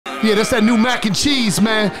Yeah, that's that new mac and cheese,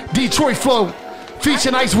 man. Detroit flow.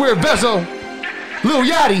 Featuring Ice Weird Vezo. Lil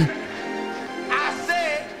Yachty.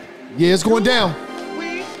 Yeah, it's going down.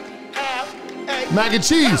 Mac and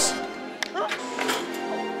cheese.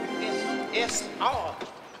 It's all.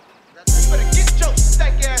 You better get your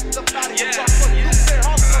stank ass up out of here.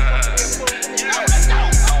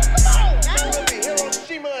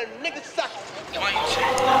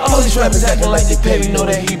 All these rappers acting like they pay me, know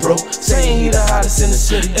that he broke. Saying he the hottest in the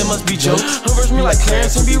city, it must be joke. Verse me like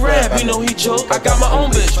Clarence and be rap, you know he choke. I got my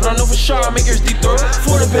own bitch, but I know for sure I make her deep throat.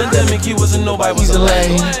 For the pandemic, he wasn't nobody, was a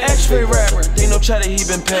lame. X-ray rapper, they no cheddar, he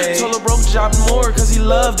been paid. Told her broke job more, cause he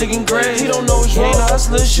love digging grave. He don't know his role, the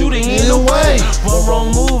hustler shooting, he in the way. One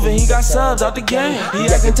wrong move and he got subs out the game.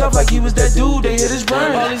 He acting tough like he was that dude, they hit his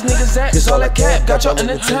brain. All these niggas act, it's all that cap, got y'all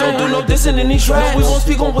entertained. Don't do no dissing in these raps, we won't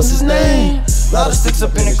speak on what's his name. Lot of sticks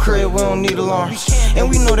up in the crib, we don't need alarms. And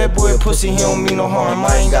we know that boy a pussy, he don't mean no harm.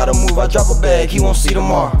 I ain't gotta move, I drop a bag, he won't see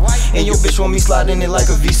tomorrow. And your bitch want me sliding it like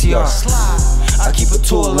a VCR. I keep a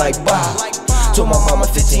tool like Bob. Told my mama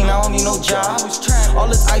 15, I don't need no job. All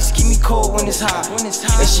this ice keep me cold when it's hot. And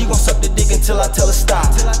she gon' suck the dick until I tell her stop.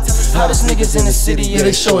 Hottest niggas in the city, yeah,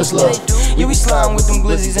 they show us love. Yeah, we sliding with them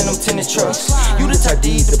glizzies and them tennis trucks. You the type to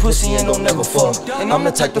eat the pussy and don't never fuck. And I'm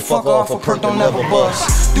the type to fuck off a perk, don't never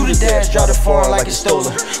bust. Do the dash, drive the foreign like it's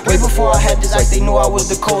stolen. Way before I had this ice, they knew I was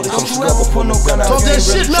the coldest. Don't you ever put no gun out, you ain't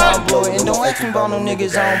really tryna blow it. And don't ask me about no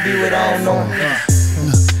niggas, I don't be what I don't know.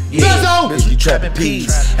 Yeah, bitch, you trapping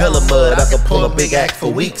peas. Hella mud, I could pull a big act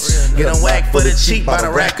for weeks. Get them whacked for the cheap by the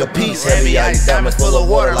rack a piece. Heavy ice diamonds full of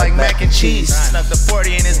water like mac and cheese. Snuck the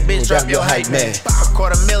 40 in this bitch, drop your hype, man.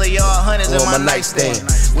 $250,000, all hundreds in my nightstand.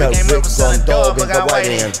 We came up with selling dog, but got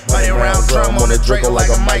white in. Running around drum on the Draco like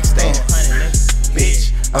a mic stand.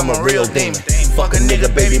 Bitch, I'm a real demon. Fuck a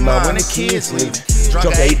nigga, baby mom when the kids leave.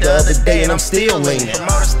 Drunk 8 the other day and I'm still leaning.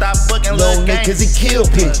 Promoter stop booking little nigga cause he killed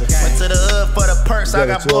people. Went to the hood for the purse, I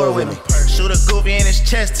got bored with me. Shoot a goofy in his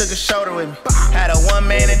chest, took a shoulder with me. Had a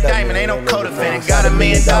one-man indictment, ain't no co-defendant. Got $1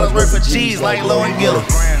 million worth of cheese like Low and Gilly.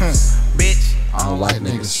 Bitch. I don't like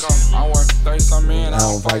niggas. I work 30-some men, I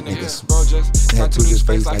don't fight niggas. Bro just tattooed his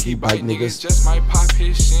face like he bite niggas. Just might pop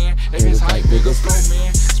his shin if it's hype niggas. Go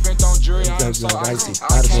man, spent on jury, I'm so icy.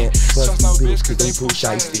 I can't trust no bitch cause they prove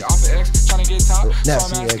shiesty. Off the X, tryna get top, so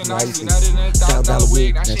I'm asking nicely. Nutted in a $1,000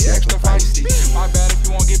 wig, now she extra feisty. My bad if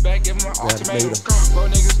you won't get back, give him an ultimatum.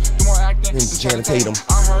 Bro niggas, do more acting than Channing Tatum.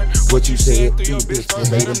 I heard what you said, you bitch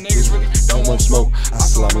verbatim. Niggas really don't want smoke,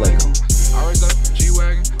 assalamu alaikum. I raised up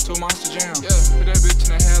G-Wagon to a monster jam. Yeah, put that bitch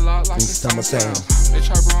in the headlock like it's summer sound. They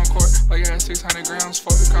try bro on court like I had 600 grams.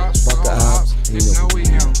 Fuck the cops, fuck the ops. Niggas know we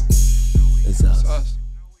him. It's us.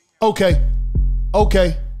 Okay.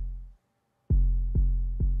 Okay.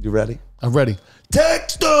 You ready? I'm ready.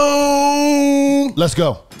 Taxstone! Let's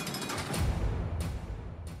go.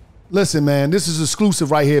 Listen, man, this is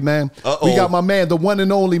exclusive right here, man. We got my man, the one and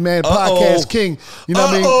only man, podcast king. You know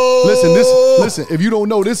what I mean? Listen, if you don't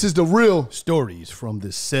know, this is the real stories from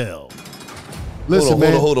the cell. Listen,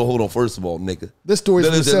 hold on. First of all, nigga. This story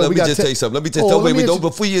from the cell. Let me just tell you something.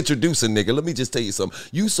 Before you introduce a nigga, let me just tell you something.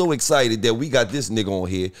 You so excited that we got this nigga on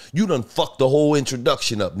here. You done fucked the whole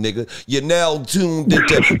introduction up, nigga. You're now tuned into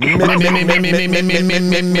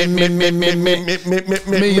 $1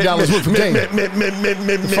 million worth of game.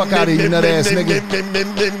 The fuck out of here, you nut ass nigga.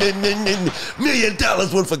 $1 million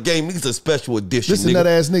worth of game. These are special edition. This is nut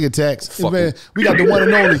ass nigga, Tax. Man, we got the one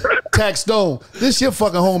and only Taxstone. This your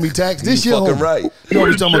fucking homie, Tax. This your homie. Right. He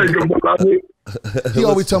always talking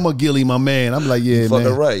about Gilly, my man. I'm like, yeah, fucking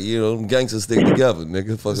man. right. You know, them gangsters stick together,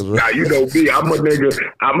 nigga. Fucking right. Nah, you know me. I'm a nigga.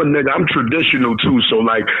 I'm traditional too. So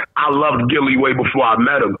like, I loved Gilly way before I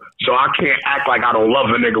met him. So I can't act like I don't love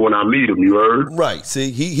a nigga when I meet him. You heard? Right.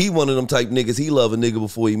 See, he one of them type niggas. He love a nigga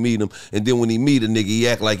before he meet him, and then when he meet a nigga, he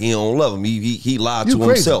act like he don't love him. He lied to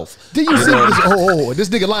himself. Did you see this? This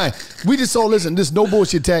nigga lying. We just saw. Listen, this no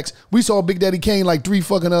bullshit, Tax. We saw Big Daddy Kane like 3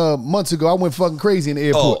 fucking months ago. I went fucking crazy in the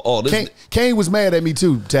airport. Kane was mad at me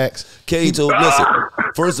too, Tax. Kane told, listen,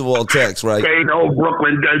 first of all, Tax, right? Kane, old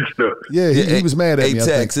Brooklyn gangster. Yeah, he was mad at me. Hey,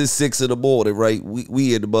 Tax, it's 6 in the morning, right?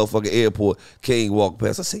 We at the motherfucking airport. Kane walked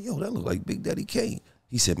past. I said, yo, that look like Big Daddy Kane.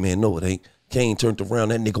 He said, man, no, it ain't. Kane turned around,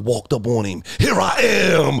 that nigga walked up on him. Here I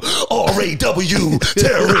am, R-A-W,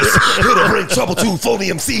 terrorist, here to bring trouble to phony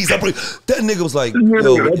MCs. That nigga was like,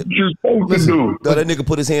 yo, listen, that nigga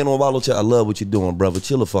put his hand on Wallow Child. I love what you're doing, brother.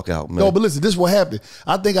 Chill the fuck out, man. No, but listen, this is what happened.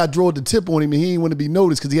 I think I drove the tip on him and he didn't want to be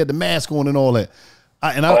noticed because he had the mask on and all that.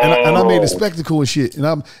 I made a spectacle and shit.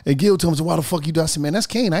 And Gil told me, why the fuck you do? I said, man, that's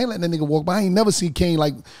Kane. I ain't letting that nigga walk by. I ain't never seen Kane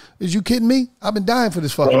like, is you kidding me? I've been dying for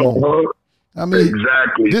this fucking moment. I mean,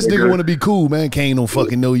 exactly. This nigga want to be cool, man. Kane don't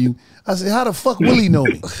fucking know you. I said, how the fuck will he know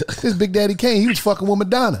me? This Big Daddy Kane, he was fucking with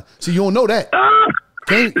Madonna. So you don't know that.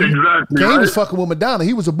 Kane was fucking with Madonna.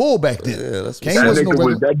 He was a bull back then. Yeah, that's Kane wasn't no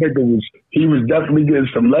regular. That nigga was, he was definitely getting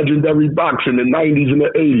some legendary boxing in the 90s and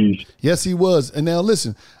the 80s. Yes, he was. And now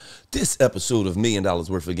listen. This episode of $1 Million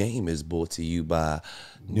Worth of Game is brought to you by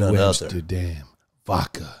New Amsterdam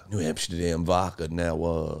Vodka. New Amsterdam Vodka.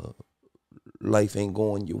 Now, life ain't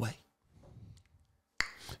going your way.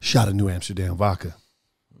 Shot of New Amsterdam Vodka.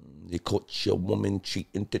 You caught your woman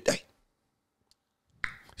cheating today.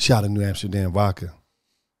 Shot of New Amsterdam Vodka.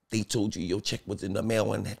 They told you your check was in the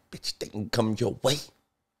mail and that bitch didn't come your way.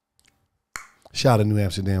 Shot of New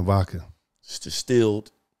Amsterdam Vodka. It's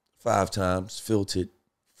distilled 5 times, filtered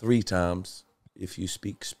 3 times. If you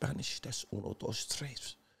speak Spanish, that's 1, 2, 3.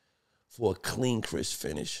 For a clean, crisp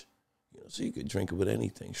finish. You know, so you could drink it with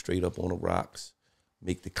anything, straight up on the rocks.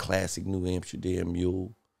 Make the classic New Amsterdam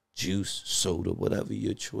Mule, juice, soda, whatever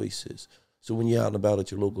your choice is. So when you're out and about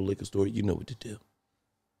at your local liquor store, you know what to do.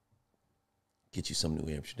 Get you some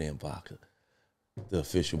New Amsterdam vodka, the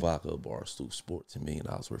official vodka of Barstool Sports and $1 Million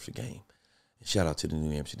Worth of Game. And shout out to the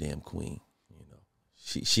New Amsterdam Queen. You know,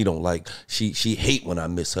 she don't like, she hate when I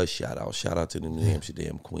miss her shout out. Shout out to the New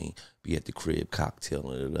Amsterdam Queen. Be at the crib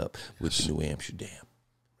cocktailing it up with the New Amsterdam.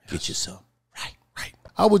 Get you some. Right.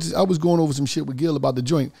 I was going over some shit with Gil about the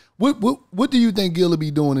joint. What do you think Gil will be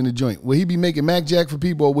doing in the joint? Will he be making Mac Jack for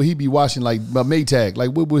people, or will he be washing like Maytag?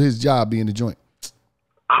 Like, what would his job be in the joint?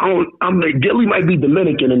 Gilly might be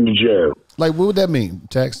Dominican in the jail. Like, what would that mean,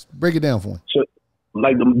 Tax? Break it down for him. So,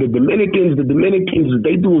 like the Dominicans,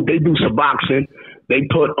 they do suboxone. They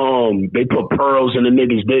put pearls in the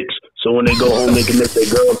niggas' dicks, so when they go home, they can make their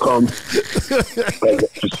girl come. Like,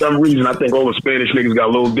 for some reason, I think all the Spanish niggas got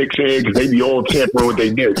little dicks in because they be all tampering with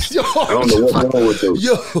their dicks. Yo, I don't know what's wrong with those.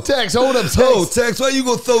 Yo, Tax, hold up, Tax. Oh, Tax, why you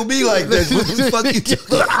gonna throw me like that? What the fuck you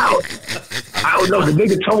I don't know. The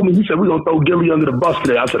nigga told me, he said, we gonna throw Gilly under the bus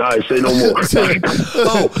today. I said, all right, say no more.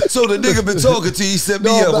 So the nigga been talking to you, he set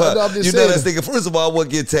me up. You know that nigga. First of all, I want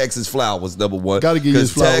to get Tax's flowers, number one. Gotta give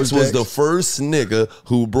his flowers. Tax was the first nigga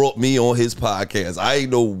who brought me on his podcast. I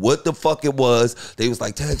ain't know what the fuck it was. They was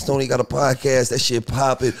like, Taxstone, he got a podcast. That shit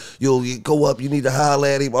popping. You go up, you need to holler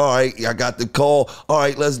at him. All right, I got the call. All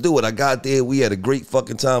right, let's do it. I got there. We had a great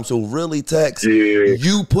fucking time. So really, Tax,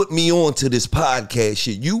 you put me on to this podcast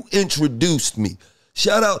shit. You introduced me.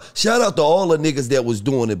 Shout out to all the niggas that was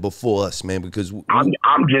doing it before us, man, because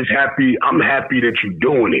I'm just happy. I'm happy that you're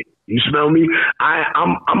doing it. You smell me?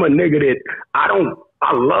 I'm a nigga that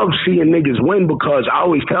I love seeing niggas win, because I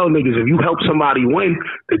always tell niggas, if you help somebody win,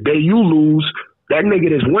 the day you lose, that nigga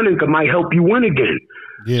that's winning might help you win again.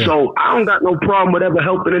 Yeah. So I don't got no problem with ever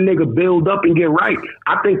helping a nigga build up and get right.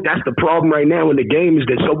 I think that's the problem right now in the game, is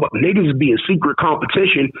that niggas be in secret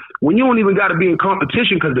competition when you don't even got to be in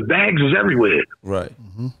competition because the bags is everywhere. Right.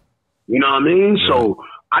 Mm-hmm. You know what I mean? Right. So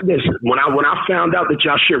I guess when I found out that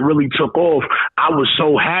y'all shit really took off, I was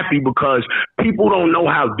so happy, because people don't know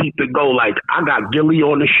how deep it go. Like, I got Gilly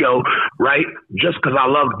on the show, right? Just because I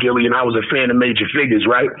loved Gilly and I was a fan of Major Figures,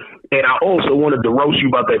 right? And I also wanted to roast you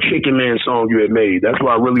about that Chicken Man song you had made. That's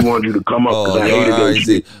why I really wanted you to come up, because I hated that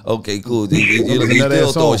shit. Okay, cool. He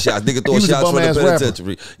still throwing shots. Nigga throwing shots from the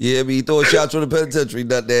penitentiary. Yeah, he throwing shots from the penitentiary,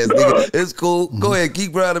 nut ass nigga. It's cool. Go ahead,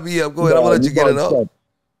 keep rounding me up. Go ahead, I'm gonna let you get it up.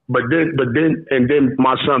 But then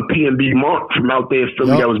my son P&B Monk from out there in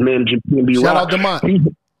Philly that was managing P&B Shout Rock. out to Monk.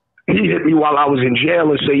 He hit me while I was in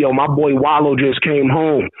jail and said, yo, my boy Wallow just came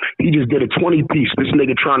home. He just did a 20-piece. This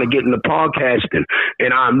nigga trying to get into podcasting.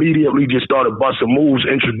 And I immediately just started busting moves,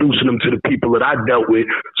 introducing them to the people that I dealt with,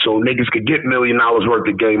 so niggas could get $1 million worth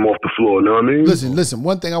of game off the floor. You know what I mean? Listen.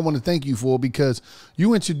 One thing I want to thank you for, because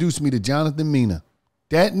you introduced me to Jonathan Mina.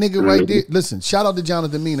 That nigga right there, listen, shout out to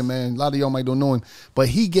Jonathan Mina, man. A lot of y'all might don't know him, but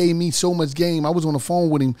he gave me so much game. I was on the phone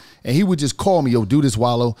with him, and he would just call me, yo, do this,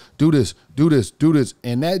 Wallow, do this.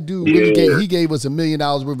 And that dude really gave us $1 million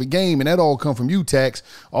worth of game, and that all come from you, Tax.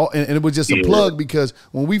 And it was just a plug, because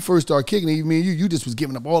when we first started kicking it, me and you just was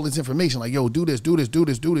giving up all this information, like, yo, do this.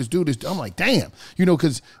 I'm like, damn. You know,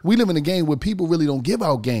 because we live in a game where people really don't give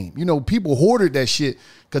out game. You know, people hoarded that shit.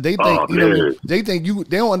 Because they think,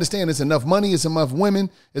 they don't understand it's enough money, it's enough women,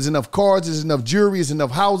 it's enough cars, it's enough jewelry, it's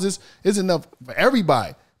enough houses, it's enough for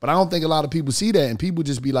everybody. But I don't think a lot of people see that, and people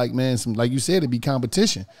just be like, man, like you said, it'd be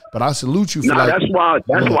competition. But I salute you for that's why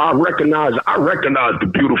I recognize the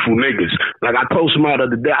beautiful niggas. Like I told somebody the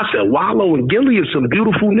other day, I said, Wallow and Gilly are some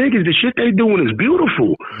beautiful niggas. The shit they doing is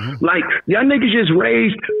beautiful. Mm-hmm. Like, y'all niggas just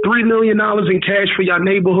raised $3 million in cash for y'all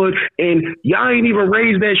neighborhood, and y'all ain't even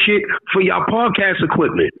raised that shit for y'all podcast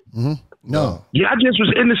equipment. Mm-hmm. No. Y'all just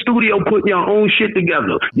was in the studio putting your own shit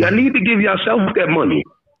together. Y'all need to give yourself that money.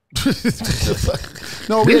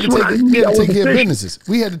 No, we had to take care of businesses.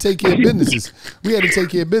 We had to take care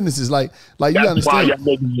of businesses. Like you That's understand. why y'all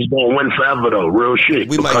niggas is gonna win forever though. Real shit.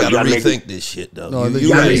 We might gotta rethink this shit though. No,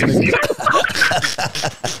 you right.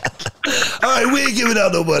 All right, we ain't giving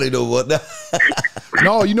out no money no more.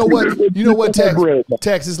 No, you know what,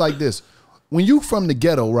 Tax is like this. When you from the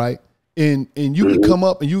ghetto, right? And you can come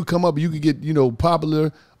up and you can get,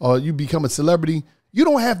 popular, or you become a celebrity. You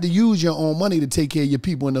don't have to use your own money to take care of your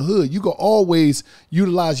people in the hood. You can always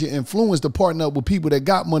utilize your influence to partner up with people that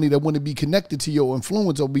got money that want to be connected to your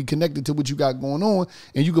influence or be connected to what you got going on,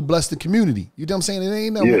 and you can bless the community. You know what I'm saying? It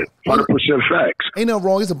ain't nothing 100% facts. Ain't nothing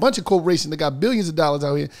wrong. It's a bunch of corporations that got billions of dollars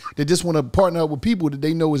out here that just want to partner up with people that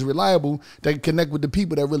they know is reliable, that can connect with the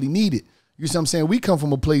people that really need it. You see what I'm saying? We come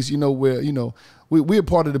from a place, where, we're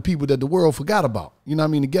part of the people that the world forgot about. You know what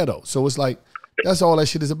I mean? The ghetto. So it's like, that's all that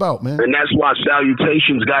shit is about, man. And that's why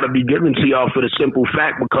salutations got to be given to y'all for the simple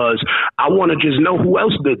fact, because I want to just know who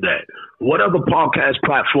else did that. What other podcast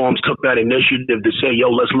platforms took that initiative to say,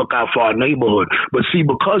 yo, let's look out for our neighborhood? But see,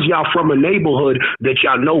 because y'all from a neighborhood that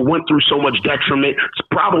y'all know went through so much detriment, it's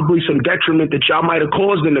probably some detriment that y'all might have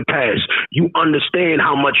caused in the past. You understand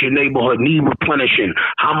how much your neighborhood needs replenishing,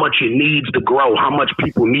 how much it needs to grow, how much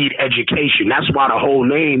people need education. That's why the whole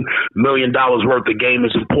name $1 Million Worth of Game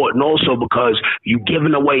is important also, because you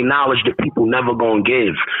giving away knowledge that people never gonna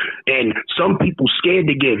give. And some people scared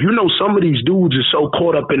to give. Some of these dudes are so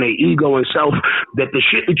caught up in their ego and self that the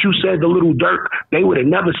shit that you said to Little Dirk, they would have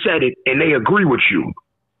never said it, and they agree with you,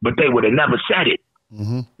 but they would have never said it.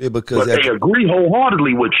 Mm-hmm. Yeah, because they agree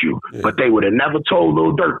wholeheartedly with you, but they would have never told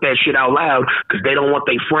Lil Durk that shit out loud because they don't want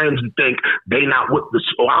their friends to think they not with the.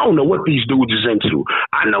 So I don't know what these dudes is into.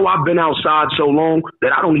 I know I've been outside so long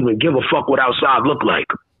that I don't even give a fuck what outside look like.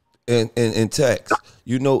 And Tax,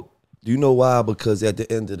 you know why? Because at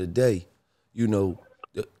the end of the day,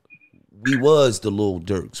 we was the Lil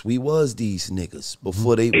Durks. We was these niggas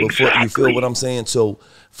before you feel what I'm saying? So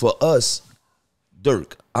for us,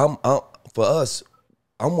 Dirk, I'm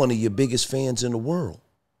one of your biggest fans in the world,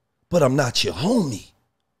 but I'm not your homie.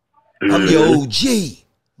 I'm your OG.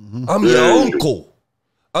 I'm your uncle.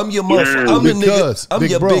 I'm your motherfucker. I'm the nigga. I'm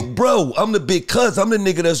your big bro. I'm the big cuz. I'm the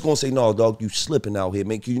nigga that's gonna say, no, dog, you slipping out here,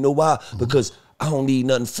 man. You know why? Because I don't need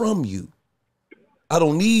nothing from you. I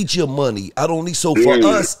don't need your money. I don't need. So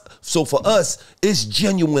for us, it's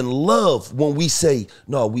genuine love when we say,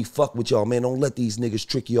 no, we fuck with y'all, man. Don't let these niggas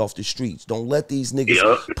trick you off the streets. Don't let these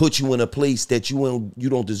niggas put you in a place that you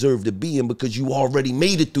don't deserve to be in, because you already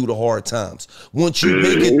made it through the hard times. Once you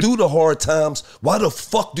make it through the hard times, why the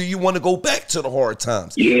fuck do you want to go back to the hard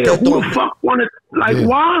times? Yeah, who the fuck want to,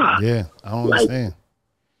 why? Yeah, I don't understand.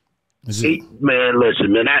 See, man,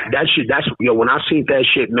 listen, man, that shit, when I seen that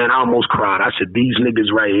shit, man, I almost cried. I said, these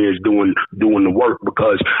niggas right here is doing the work,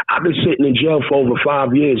 because I've been sitting in jail for over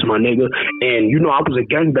 5 years, my nigga. And, I was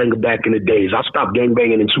a gangbanger back in the days. I stopped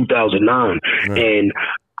gangbanging in 2009. And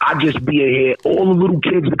I just be in here, all the little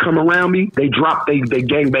kids that come around me, they drop they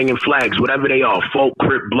gangbanging flags, whatever they are, folk,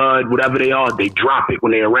 Crip, Blood, whatever they are, they drop it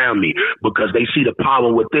when they're around me, because they see the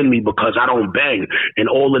power within me, because I don't bang, and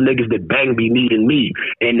all the niggas that bang be needing me.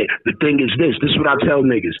 And the thing is this is what I tell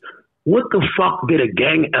niggas. What the fuck did a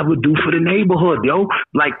gang ever do for the neighborhood, yo?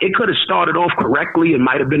 Like, it could have started off correctly, it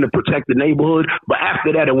might have been to protect the neighborhood, but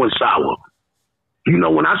after that it went sour.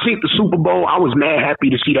 When I seen the Super Bowl, I was mad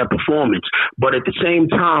happy to see that performance. But at the same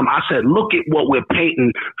time, I said, look at what we're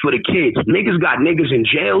painting for the kids. Niggas got niggas in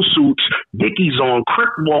jail suits, Dickies on,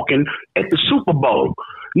 crip walking at the Super Bowl.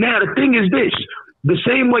 Now, the thing is this. The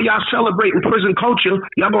same way y'all celebrating prison culture,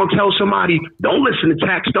 y'all gonna tell somebody, don't listen to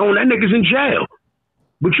Taxstone, that nigga's in jail.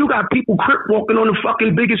 But you got people crip walking on the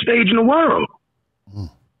fucking biggest stage in the world.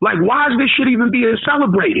 Like, why is this shit even being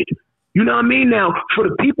celebrated? You know what I mean? Now, for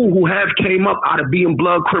the people who have came up out of being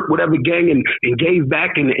Blood, Crip, whatever gang, and gave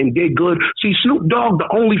back and did good. See, Snoop Dogg, the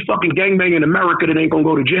only fucking gangbanger in America that ain't gonna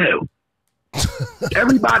go to jail.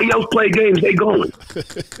 Everybody else play games, they going.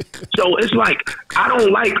 So it's like, I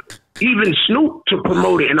don't like even Snoop to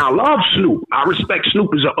promote it, and I love Snoop. I respect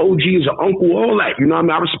Snoop as an OG, as an uncle, all that. You know what I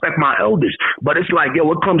mean? I respect my elders. But it's like,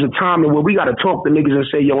 yo, it comes a time where we gotta talk to niggas and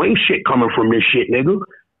say, yo, ain't shit coming from this shit, nigga.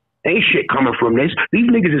 Ain't shit coming from this. These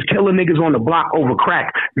niggas is killing niggas on the block over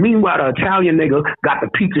crack. Meanwhile, the Italian nigga got the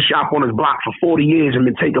pizza shop on his block for 40 years and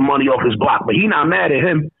been taking money off his block. But he not mad at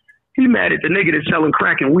him. He mad at the nigga that's selling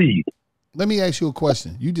crack and weed. Let me ask you a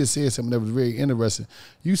question. You just said something that was very interesting.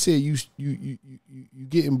 You said you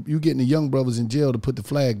getting the young brothers in jail to put the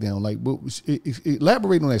flag down. Like,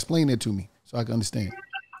 elaborate on that. Explain that to me so I can understand.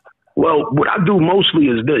 Well, what I do mostly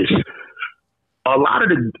is this. a lot of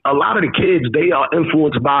the kids, they are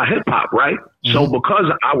influenced by hip hop, right? Mm-hmm. So because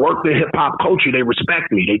I work in hip hop culture, they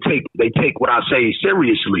respect me. They take what I say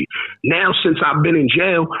seriously. Now, since I've been in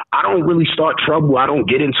jail, I don't really start trouble. I don't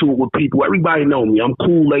get into it with people. Everybody know me. I'm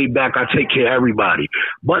cool, laid back. I take care of everybody.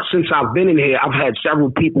 But since I've been in here, I've had several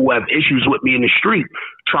people who have issues with me in the street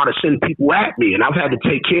try to send people at me, and I've had to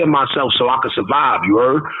take care of myself so I can survive. You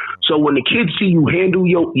heard? So when the kids see you handle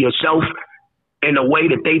yourself in a way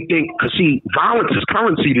that they think, because see, violence is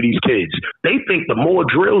currency to these kids. They think the more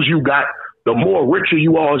drills you got, the more richer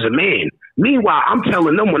you are as a man. Meanwhile, I'm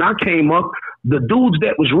telling them when I came up, the dudes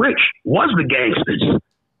that was rich was the gangsters.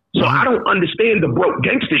 So I don't understand the broke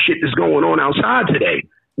gangster shit that's going on outside today,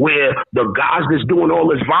 where the guys that's doing all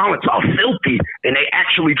this violence are filthy and they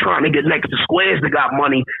actually trying to get next to squares that got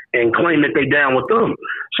money and claim that they down with them.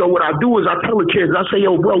 So what I do is I tell the kids, I say,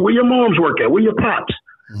 yo, bro, where your moms work at? Where your pops?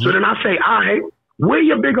 So then I say, all right, where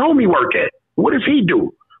your big homie work at? What does he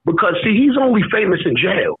do? Because, see, he's only famous in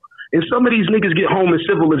jail. And some of these niggas get home in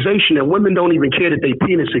civilization and women don't even care that their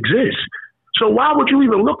penis exists. So why would you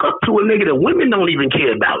even look up to a nigga that women don't even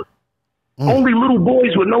care about? Only little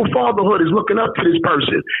boys with no fatherhood is looking up to this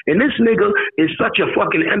person. And this nigga is such a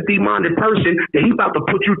fucking empty-minded person that he about to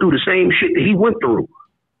put you through the same shit that he went through.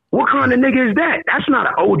 What kind of nigga is that? That's not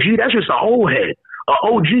an OG. That's just an old head. An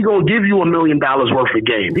OG gonna give you $1 million worth of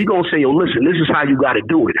game. He gonna say, yo, listen, this is how you gotta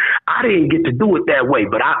do it. I didn't get to do it that way,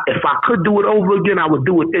 but if I could do it over again, I would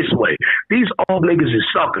do it this way. These old niggas is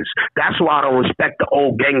suckers. That's why I don't respect the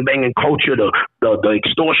old gangbanging culture, the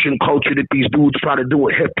extortion culture that these dudes try to do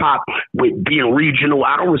with hip hop, with being regional.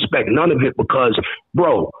 I don't respect none of it because,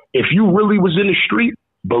 bro, if you really was in the street,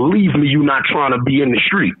 believe me, you're not trying to be in the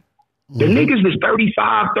street. The niggas that's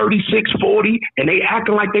 35, 36, 40, and they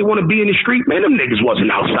acting like they want to be in the street, man, them niggas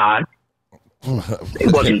wasn't outside. They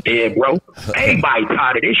wasn't there, bro. Everybody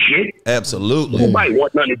tired of this shit. Absolutely. Nobody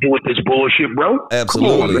want nothing to do with this bullshit, bro.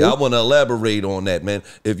 Absolutely. I want to elaborate on that, man.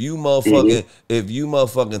 If you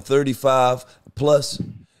motherfucking 35 plus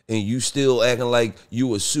and you still acting like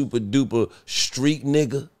you a super duper street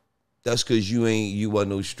nigga, that's because you wasn't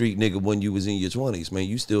no street nigga when you was in your 20s, man.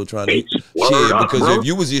 You still trying to share, because if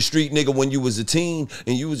you was a street nigga when you was a teen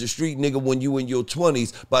and you was a street nigga when you in your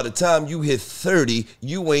 20s, by the time you hit 30,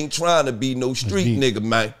 you ain't trying to be no street nigga,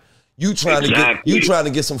 man. You trying to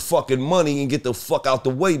get some fucking money and get the fuck out the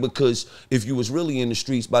way, because if you was really in the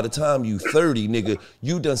streets by the time you 30, nigga,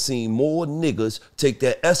 you done seen more niggas take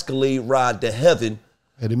that Escalade ride to heaven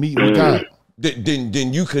at a meeting with God.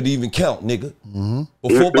 Then you could even count, nigga.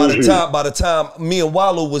 Before, by the time me and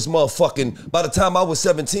Wallow was motherfucking, by the time I was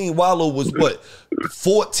 17, Wallow was what,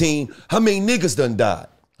 14? How many niggas done died?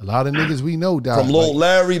 A lot of niggas we know died. From Lil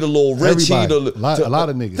Larry to Lil Richie a lot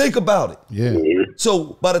of niggas. Think about it. Yeah.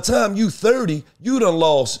 So by the time you 30, you done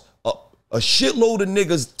lost a shitload of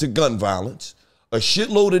niggas to gun violence, a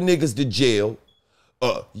shitload of niggas to jail,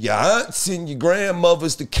 your aunts and your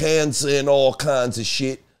grandmothers to cancer and all kinds of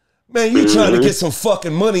shit. Man, you trying to get some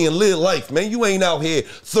fucking money and live life, man. You ain't out here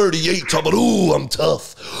 38 talking, ooh, I'm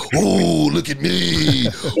tough. Ooh, look at me.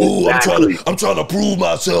 Ooh, Exactly. I'm trying to prove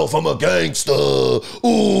myself. I'm a gangster.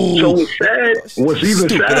 Ooh. So what's even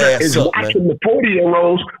sad is watching the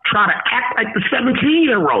 40-year-olds try to act like the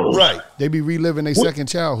 17-year-olds. Right. They be reliving their second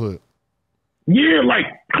childhood. Yeah, like,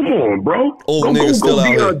 come on, bro. Old niggas still out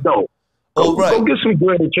here. Adult. Oh, right. Go get some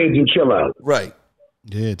bread and change and chill out. Right.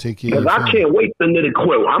 Yeah, take care. Because I can't wait to knit a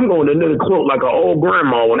quilt. I'm going to knit a quilt like an old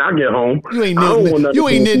grandma when I get home. You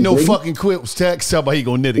ain't knitting no fucking quilts, Tax. Somebody he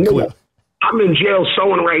gonna knit a quilt. I'm in jail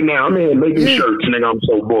sewing right now. I'm in making shirts, nigga. I'm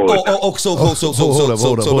so bored. No,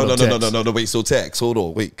 wait. So Tax, hold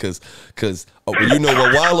on, wait, because you know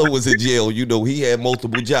when Wallow was in jail, you know he had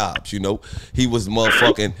multiple jobs. You know he was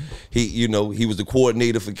motherfucking he was the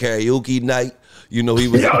coordinator for karaoke night. You know, he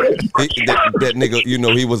was that nigga. You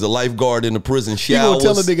know, he was a lifeguard in the prison showers. You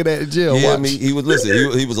gonna tell a nigga that in jail? Yeah, I mean, he was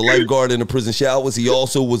he was a lifeguard in the prison showers. He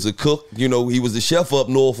also was a cook. You know, he was the chef up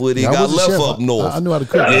north where they got left up north. I knew how to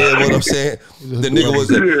cook. Yeah, what I'm saying. The nigga was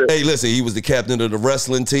hey, listen, he was the captain of the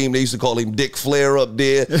wrestling team. They used to call him Dick Flair up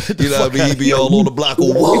there. You know what I mean? He be all on the block.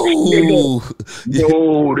 Whoa,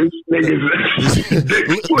 yo, this nigga's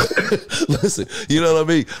listen. You know what I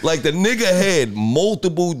mean? Like the nigga had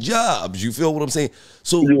multiple jobs. You feel what I'm saying?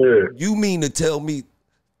 So you mean to tell me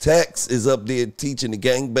Tax is up there teaching the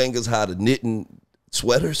gangbangers how to knit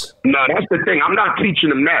sweaters? No, that's the thing. I'm not teaching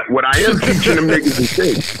them that. What I am teaching them niggas is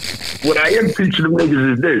this. What I am teaching them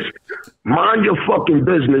niggas is this. Mind your fucking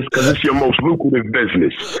business, because it's your most lucrative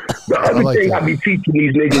business. The other thing I be teaching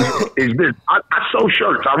these niggas is this. I sew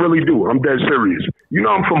shirts. I really do. I'm dead serious. You know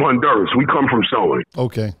I'm from Honduras. We come from sewing.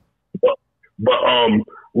 Okay. But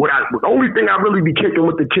The only thing I really be kicking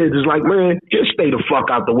with the kids is like, man, just stay the fuck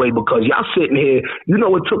out the way because y'all sitting here, you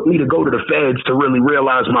know, it took me to go to the feds to really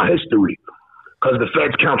realize my history because the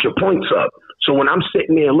feds count your points up. So when I'm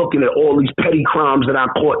sitting there looking at all these petty crimes that I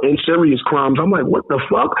caught and serious crimes, I'm like, what the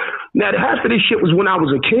fuck? Now, half of this shit was when I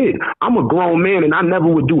was a kid. I'm a grown man, and I never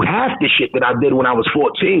would do half the shit that I did when I was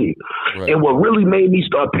 14. Right. And what really made me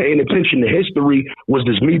start paying attention to history was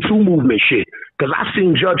this Me Too movement shit. Because I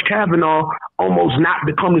seen Judge Kavanaugh almost not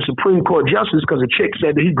become the Supreme Court justice because a chick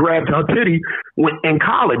said that he grabbed her titty in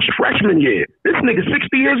college, freshman year. This nigga's 60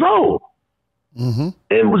 years old. Mm-hmm.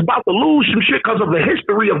 And was about to lose some shit because of the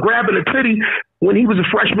history of grabbing a titty when he was a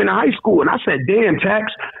freshman in high school. And I said, damn, Tax,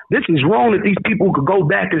 this is wrong that these people could go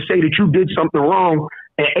back and say that you did something wrong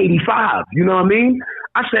at 85. You know what I mean?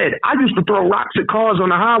 I said, I used to throw rocks at cars on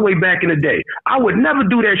the highway back in the day. I would never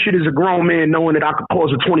do that shit as a grown man knowing that I could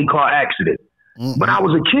cause a 20-car accident. Mm-hmm. But I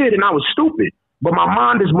was a kid and I was stupid. But my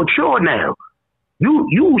mind is mature now. You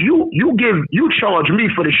charge me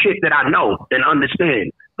for the shit that I know and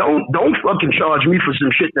understand. Don't fucking charge me for some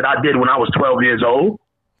shit that I did when I was 12 years old.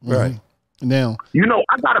 Right. Now, you know,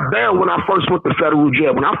 I got a bail when I first went to federal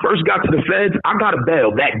jail. When I first got to the feds, I got a bail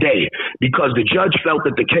that day because the judge felt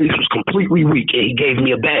that the case was completely weak and he gave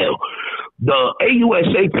me a bail. The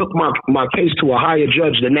AUSA took my case to a higher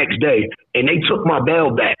judge the next day and they took my bail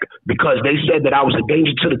back because they said that I was a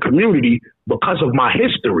danger to the community because of my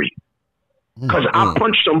history. Because I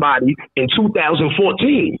punched somebody in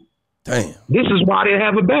 2014. Damn. This is why they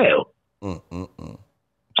have a bail.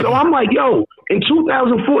 So I'm like, yo, in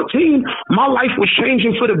 2014, my life was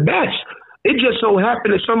changing for the best. It just so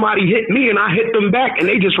happened that somebody hit me and I hit them back and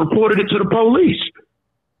they just reported it to the police.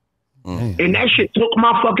 And that shit took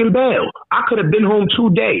my fucking bail. I could have been home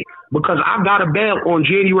today because I got a bail on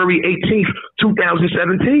January 18th,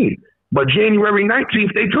 2017. But January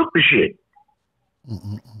 19th, they took the shit.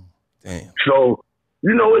 Damn. So,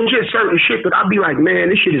 you know, it's just certain shit that I'd be like, man,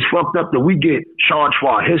 this shit is fucked up that we get charged for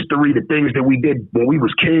our history, the things that we did when we was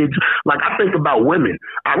kids. Like, I think about women.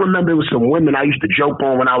 I remember there was some women I used to joke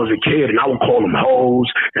on when I was a kid, and I would call them hoes,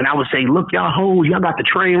 and I would say, look, y'all hoes, y'all got the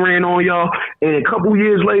train ran on y'all. And a couple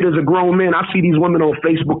years later, as a grown man, I see these women on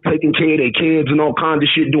Facebook taking care of their kids and all kinds of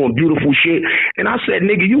shit, doing beautiful shit. And I said,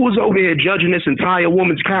 nigga, you was over here judging this entire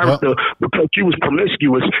woman's character because she was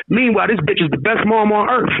promiscuous. Meanwhile, this bitch is the best mom on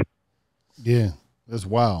earth. Yeah. That's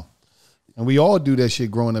wild. And we all do that shit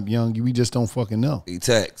growing up young. We just don't fucking know. Hey,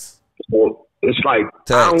 Tax. Well, it's like,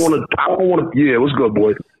 Tax. I don't want to, yeah, what's good,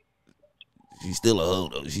 boy? She's still a hoe,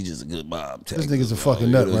 though. She's just a good mom. This nigga's a fucking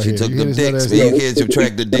nut right She here. took them dicks, man. You can't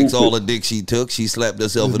subtract the dicks, all the dicks she took. She slapped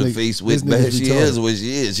herself in the face with, man. She is what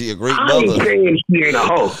she is. She a great mother. I ain't saying she ain't a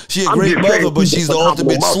hoe. She a great mother, but she's the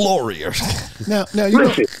ultimate slorier. Now you know,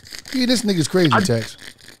 this nigga's crazy, Tax.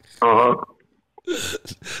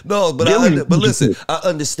 No, but listen, I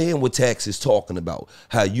understand what Tax is talking about.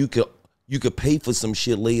 How you could pay for some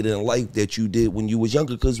shit later in life that you did when you was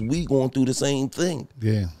younger because we going through the same thing.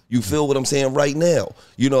 Yeah. You feel what I'm saying right now?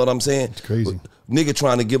 You know what I'm saying? It's crazy. Nigga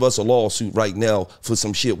trying to give us a lawsuit right now for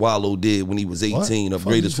some shit Wallow did when he was 18 of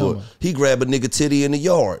greatest foot. He grabbed a nigga titty in the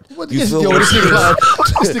yard. You feel what I'm saying?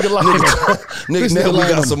 This nigga lying. Nigga, now we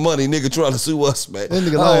got some money. Nigga trying to sue us, man. This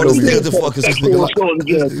nigga lying on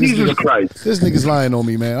me. Jesus Christ. This nigga's lying on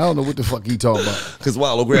me, man. I don't know what the fuck he talking about. Because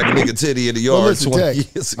Wallow grabbed a nigga titty in the yard listen, 20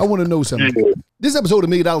 years ago. I want to know something. This episode of $1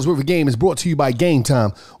 Million Worth of Game is brought to you by Game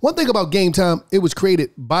Time. One thing about Game Time, it was created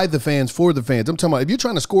by the fans for the fans. I'm talking about if you're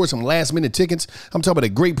trying to score some last minute tickets, I'm talking about the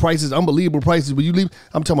great prices, unbelievable prices when you leave.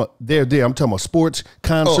 I'm talking about they're there. I'm talking about sports,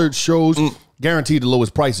 concerts, shows, guaranteed the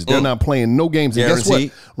lowest prices. They're not playing no games. And guess what?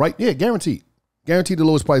 Right? Yeah, guaranteed. Guaranteed the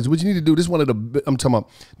lowest prices. What you need to do, this is one of the, I'm talking about,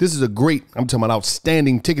 this is a great, I'm talking about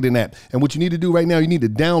outstanding ticketing app. And what you need to do right now, you need to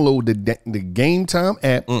download the Game Time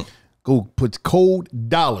app. Go put code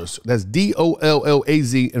Dollaz. That's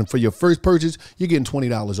DOLLAZ. And for your first purchase, you're getting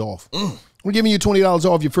 $20 off. We're giving you $20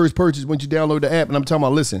 off your first purchase once you download the app. And I'm talking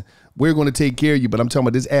about, listen, we're going to take care of you. But I'm talking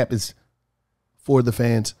about this app is for the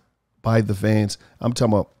fans, by the fans. I'm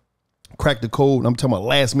talking about crack the code. I'm talking about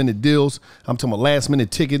last minute deals. I'm talking about last minute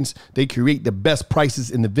tickets. They create the best prices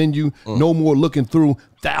in the venue. No more looking through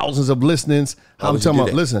thousands of listings. I'm talking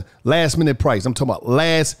about, listen, last minute price. I'm talking about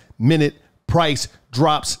last minute price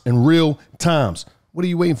drops in real times. What are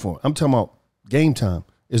you waiting for? I'm talking about Game Time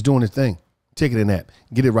is doing its thing. Ticketing app.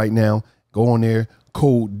 Get it right now. Go on there.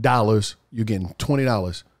 Code Dollaz. You're getting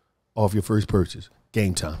 $20 off your first purchase.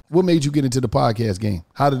 Game Time. What made you get into the podcast game?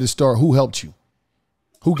 How did it start? Who helped you?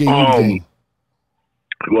 Who gave you the game?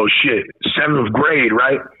 Well, shit. 7th grade,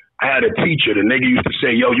 right? I had a teacher. The nigga used to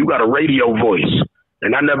say, yo, you got a radio voice.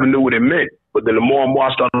 And I never knew what it meant. But then the more and more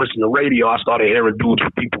I started listening to radio, I started hearing dudes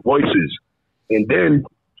with people's voices. And then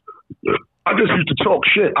I just used to talk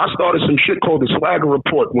shit. I started some shit called the Swagger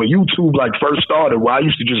Report when YouTube like first started, where I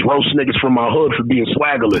used to just roast niggas from my hood for being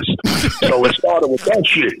swaggerless. So it started with that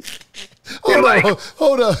shit.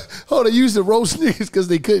 Hold on. You used to roast niggas because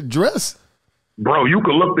they couldn't dress? Bro, you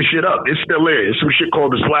can look the shit up. It's still there. It's some shit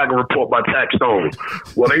called the Swagger Report by Taxstone.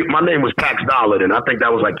 Well, my name was Tax Dollaz, and I think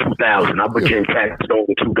that was like 2000. I became Taxstone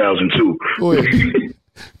in 2002. Go ahead.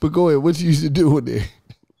 But go ahead. What you used to do with it?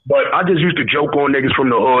 But I just used to joke on niggas from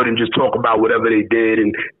the hood and just talk about whatever they did.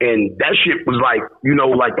 And that shit was like, you know,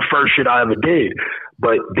 like the first shit I ever did.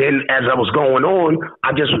 But then as I was going on, I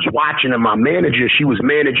just was watching, and my manager, she was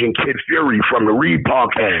managing Kid Fury from the Read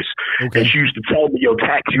podcast. Okay. And she used to tell me, yo,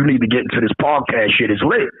 Tax, you need to get into this podcast shit. It's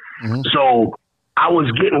lit. Mm-hmm. So I was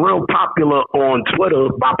getting real popular on Twitter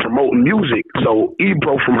by promoting music. So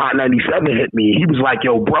Ebro from Hot 97 hit me. He was like,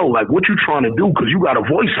 yo, bro, like, what you trying to do? Because you got a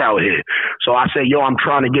voice out here. So I said, yo, I'm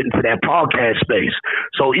trying to get into that podcast space.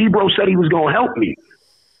 So Ebro said he was going to help me.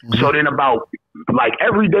 Mm-hmm. So then about, like,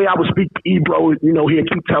 every day I would speak to Ebro, you know, he'd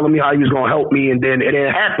keep telling me how he was going to help me, and then it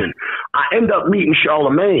didn't happen. I ended up meeting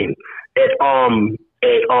Charlemagne at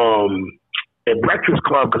Breakfast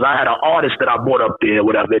Club because I had an artist that I brought up there,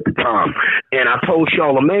 whatever, at the time. And I told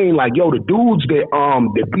Charlemagne, like, yo, the dudes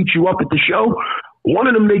that beat you up at the show, one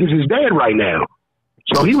of them niggas is dead right now.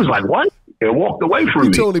 So he was like, what? And walked away from me.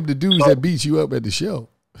 You told him the dudes that beat you up at the show.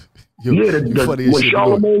 When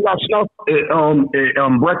Charlemagne got snuffed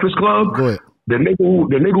at Breakfast Club, the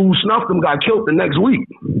nigga who snuffed him got killed the next week.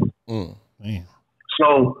 Man.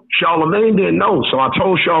 So Charlemagne didn't know. So I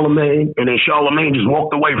told Charlemagne, and then Charlemagne just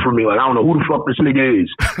walked away from me. Like, I don't know who the fuck this nigga is.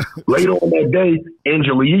 Later on that day,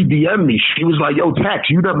 Angela Yee DM'd me. She was like, yo, Tax,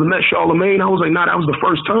 you never met Charlemagne? I was like, nah, that was the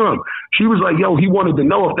first time. She was like, yo, he wanted to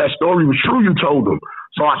know if that story was true you told him.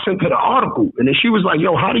 So I sent her the article. And then she was like,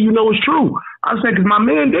 yo, how do you know it's true? I said, because my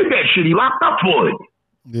man did that shit. He locked up for it.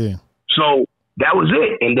 Yeah. So that was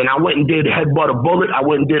it. And then I went and did Headbutt a Bullet. I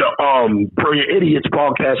went and did a Brilliant Idiots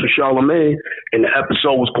podcast with Charlemagne, and the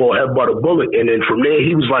episode was called Headbutt a Bullet. And then from there,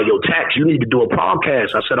 he was like, yo, Tax, you need to do a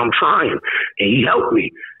podcast. I said, I'm trying. And he helped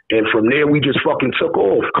me. And from there, we just fucking took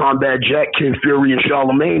off. Combat Jack, Kid Fury, and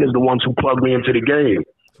Charlemagne is the ones who plugged me into the game.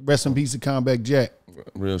 Rest in peace to Combat Jack.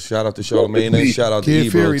 Real shout out to Charlemagne and shout out to Kid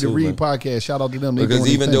Ebro Fury, too, the Read man. podcast. Shout out to them. Because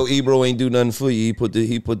even though Ebro ain't do nothing for you, he put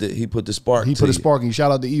the spark. He put a spark. And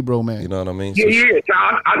shout out to Ebro, man. You know what I mean? Yeah.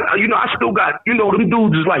 I still got, them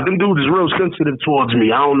dudes is real sensitive towards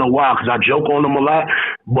me. I don't know why, because I joke on them a lot,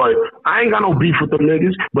 but I ain't got no beef with them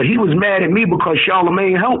niggas. But he was mad at me because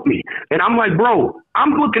Charlemagne helped me. And I'm like, bro,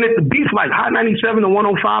 I'm looking at the beef like Hot 97 and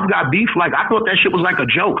 105 got beef. Like, I thought that shit was like a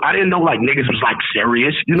joke. I didn't know like niggas was like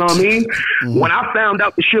serious. You know what I mean? Mm-hmm. When I found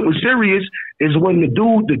out the shit was serious is when the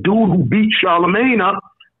dude who beat Charlemagne up,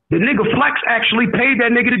 the nigga Flex actually paid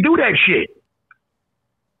that nigga to do that shit.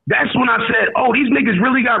 That's when I said, oh, these niggas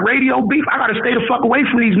really got radio beef. I got to stay the fuck away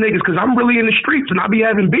from these niggas because I'm really in the streets and I be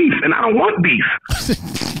having beef and I don't want beef.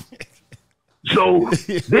 So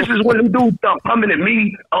this is when them dudes start coming at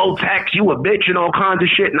me, oh, Tax, you a bitch and all kinds of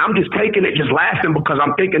shit. And I'm just taking it, just laughing because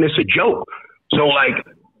I'm thinking it's a joke. So like,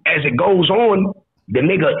 as it goes on, the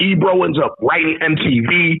nigga Ebro ends up writing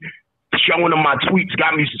MTV, showing them my tweets,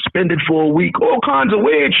 got me suspended for a week, all kinds of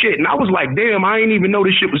weird shit. And I was like, damn, I ain't even know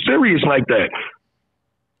this shit was serious like that.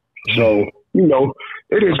 So, you know,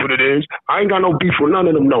 it is what it is. I ain't got no beef with none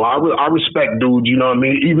of them, no. I respect dudes, you know what I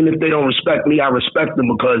mean? Even if they don't respect me, I respect them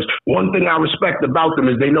because one thing I respect about them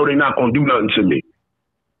is they know they're not going to do nothing to me.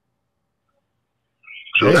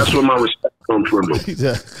 So that's where my respect comes from.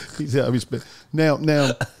 He's respect. Now,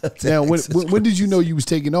 when did you know you was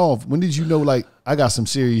taking off? When did you know, like, I got some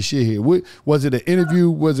serious shit here? Was it an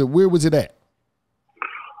interview? Where was it at?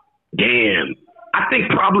 Damn. I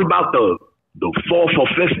think probably about the fourth or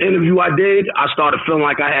fifth interview I did, I started feeling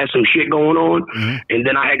like I had some shit going on. Mm-hmm. And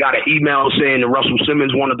then I had got an email saying that Russell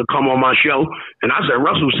Simmons wanted to come on my show. And I said,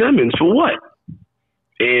 Russell Simmons, for what?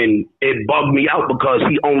 And it bugged me out because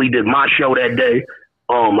he only did my show that day.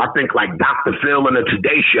 I think like Dr. Phil and the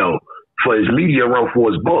Today Show for his media run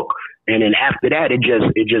for his book. And then after that, it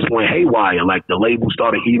just went haywire. Like the label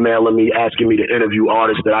started emailing me, asking me to interview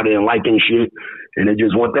artists that I didn't like and shit. And it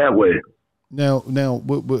just went that way. Now,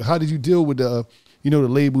 how did you deal with the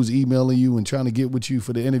labels emailing you and trying to get with you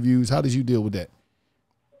for the interviews? How did you deal with that?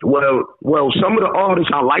 Well, some of the artists,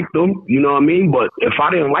 I liked them, you know what I mean? But if I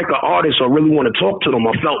didn't like an artist or really want to talk to them,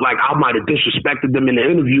 I felt like I might have disrespected them in the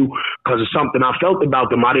interview because of something I felt about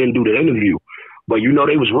them. I didn't do the interview. But,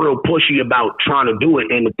 they was real pushy about trying to do it.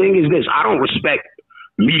 And the thing is this, I don't respect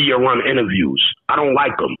media run interviews. I don't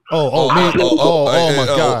like them. Oh my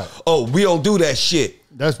God. We don't do that shit.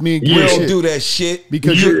 That's me and We Gil don't shit. do that shit.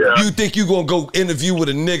 Because you think you gonna go interview with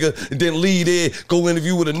a nigga and then leave there, go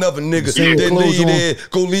interview with another nigga, Same then clothes leave on. there,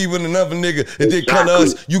 go leave with another nigga, and then come to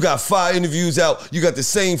us. You got 5 interviews out. You got the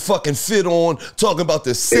same fucking fit on, talking about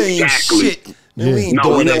the same shit. Man, we ain't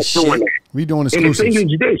doing that shit. We doing And the exclusives.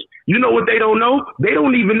 thing is this, you know what they don't know? They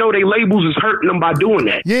don't even know they labels is hurting them by doing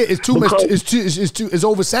that. Yeah, it's too much. Because It's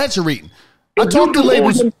oversaturating. I if talk you to do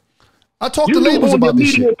labels. all your- I talk you to do labels all about your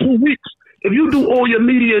this media shit. in 2 weeks. If you do all your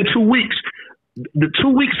media in 2 weeks, the 2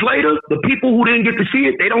 weeks later, the people who didn't get to see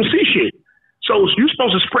it, they don't see shit. So you're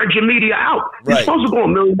supposed to spread your media out. You're Right. supposed to go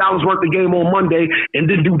 $1 million worth of game on Monday and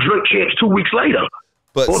then do drink champs 2 weeks later.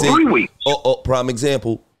 But or see, 3 weeks. Prime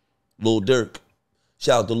example, Lil Durk.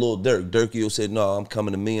 Shout out to Lil Durk. Durkio said, no, I'm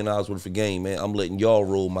coming $1 million worth of game, man. I'm letting y'all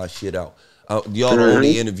roll my shit out. Y'all the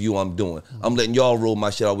only interview I'm doing. I'm letting y'all roll my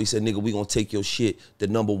shit out. We said, nigga, we gonna take your shit to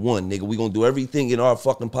 #1, nigga. We gonna do everything in our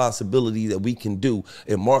fucking possibility that we can do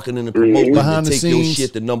in marketing and promoting Behind to the take your scenes.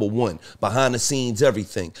 shit to #1. Behind the scenes,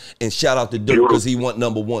 everything. And shout out to Durk because he want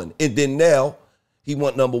 #1. And then now, he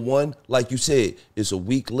want #1. Like you said, it's a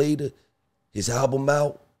week later, his album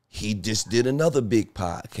out. He just did another big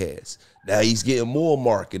podcast. Now he's getting more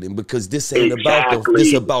marketing because this ain't about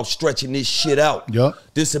this about stretching this shit out. Yup.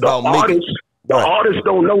 This The about making artists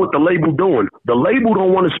don't know what the label doing. The label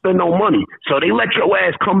don't want to spend no money. So they let your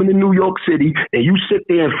ass come into New York City and you sit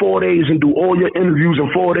there in 4 days and do all your interviews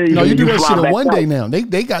in 4 days. No, and you do then that fly shit in back 1 day out.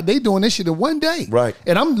 now. They doing this shit in 1 day. Right.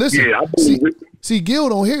 And I'm listening. Yeah, I believe it. See, Gil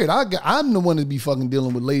don't hear it. I'm the one that be fucking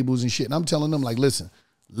dealing with labels and shit. And I'm telling them like, listen,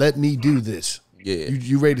 let me do this. Yeah.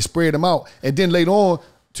 You ready to spread them out. And then later on,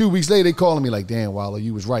 2 weeks later, they calling me like, damn, Waller,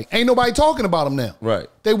 you was right. Ain't nobody talking about them now. Right.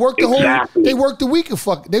 They worked they worked the week of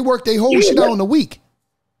they worked their whole shit out in a week.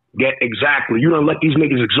 Yeah, exactly. You don't let these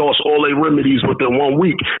niggas exhaust all their remedies within 1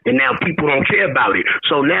 week, and now people don't care about it.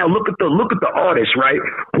 So now look at the artists, right?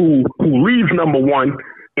 Who leave #1,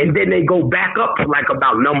 and then they go back up to like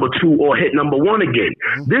about #2 or hit #1 again.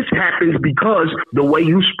 This happens because the way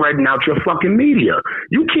you spreading out your fucking media.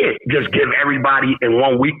 You can't just give everybody in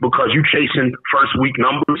 1 week because you chasing first week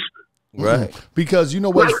numbers. Right. Because you know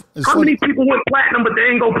what? Like, It's how funny. many people went platinum, but they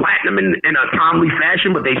didn't go platinum in a timely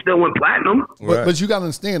fashion, but they still went platinum? But you got to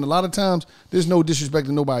understand, a lot of times, there's no disrespect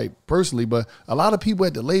to nobody personally, but a lot of people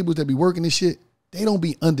at the labels that be working this shit, they don't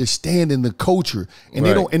be understanding the culture, and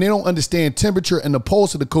they don't understand temperature and the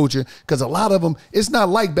pulse of the culture. Because a lot of them, it's not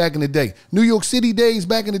like back in the day. New York City days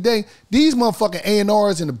back in the day, these motherfucking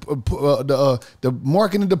A&Rs and the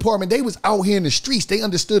marketing department, they was out here in the streets. They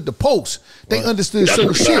understood the pulse. They understood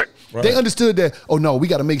certain shit. Right. They understood that. Oh no, we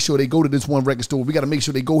got to make sure they go to this one record store. We got to make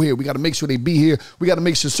sure they go here. We got to make sure they be here. We got to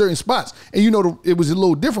make sure certain spots. And you know, it was a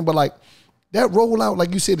little different, but like that rollout,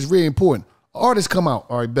 like you said, is really important. Artists come out,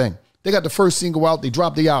 all right, bang. They got the first single out. They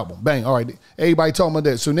drop the album, bang. All right, everybody talking about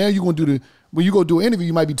that. So now you're gonna when you go do an interview,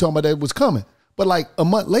 you might be talking about that was coming. But like a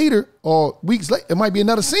month later or weeks later, it might be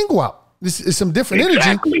another single out. This is some different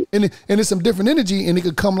energy, and it's some different energy, and it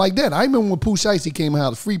could come like that. I remember when Pooh Shiesty came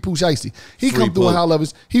out, Free Pooh Shiesty. He come through a howl of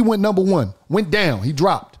us. He went #1, went down, he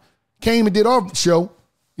dropped, came and did our show.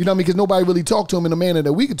 You know what I mean? Because nobody really talked to him in the manner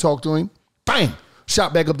that we could talk to him. Bang,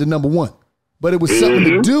 shot back up to #1. But it was something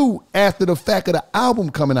to do after the fact of the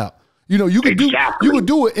album coming out. You know, you could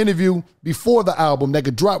do an interview before the album that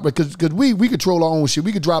could drop because we control our own shit.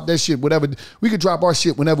 We could drop that shit, whatever. We could drop our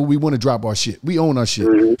shit whenever we want to drop our shit. We own our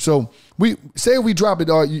shit. So we say if we drop it,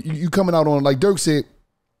 you coming out on like Dirk said,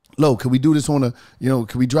 Lo, can we do this on can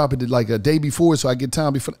we drop it like a day before so I get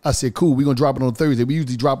time before? I said, cool, we're gonna drop it on Thursday. We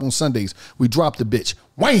usually drop on Sundays. We dropped the bitch.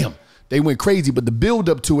 Wham! They went crazy, but the build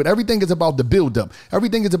up to it, everything is about the build up.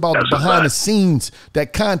 Everything is about the behind the scenes,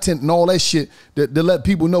 that content and all that shit that let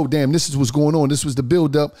people know, damn, this is what's going on. This was the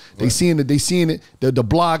build up. They seeing it. The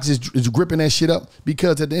blogs is gripping that shit up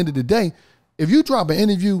because at the end of the day, if you drop an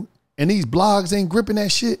interview and these blogs ain't gripping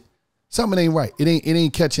that shit, something ain't right. It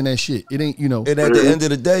ain't catching that shit. It ain't, And at the end of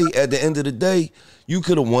the day, you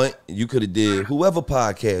could have did whoever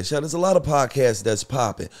podcast. There's a lot of podcasts that's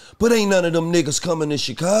popping, but ain't none of them niggas coming to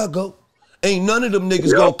Chicago. Ain't none of them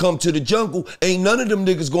niggas gonna come to the jungle. Ain't none of them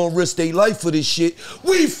niggas gonna risk their life for this shit.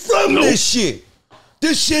 We from this shit.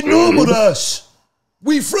 This shit normal to us.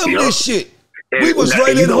 We from this shit. We was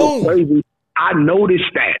right at home. Crazy. I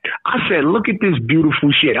noticed that. I said, look at this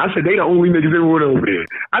beautiful shit. I said, they the only niggas that went over there.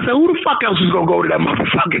 I said, who the fuck else is gonna go to that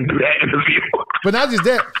motherfucker and do that interview? But not just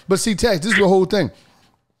that. But see, Tax, this is the whole thing.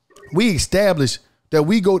 We established that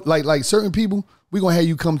we go like certain people. We gonna have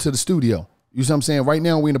you come to the studio. You see what I'm saying? Right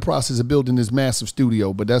now, we're in the process of building this massive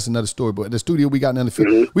studio, but that's another story. But the studio we got in the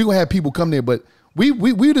field, we gonna have people come there, but we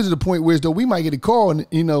to the point where though we might get a call and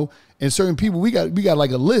and certain people we got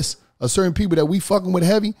like a list of certain people that we fucking with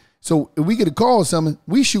heavy. So if we get a call or something,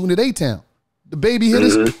 we shooting at A-Town. The baby hit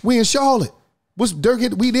us, we in Charlotte. What's Dirk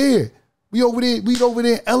hit? We there. We over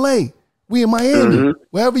there in LA. We in Miami.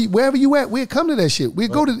 Wherever you at, we'll come to that shit. We'll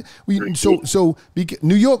go to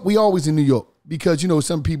New York, we always in New York because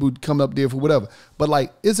some people come up there for whatever. But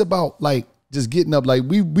like it's about like just getting up. Like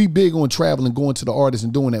we big on traveling, going to the artists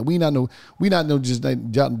and doing that. We not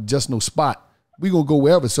just no spot. We gonna go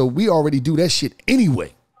wherever. So we already do that shit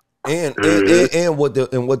anyway. And what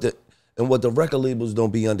the record labels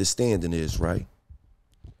don't be understanding is, right?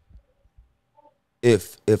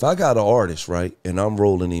 If I got an artist, right, and I'm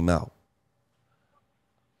rolling him out,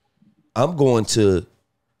 I'm gonna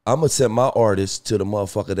send my artist to the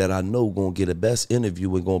motherfucker that I know gonna get the best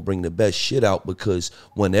interview and gonna bring the best shit out, because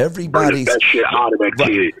when everybody's that shit out of that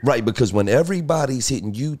kid. Right, because when everybody's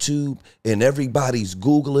hitting YouTube and everybody's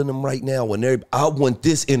Googling him right now, I want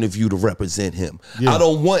this interview to represent him. Yeah. I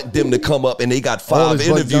don't want them to come up and they got 5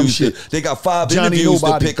 interviews. They got 5 interviews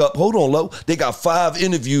to pick up. Hold on, Lo. They got 5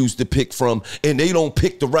 interviews to pick from, and they don't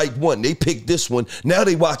pick the right one. They pick this one. Now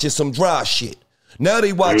they watching some dry shit. Now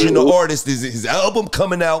they watching the artist, his album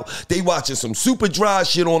coming out. They watching some super dry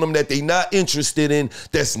shit on him that they not interested in,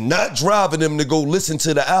 that's not driving them to go listen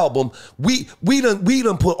to the album. We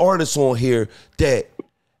done put artists on here that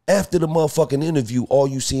after the motherfucking interview, all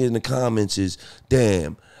you see in the comments is,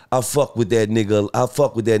 damn, I fuck with that nigga. I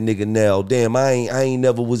fuck with that nigga now. Damn, I ain't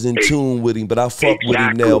never was in tune with him, but I fuck with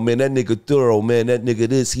him now, man. That nigga thorough, man. That nigga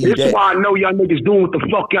this, he that. This is why I know y'all niggas doing what the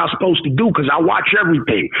fuck y'all supposed to do, because I watch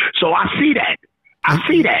everything. So I see that. I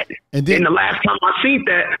see that. And the last time I seen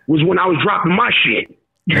that was when I was dropping my shit.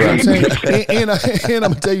 You know what I'm saying? and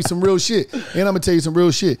I'm gonna tell you some real shit.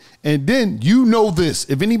 And then this.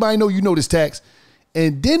 If anybody know, this, Tax.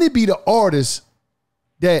 And then it be the artist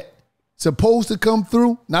that supposed to come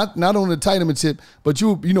through, not on the entitlement tip, but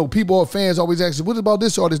people or fans always ask, what about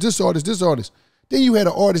this artist, this artist, this artist? Then you had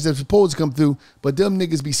an artist that's supposed to come through, but them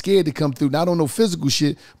niggas be scared to come through, not on no physical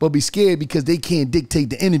shit, but be scared because they can't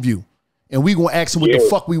dictate the interview. And we gonna ask them what the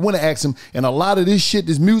fuck we want to ask them. And a lot of this shit,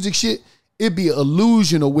 this music shit, it be an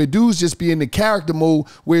illusion, or where dudes just be in the character mode,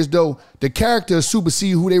 whereas though the character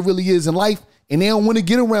supersede who they really is in life, and they don't want to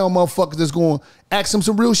get around motherfuckers that's going to ask them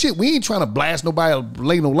some real shit. We ain't trying to blast nobody or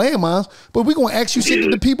lay no landmines, but we gonna ask you shit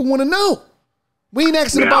that the people want to know. We ain't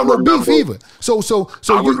asking about no beef either. So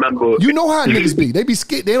you know how niggas be. They be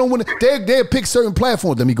scared. They don't want to. They'll pick certain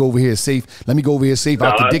platforms. Let me go over here safe. I can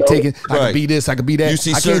dictate it. I can be this. I can be that.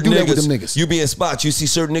 I can't do that with them niggas. You be in spots. You see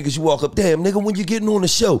certain niggas. You walk up. Damn, nigga, when you getting on the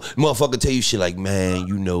show, motherfucker tell you shit like, man,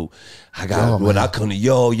 I got when I come to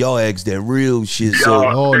y'all ask that real shit. So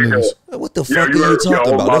niggas. What the fuck are you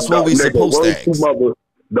talking about? That's what we supposed to ask.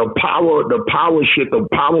 The power shit, the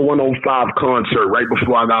Power 105 concert right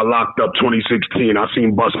before I got locked up 2016, I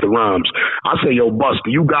seen Busta Rhymes. I say, yo, Busta,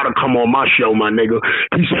 you gotta come on my show, my nigga.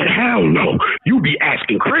 He said, hell no, you be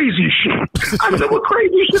asking crazy shit. I said, what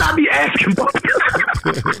crazy shit I be asking,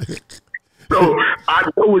 Busta? So I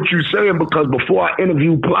know what you're saying, because before I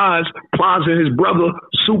interviewed Plies and his brother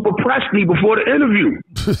super pressed me before the interview.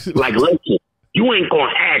 Like, listen, you ain't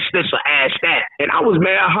gonna ask this or ask that. And I was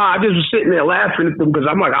mad high. I just was sitting there laughing at them because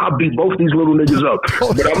I'm like, I'll beat both these little niggas up.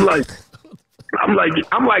 But I'm like,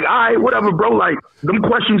 all right, whatever, bro. Like, them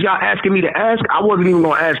questions y'all asking me to ask, I wasn't even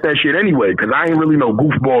gonna ask that shit anyway, because I ain't really no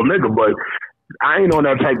goofball nigga, but I ain't on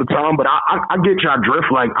that type of time. But I get y'all drift.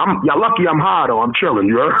 Like, y'all lucky I'm high though. I'm chilling,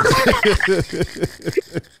 you know?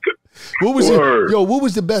 What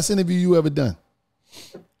was the best interview you ever done?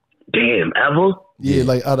 Damn, ever? Yeah,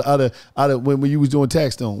 like out of when you was doing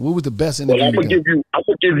Taxstone, what was the best interview? Well, I'm gonna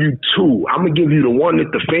give you 2. I'm gonna give you the one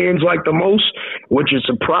that the fans like the most, which is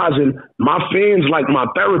surprising. My fans like my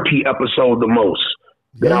therapy episode the most.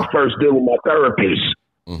 That I first did with my therapist.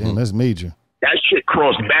 Damn, that's major. That shit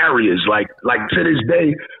crossed barriers. Like to this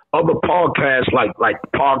day, other podcasts, like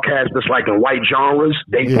podcasts that's like in white genres,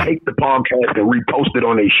 they take the podcast and repost it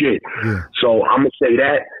on their shit. Yeah. So I'm gonna say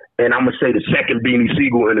that, and I'm gonna say the second Beanie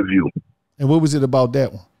Siegel interview. And what was it about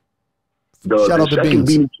that one? Shout out to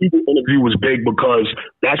Beanie Siegel interview was big because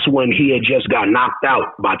that's when he had just got knocked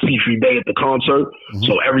out by T3 Day at the concert.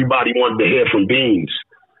 So everybody wanted to hear from Beans.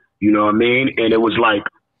 You know what I mean? And it was like,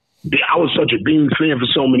 I was such a Beans fan for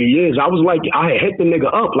so many years. I was like, I had hit the nigga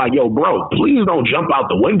up like, yo, bro, please don't jump out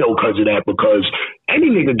the window because of that, because any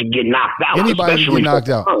nigga could get knocked out. Anybody can get knocked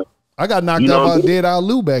out. I got knocked out by Dead Eye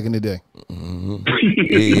Lou back in the day.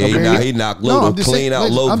 He knocked Lou clean out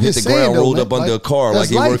low, hit the ground, rolled up under a car like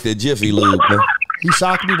he worked at Jiffy Lube. He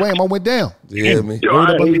socked me, wham, I went down. Yeah, man. Yo,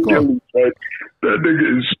 I hate them, That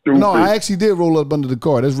nigga is stupid. No, I actually did roll up under the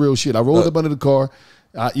car. That's real shit. I rolled up under the car.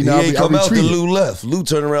 He ain't come out till Lou left. Lou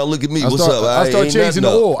turned around, look at me. What's up? I start changing the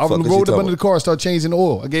oil. I rolled up under the car, start changing the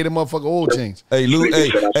oil. I gave the motherfucker oil change. Hey, Lou,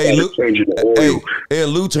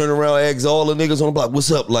 Lou turned around, asked all the niggas on the block,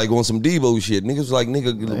 what's up? Like on some Debo shit. Niggas like,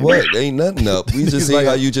 nigga, what? Ain't nothing up. We just see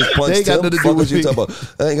how you just punched him. Fuck what you talking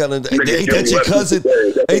about? Ain't got nothing. Ain't that your cousin?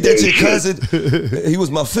 Ain't that your cousin? He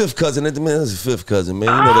was my fifth cousin. Man, that's his fifth cousin, man.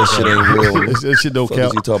 You know that shit ain't real. That shit don't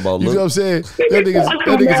count. You talking about, you know what I'm saying? That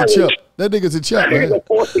nigga's a chump. That nigga's a chump, man.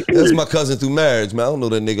 That's my cousin through marriage, man. I don't know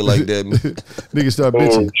that nigga like that, man. Nigga start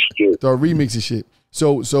bitching, start remixing shit.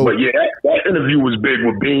 So. But yeah, that interview was big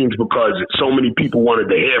with Beans because so many people wanted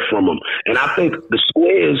to hear from him, and I think the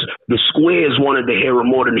squares wanted to hear it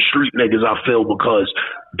more than the street niggas. I feel because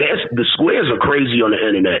the squares are crazy on the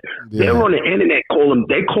internet. Yeah. They're on the internet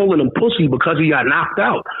calling him pussy because he got knocked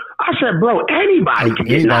out. I said, bro, anybody can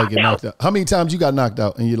get knocked out. How many times you got knocked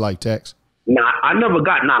out in your life, Tax? Nah, I never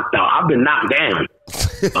got knocked out. I've been knocked down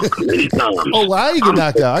many times. Oh, well, I didn't get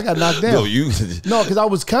knocked out. I got knocked down. No, because I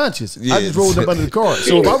was conscious. Yeah. I just rolled up under the car.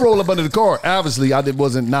 So if I roll up under the car, obviously I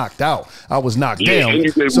wasn't knocked out. I was knocked down. And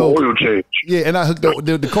you gave oil change. Yeah, and I hooked up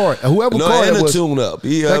the car. Whoever car and it was, tune up.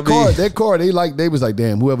 That car, they was like,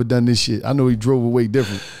 damn, whoever done this shit. I know he drove away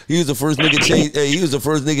different. He was the first nigga change. He was the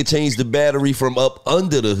first nigga change the battery from up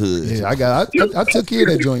under the hood. Yeah, I took care of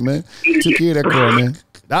that joint, man. Took care of that car, man.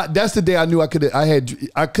 That's the day I knew I could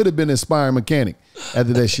have been an inspiring mechanic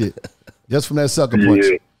after that shit, just from that sucker punch.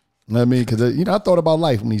 Yeah. You know what I mean? Because I thought about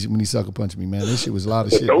life when he sucker punched me, man. That shit was a lot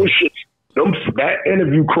of shit. That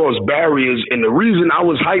interview crossed barriers, and the reason I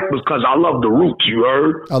was hyped was because I love the Roots. You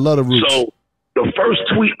heard? I love the Roots. So the first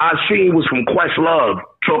tweet I seen was from Questlove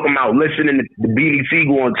talking about listening to the Beanie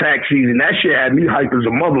Siegel on tax season. That shit had me hyped as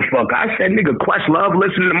a motherfucker. I said, nigga, Questlove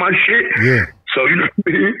listening to my shit. Yeah. So you know what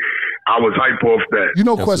I mean? I was hyped off that. You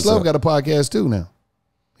know, Questlove got a podcast too now.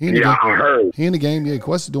 I heard. He in the game. Yeah,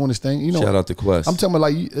 Quest is doing his thing. You know, shout out to Quest. I'm talking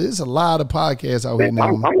about there's a lot of podcasts out here now.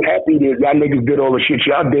 I'm happy that y'all niggas did all the shit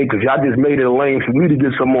y'all did because y'all just made it a lane for me to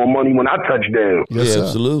get some more money when I touch down. Yes, sir.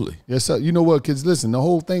 Absolutely. Yes, sir. You know what, kids? Listen, the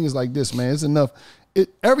whole thing is like this, man. It's enough.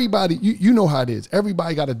 Everybody, you know how it is.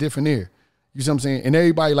 Everybody got a different ear. You see what I'm saying? And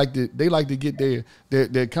everybody like to get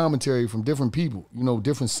their commentary from different people. You know,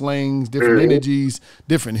 different slangs, different energies,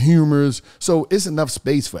 different humors. So it's enough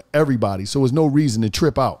space for everybody. So there's no reason to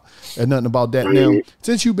trip out and nothing about that. Now,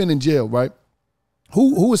 since you've been in jail, right?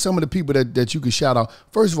 Who are some of the people that you could shout out?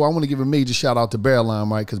 First of all, I want to give a major shout out to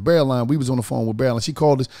Barreline, right? Because Barreline, we was on the phone with Barreline. She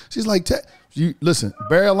called us. She's like, listen,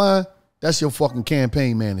 Barreline, that's your fucking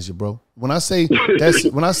campaign manager, bro. When I say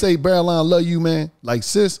Barreline love you, man, like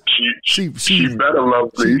sis, she better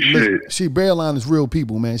love me. She Barreline is real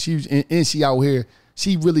people, man. She out here.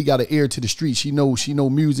 She really got an ear to the street. She know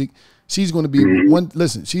music. She's going to be one.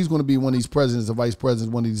 Listen, she's going to be one of these presidents or vice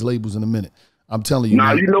presidents, one of these labels in a minute. I'm telling you.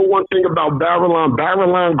 Now, you know one thing about Barreline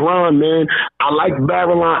grind, man. I like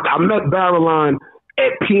Barreline. I met Barreline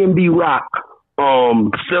at P&B Rock,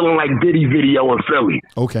 feeling like Diddy video in Philly.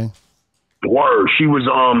 Okay. Word. She was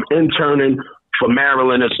interning for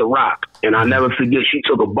Maryland at Ciroc. And I never forget, she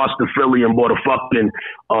took a bus to Philly and bought a fucking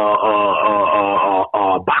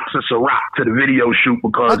box of Ciroc to the video shoot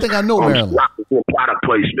because I think I know Maryland. Ciroc was doing product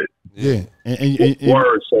placement. Yeah. And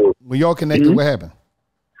word. So when y'all connected, what happened?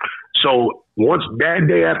 So once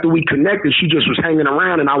that day after we connected, she just was hanging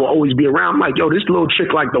around and I would always be around. I'm like, yo, this little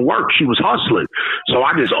chick like to work. She was hustling. So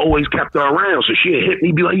I just always kept her around. So she'd hit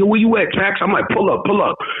me, be like, yo, where you at, Tax? I'm like, pull up.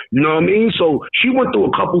 You know what I mean? So she went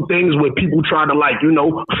through a couple things where people try to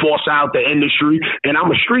force out the industry. And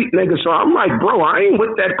I'm a street nigga. So I'm like, bro, I ain't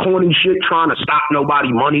with that corny shit trying to stop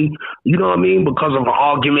nobody money. You know what I mean? Because of an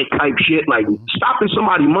argument type shit. Like stopping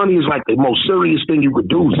somebody money is like the most serious thing you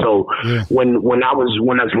could do. So when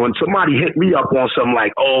somebody hit me up on something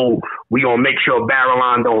like, oh, we gonna make sure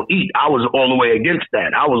Barreline don't eat, I was all the way against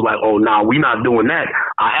that. I was like, oh, nah, we not doing that.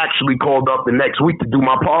 I actually called up the next week to do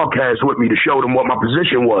my podcast with me to show them what my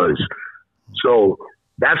position was. So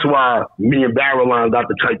that's why me and Barreline got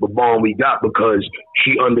the type of bond we got, because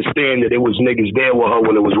she understand that it was niggas there with her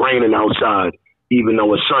when it was raining outside, even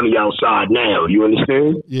though it's sunny outside now. You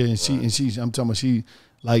understand? Yeah, and she's I'm talking about she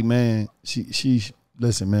like, man, she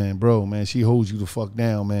listen, man, bro, man, she holds you the fuck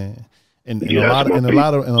down, man. In a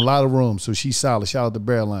lot of rooms. So she's solid. Shout out to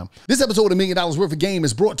Barreline. This episode of $1 Million Worth of Game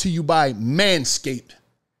is brought to you by Manscaped.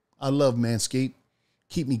 I love Manscaped.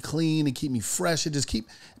 Keep me clean and keep me fresh. It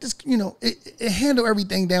handle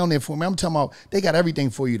everything down there for me. I'm talking about they got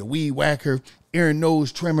everything for you. The weed whacker, ear and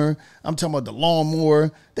nose trimmer. I'm talking about the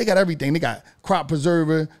lawnmower. They got everything. They got crop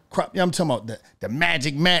preserver, I'm talking about the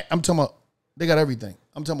magic mat. I'm talking about they got everything.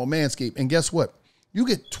 I'm talking about Manscaped. And guess what? You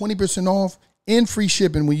get 20% off and free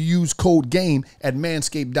shipping when you use code GAME at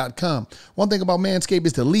manscaped.com. One thing about Manscaped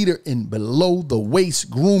is the leader in below the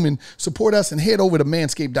waist grooming. Support us and head over to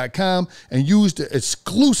manscaped.com and use the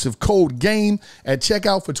exclusive code GAME at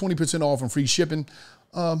checkout for 20% off and free shipping.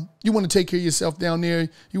 You want to take care of yourself down there.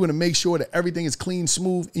 You want to make sure that everything is clean,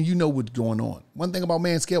 smooth, and you know what's going on. One thing about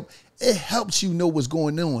Manscaped, it helps you know what's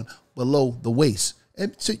going on below the waist.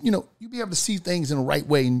 And so, you know, you be able to see things in the right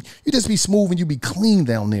way, and you just be smooth and you be clean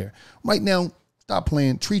down there. Right now, stop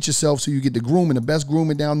playing. Treat yourself so you get the grooming, the best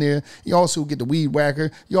grooming down there. You also get the weed whacker.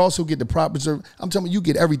 You also get the prop preserve. I'm telling you, you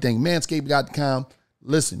get everything. Manscaped.com.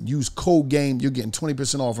 Listen, use code GAME. You're getting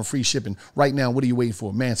 20% off and free shipping. Right now, what are you waiting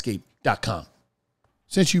for? Manscaped.com.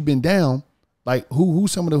 Since you've been down, like who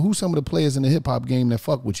some of the players in the hip hop game that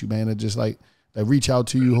fuck with you, man, that just like that reach out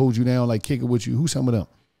to you, hold you down, like kick it with you? Who some of them?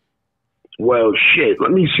 Well, shit,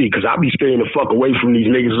 let me see, because I be staying the fuck away from these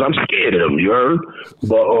niggas. I'm scared of them, you heard?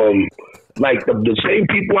 But, like, the same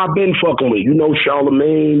people I've been fucking with, you know,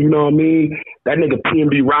 Charlemagne, you know what I mean? That nigga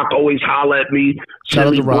PNB Rock always holler at me,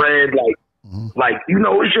 send me bread, like, you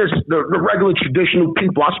know, it's just the regular traditional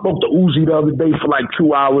people. I spoke to Uzi the other day for like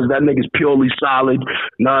 2 hours. That nigga's purely solid,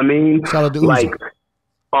 you know what I mean? Shout out to Uzi. Like,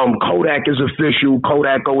 Kodak is official.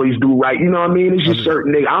 Kodak always do right. You know what I mean? It's just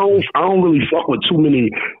certain niggas. I don't really fuck with too many.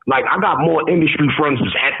 Like, I got more industry friends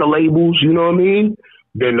that's at the labels, you know what I mean,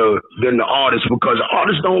 than the artists, because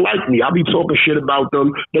artists don't like me. I be talking shit about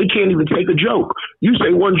them. They can't even take a joke. You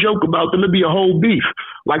say one joke about them, it'd be a whole beef.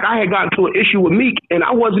 Like, I had gotten to an issue with Meek, and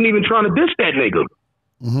I wasn't even trying to diss that nigga.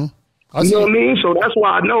 Mm-hmm. You know what I mean? So that's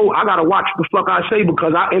why I know I gotta watch the fuck I say,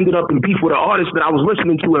 because I ended up in beef with an artist that I was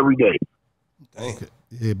listening to every day. Okay.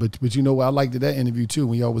 Yeah, but you know what? I liked that interview too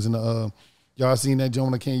when y'all was in the y'all seen that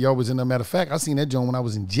joint. Y'all was in the matter of fact, I seen that joint when I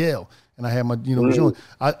was in jail and I had my joint.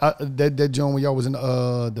 That joint when y'all was in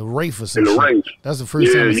the Rafe or some shit. Rafe. That's the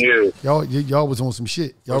first time. Y'all was on some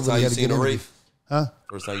shit. Y'all first really had to get in the Rafe. Huh?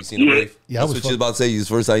 First time you seen a Rafe? Yeah, that's what you was about to say. You was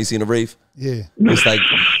first time you seen a Rafe? Yeah. It's like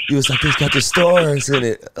you was like, it's got the stars in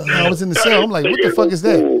it. I was in the cell. I'm like, what the fuck is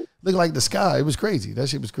that? Looked like the sky. It was crazy. That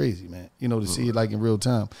shit was crazy, man. You know, to see it like in real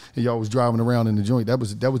time. And y'all was driving around in the joint. That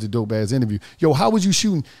was a dope ass interview. Yo, how was you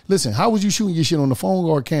shooting? Listen, how was you shooting your shit on the phone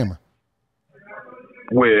or a camera?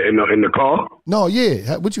 Where, in the car? No,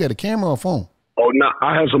 yeah. What, you had, a camera or a phone? Oh, no,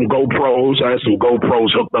 I had some GoPros. I had some GoPros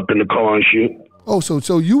hooked up in the car and shit. Oh,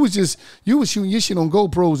 so you was shooting your shit on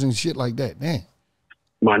GoPros and shit like that, man.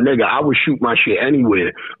 My nigga, I would shoot my shit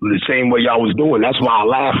anywhere the same way y'all was doing. That's why I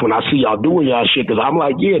laugh when I see y'all doing y'all shit, because I'm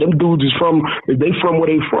like, yeah, them dudes is from, if they from where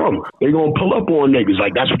they from, they gonna pull up on niggas.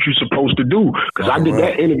 Like, that's what you're supposed to do. Because I did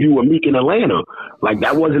that interview with Meek in Atlanta. Like,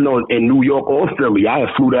 that wasn't in New York or Philly. I had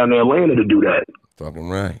flew down to Atlanta to do that. Fucking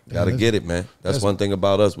right. Gotta get it, man. That's one thing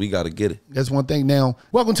about us. We gotta get it. That's one thing. Now,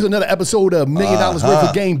 welcome to another episode of $1 Million Worth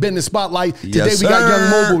of Game Business Spotlight. Today we got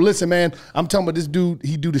Young Mobile. Listen, man, I'm talking about this dude.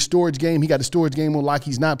 He do the storage game. He got the storage game on lock.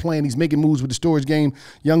 He's not playing. He's making moves with the storage game.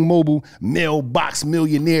 Young Mobile, Mailbox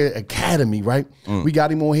Millionaire Academy, right? We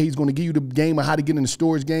got him on here. He's going to give you the game of how to get in the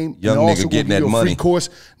storage game. Young and nigga also getting give you that a money. free course.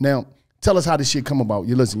 Now, tell us how this shit come about.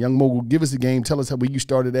 You listen, Young Mobile, give us the game. Tell us where you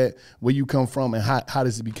started at, where you come from, and how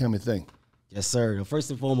does it become a thing? Yes, sir.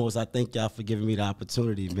 First and foremost, I thank y'all for giving me the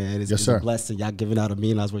opportunity, man. Yes, sir. A blessing. Y'all giving out $1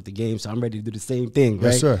 million worth of games, so I'm ready to do the same thing,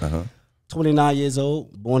 right? Yes, sir. 29 years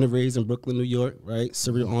old, born and raised in Brooklyn, New York, right?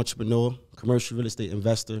 Serial entrepreneur, commercial real estate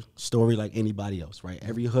investor, story like anybody else, right?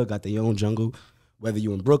 Every hood got their own jungle, whether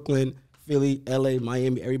you in Brooklyn, Philly, LA,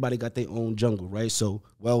 Miami, everybody got their own jungle, right? So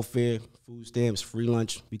welfare, food stamps, free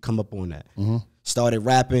lunch, we come up on that. Started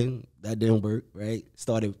rapping, that didn't work, right?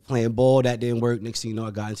 Started playing ball, that didn't work. Next thing you know, I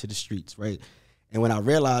got into the streets, right? And when I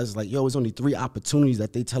realized, like, yo, it's only 3 opportunities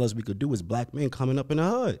that they tell us we could do as black men coming up in the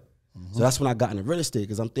hood. So that's when I got into real estate,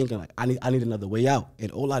 because I'm thinking, like, I need another way out. And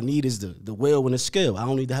all I need is the will and the skill. I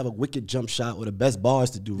don't need to have a wicked jump shot or the best bars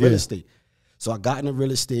to do real estate. So I got into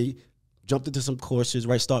real estate, jumped into some courses,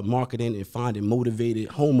 right? Start marketing and finding motivated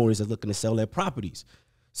homeowners that looking to sell their properties.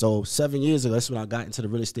 So 7 years ago, that's when I got into the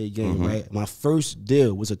real estate game, right? My first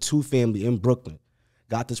deal was a 2-family in Brooklyn.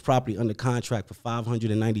 Got this property under contract for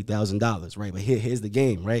 $590,000, right? But here's the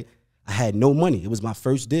game, right? I had no money. It was my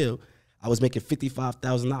first deal. I was making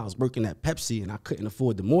 $55,000 working at Pepsi, and I couldn't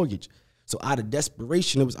afford the mortgage. So out of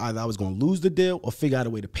desperation, it was either I was going to lose the deal or figure out a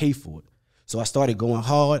way to pay for it. So I started going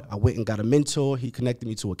hard. I went and got a mentor. He connected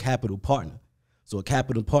me to a capital partner. So a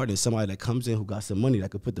capital partner is somebody that comes in who got some money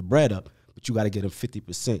that could put the bread up, but you got to get them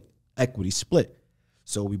 50% equity split.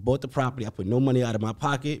 So we bought the property. I put no money out of my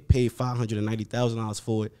pocket, paid $590,000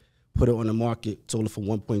 for it, put it on the market, sold it for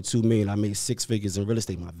 $1.2 million. I made 6 figures in real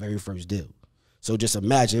estate, my very first deal. So just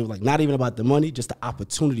imagine, it was like not even about the money, just the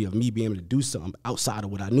opportunity of me being able to do something outside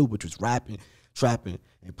of what I knew, which was rapping, trapping,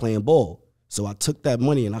 and playing ball. So I took that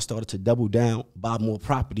money and I started to double down, buy more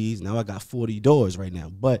properties. Now I got 40 doors right now.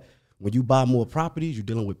 But when you buy more properties, you're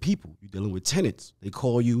dealing with people. You're dealing with tenants. They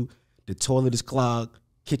call you, the toilet is clogged,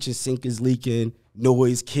 kitchen sink is leaking,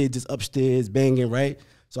 noise, kids is upstairs banging, right?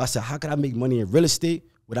 So I said, how can I make money in real estate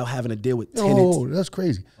without having to deal with tenants? Oh, that's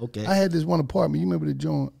crazy. Okay. I had this one apartment. You remember the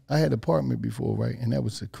joint? I had an apartment before, right? And that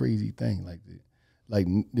was a crazy thing. Like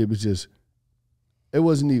it was just, it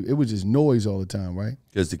wasn't even, it was just noise all the time, right?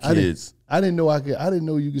 Because the kids. I didn't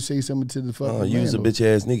know you could say something to the fucking you was a bitch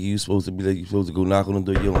ass nigga. You supposed to be like, you supposed to go knock on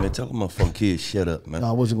the door. Yo, man, tell them my fucking kids shut up, man. No,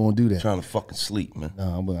 I wasn't going to do that. Trying to fucking sleep, man.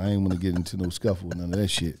 No, but I ain't want to get into no scuffle, none of that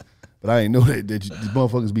shit. But I ain't know that these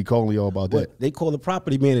motherfuckers be calling y'all about that. They call the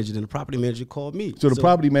property manager, and the property manager called me. So the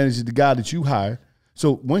property manager is the guy that you hire.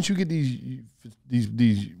 So once you get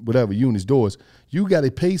these whatever units, doors, you got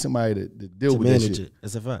to pay somebody to deal with that shit.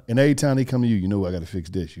 That's a fact. And every time they come to you, you know I got to fix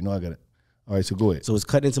this. You know I got to. All right, so go ahead. So it's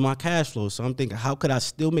cutting into my cash flow. So I'm thinking, how could I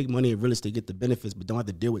still make money in real estate, get the benefits, but don't have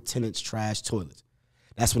to deal with tenants, trash, toilets?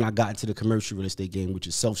 That's when I got into the commercial real estate game, which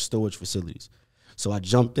is self-storage facilities. So I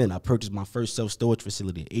jumped in. I purchased my first self-storage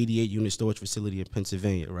facility, an 88-unit storage facility in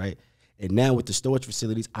Pennsylvania, right? And now with the storage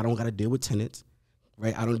facilities, I don't got to deal with tenants,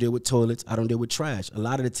 right? I don't deal with toilets. I don't deal with trash. A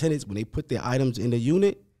lot of the tenants, when they put their items in the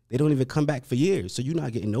unit, they don't even come back for years. So you're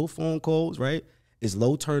not getting no phone calls, right? It's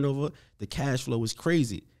low turnover. The cash flow is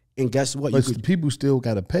crazy. And guess what? But people still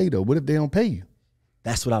got to pay, though. What if they don't pay you?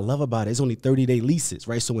 That's what I love about it. It's only 30-day leases,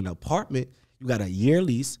 right? So in an apartment, you got a year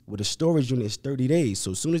lease with a storage unit is 30 days.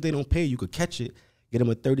 So as soon as they don't pay, you could catch it, get them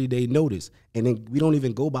a 30-day notice. And then we don't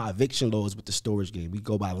even go by eviction laws with the storage game. We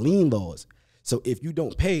go by lien laws. So if you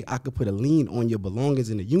don't pay, I could put a lien on your belongings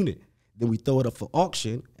in the unit. Then we throw it up for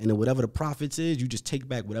auction, and then whatever the profits is, you just take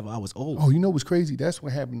back whatever I was owed. Oh, you know what's crazy? That's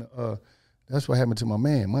what happened to that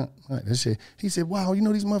man. He said, wow, you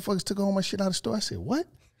know these motherfuckers took all my shit out of the store. I said, what?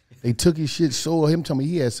 They took his shit, sold him, told me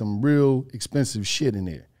he had some real expensive shit in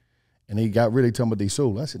there. And they got rid of it, talking about they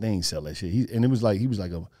sold. I said, they ain't sell that shit. And it was like, he was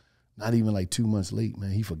like not even like 2 months late,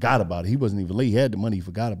 man. He forgot about it. He wasn't even late. He had the money. He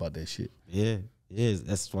forgot about that shit. Yeah, it is.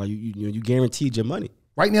 That's why you guaranteed your money.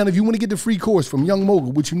 Right now, if you want to get the free course from Young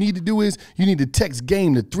Mogul, what you need to do is you need to text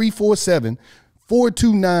GAME to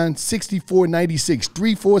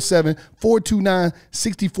 347-429-6496.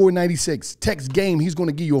 347-429-6496. Text GAME. He's going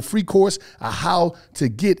to give you a free course on how to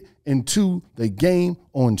get into the game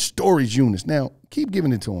on storage units. Now, keep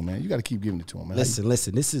giving it to him, man. You got to keep giving it to him, man.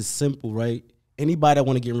 Listen. This is simple, right? Anybody that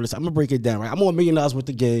want to get rid of this, I'm going to break it down, right? I'm on $1 million worth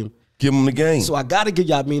of game. Give them the game. So I got to give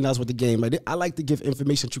y'all $1 million worth of game. Right? I like to give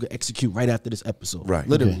information that you can execute right after this episode. Right.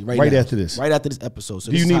 Literally, okay. right after this. Right after this episode.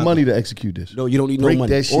 So do you need money to execute this? No, you don't need break no money.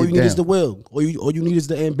 That shit all you need down. is the will. All you need is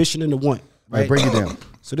the ambition and the want. Right? Break it down.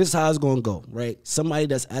 So this is how it's going to go, right? Somebody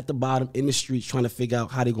that's at the bottom in the streets trying to figure out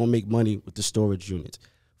how they're going to make money with the storage units.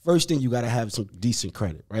 First thing, you got to have some decent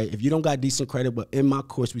credit, right? If you don't got decent credit, but in my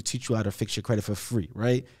course, we teach you how to fix your credit for free,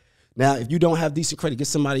 right? Now, if you don't have decent credit, get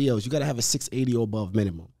somebody else. You got to have a 680 or above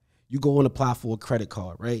minimum. You go and apply for a credit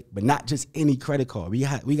card, right? But not just any credit card. We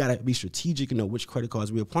got to be strategic and know which credit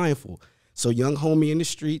cards we're applying for. So young homie in the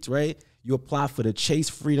streets, right? You apply for the Chase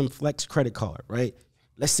Freedom Flex credit card, right?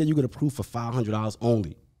 Let's say you get approved for $500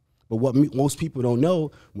 only. But what most people don't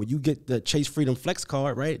know, when you get the Chase Freedom Flex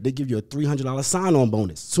card, right, they give you a $300 sign-on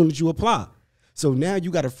bonus as soon as you apply. So now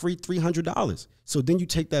you got a free $300. So then you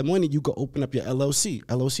take that money, you go open up your LLC.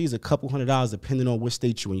 LLC is a couple $100 depending on what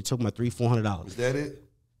state you're in. You're talking about $300-400. Is that it?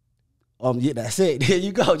 Yeah, that's it. There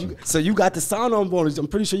you go. So you got the sign-on bonus. I'm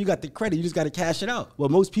pretty sure you got the credit. You just got to cash it out. Well,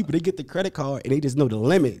 most people, they get the credit card and they just know the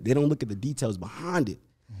limit. They don't look at the details behind it.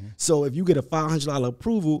 Mm-hmm. So if you get a $500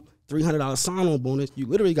 approval, $300 sign-on bonus, you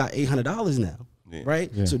literally got $800 now,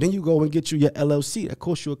 right? Yeah. So then you go and get you your LLC. That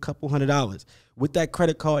costs you a couple $100. With that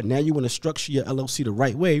credit card, now you want to structure your LLC the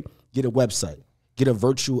right way. Get a website. Get a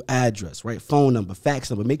virtual address, right? Phone number,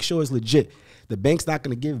 fax number. Make sure it's legit. The bank's not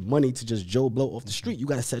going to give money to just Joe Blow off the street. You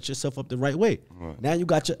got to set yourself up the right way. Right. Now you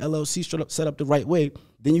got your LLC set up the right way.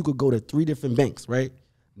 Then you could go to 3 different banks, right?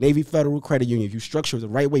 Navy Federal Credit Union. If you structure it the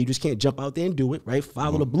right way, you just can't jump out there and do it, right?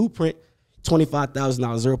 Follow the blueprint. $25,000,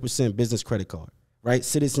 0% business credit card, right?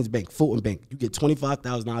 Citizens Bank, Fulton Bank. You get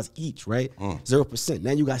 $25,000 each, right? 0%.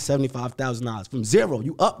 Now you got $75,000. From zero,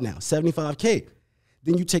 you up now, $75K.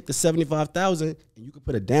 Then you take the $75,000 and you can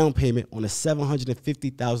put a down payment on a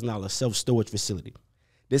 $750,000 self-storage facility.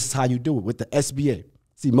 This is how you do it with the SBA.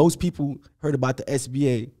 See, most people heard about the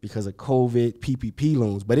SBA because of COVID, PPP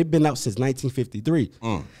loans, but it's been out since 1953.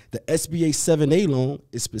 The SBA 7A loan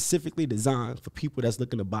is specifically designed for people that's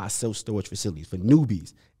looking to buy self-storage facilities, for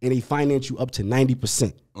newbies, and they finance you up to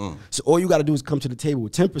 90%. So all you got to do is come to the table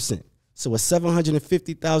with 10%. So a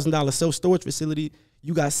 $750,000 self-storage facility,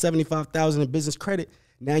 you got $75,000 in business credit.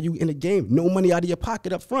 Now you in the game, no money out of your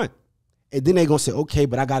pocket up front. And then they gonna say, okay,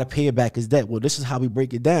 but I gotta pay it back as debt. Well, this is how we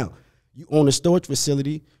break it down. You own a storage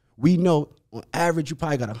facility. We know on average you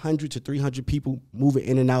probably got 100 to 300 people moving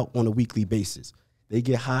in and out on a weekly basis. They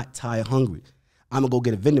get hot, tired, hungry. I'm gonna go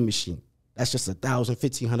get a vending machine. That's just $1,000,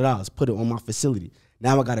 $1,500. Put it on my facility.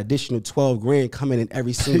 Now I got additional 12 grand coming in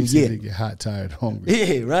every single year. They get hot, tired, hungry.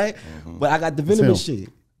 Yeah, right. But I got the vending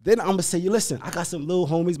machine. Then I'm gonna say, you listen, I got some little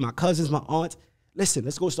homies, my cousins, my aunts. Listen,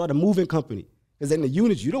 let's go start a moving company. Because in the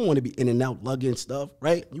units, you don't want to be in and out lugging stuff,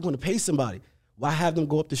 right? You want to pay somebody. Why have them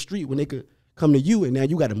go up the street when they could come to you, and now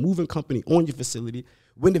you got a moving company on your facility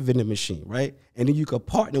with the vending machine, right? And then you could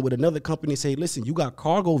partner with another company and say, listen, you got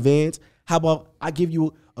cargo vans. How about I give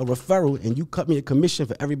you a referral and you cut me a commission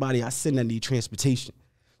for everybody I send that need transportation?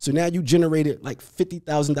 So now you generated like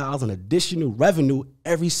 $50,000 in additional revenue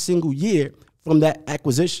every single year from that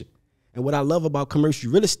acquisition. And what I love about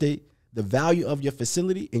commercial real estate, the value of your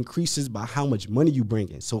facility increases by how much money you bring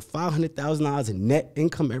in. So $500,000 in net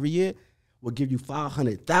income every year will give you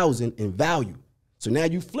 $500,000 in value. So now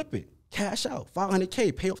you flip it, cash out,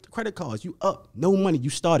 $500K, pay off the credit cards, you up, no money, you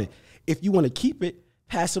started. If you want to keep it,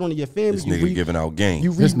 pass it on to your family. This nigga giving out game.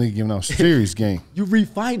 This nigga giving out serious game. You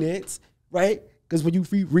refinance, right? Because when you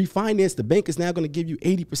refinance, the bank is now going to give you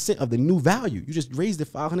 80% of the new value. You just raised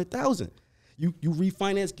it $500,000. You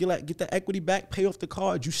refinance, get the equity back, pay off the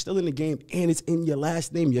card. You still in the game, and it's in your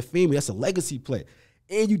last name, your family. That's a legacy play.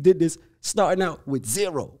 And you did this starting out with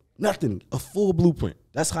zero, nothing, a full blueprint.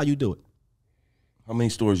 That's how you do it. How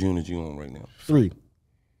many storage units you own right now? 3.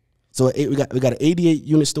 So we got an 88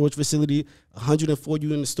 unit storage facility, 104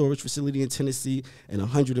 unit storage facility in Tennessee, and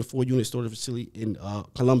 104 unit storage facility in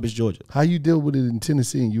Columbus, Georgia. How you deal with it in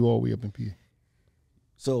Tennessee and you all the way up in PA?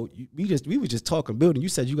 So we were just talking building. You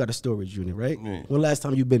said you got a storage unit, right? Yeah. When last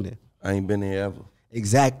time you been there? I ain't been there ever.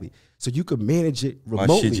 Exactly. So you could manage it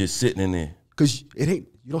remotely. My shit just sitting in there. Because you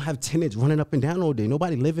don't have tenants running up and down all day.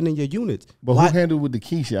 Nobody living in your units. But who handled with the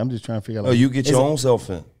key shit? I'm just trying to figure out. Oh, you get your own self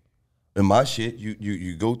in. In my shit,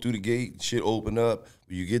 you go through the gate, shit open up.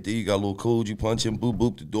 When you get there, you got a little code, you punch in, boop,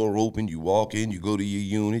 boop, the door open, you walk in, you go to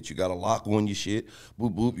your unit, you got a lock on your shit,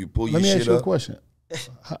 boop, boop, you pull your shit up. Let me ask you a question.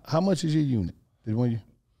 How much is your unit?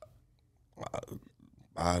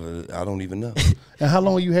 I don't even know. And how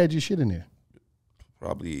long you had your shit in there?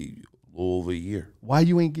 Probably a little over a year. Why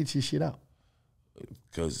you ain't get your shit out?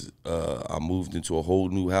 Because I moved into a whole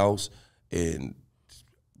new house and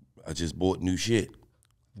I just bought new shit.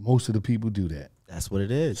 Most of the people do that. That's what it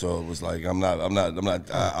is. So it was like I don't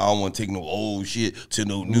want to take no old shit to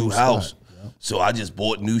no new house. Yeah. So I just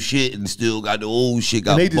bought new shit and still got the old shit.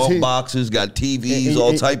 Got bump boxes, got TVs,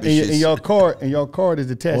 all type of shit. And your card is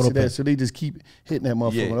attached to that, so they just keep hitting that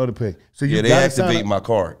motherfucker on auto pay. So you they activate my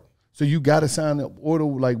card. So you got to sign up auto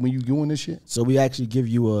like when you doing this shit. So we actually give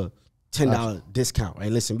you a $10 discount,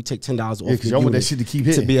 right? Listen, we take $10 off because y'all want that shit to keep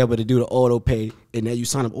hitting to be able to do the auto pay, and then you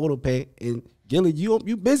sign up auto pay. And Gilly,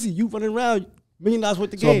 you busy, you running around $1 million worth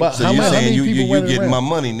of game. So you saying you getting my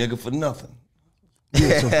money, nigga, for nothing?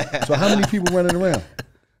 Yeah, so how many people running around?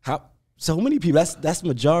 So many people. That's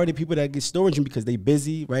majority of people that get storage because they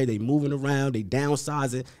busy, right? They moving around, they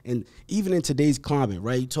downsizing, and even in today's climate,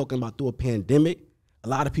 right? You talking about through a pandemic, a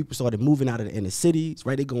lot of people started moving out of the inner cities,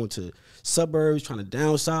 right? They going to suburbs trying to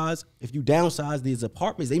downsize. If you downsize these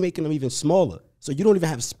apartments, they making them even smaller, so you don't even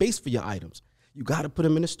have space for your items. You got to put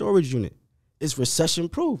them in a storage unit. It's recession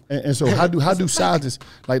proof. And so how do sizes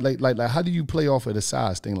like how do you play off of the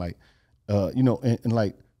size thing? Like, and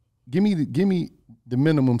like give me the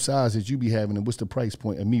minimum size that you be having, and what's the price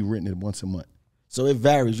point of me renting it once a month? So it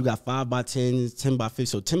varies. You got 5x10s, 10x15.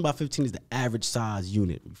 So 10x15 is the average size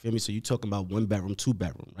unit. You feel me? So you're talking about 1 bedroom, 2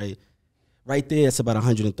 bedroom, right? Right there, it's about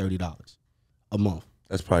 $130 a month.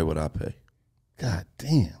 That's probably what I pay. God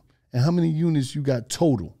damn. And how many units you got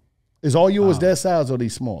total? Is all yours that size or are they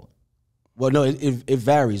smaller? Well, no, it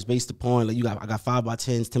varies based upon I got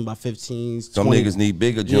 5x10s, 10x15s. Some 20. Niggas need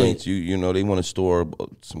bigger joints. Yeah. You know they want to store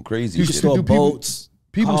some crazy. You can store boats.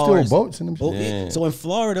 People store boats in them. Yeah. So in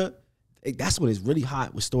Florida, that's when it's really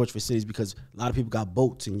hot with storage facilities because a lot of people got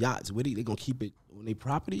boats and yachts. Where they gonna keep it on their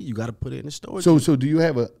property? You got to put it in the storage. So do you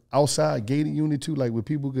have a outside gated unit too, like where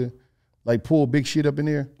people could like pull big shit up in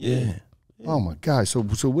there? Yeah. Oh my God! So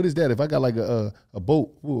what is that? If I got like a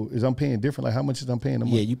boat, is I'm paying different? Like how much is I'm paying a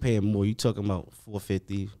month? Yeah, you paying more. You talking about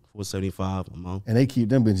 $450, $475 a month. And they keep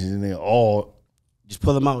them bitches in there all. Just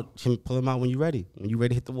pull them out. Pull them out when you're ready. When you're ready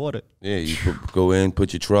to hit the water. Yeah, you go in,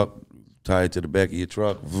 put your truck, tie it to the back of your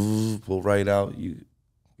truck, pull right out. You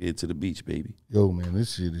get to the beach, baby. Yo, man,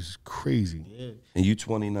 this shit is crazy. Yeah. And you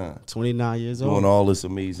 29. 29 years old. Doing all this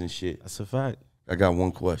amazing shit. That's a fact. I got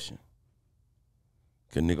one question.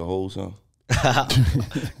 Can nigga hold something?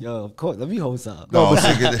 Yo, of course. Let me hold something. No,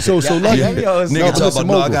 but so lucky. Nigga talk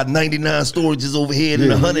about, I got 99 storages over here and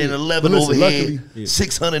 111 over here,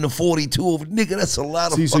 642 over. Nigga, that's a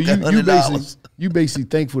lot of fucking $100. You basically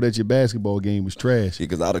thankful that your basketball game was trash. Yeah,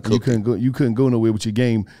 because I'd have cooked. You couldn't go nowhere with your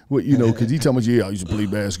game. Because he talking about, I used to play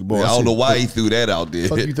basketball. Yeah, I don't know why he threw that out there.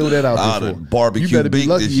 Fuck you throw that out there for? Barbecue you better be baked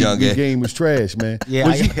lucky this young your ass. game was trash, man.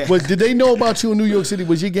 Yeah, did they know about you in New York City?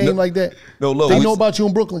 Was your game like that? No, look. They know about you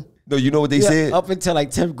in Brooklyn? No, you know what they said? Up until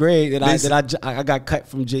like 10th grade, and I got cut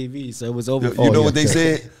from JV, so it was over. You know what they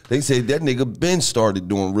said? They said that nigga Ben started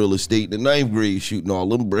doing real estate in the 9th grade, shooting all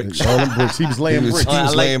them bricks. All them bricks. He was laying bricks. He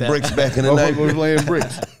was laying bricks back in the 9th grade. Laying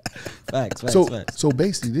bricks. Facts. So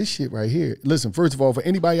basically, this shit right here. Listen, first of all, for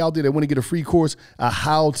anybody out there that want to get a free course on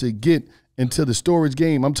how to get into the storage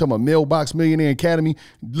game, I'm talking about Mailbox Millionaire Academy.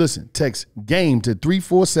 Listen, text GAME to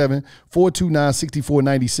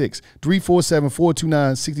 347-429-6496.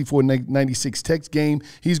 347-429-6496. Text GAME.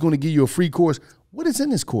 He's going to give you a free course. What is in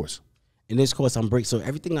this course? In this course, I'm break. So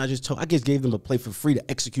everything I just told, I just gave them a play for free to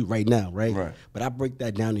execute right now, right? But I break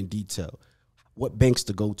that down in detail. What banks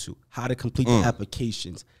to go to, how to complete the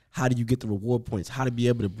applications, how do you get the reward points, how to be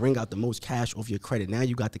able to bring out the most cash off your credit. Now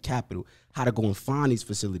you got the capital, how to go and find these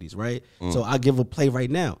facilities, right? So I give a play right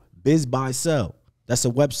now. Biz Buy Sell. That's a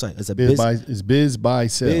website. It's Biz Buy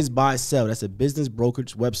Sell. Biz Buy Sell. That's a business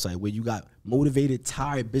brokerage website where you got motivated,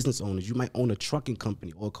 tired business owners. You might own a trucking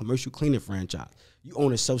company or a commercial cleaning franchise. You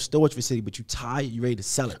own a self-storage facility, but you tired, you ready to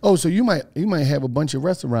sell it. Oh, so you might have a bunch of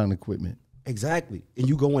restaurant equipment. Exactly. And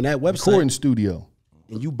you go on that website. Recording studio.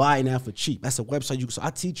 And you buy it now for cheap. That's a website. So I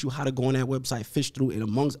teach you how to go on that website, fish through, and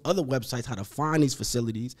amongst other websites, how to find these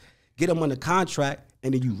facilities, get them under contract,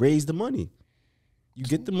 and then you raise the money. You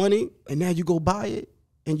get the money, and now you go buy it,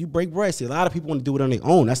 and you break bread. See, a lot of people want to do it on their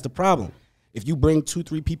own. That's the problem. If you bring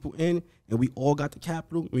 2-3 people in, and we all got the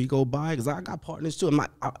capital, and we go buy, because I got partners too.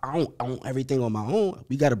 I don't own everything on my own.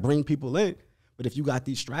 We got to bring people in. But if you got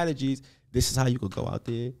these strategies, this is how you could go out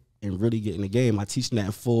there and really get in the game. I teach them that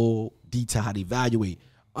in full detail, how to evaluate,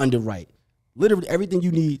 underwrite, literally everything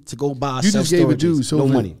you need to go buy. You just gave a dude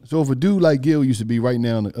money. So if a dude like Gil used to be right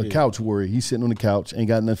now on a couch warrior, he's sitting on the couch, ain't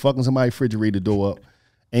got nothing, fucking somebody's refrigerator door up,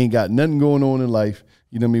 ain't got nothing going on in life.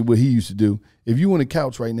 You know what I mean? What he used to do. If you on the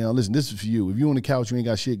couch right now, listen, this is for you. If you on the couch, you ain't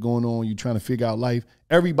got shit going on, you trying to figure out life.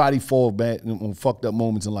 Everybody falls back on fucked up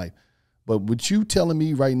moments in life. But what you telling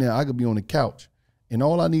me right now, I could be on the couch, and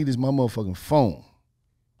all I need is my motherfucking phone,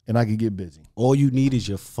 and I could get busy. All you need is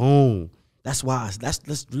your phone. That's why.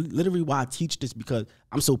 That's literally why I teach this, because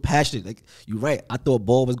I'm so passionate. Like, you're right. I thought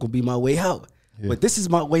ball was gonna be my way out, but this is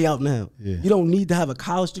my way out now. You don't need to have a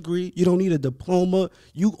college degree. You don't need a diploma.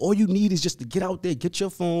 All you need is just to get out there, get your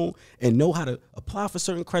phone, and know how to apply for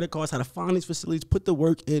certain credit cards, how to find these facilities, put the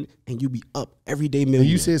work in, and you be up everyday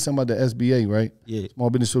millionaire. You said something about the SBA, right? Yeah. Small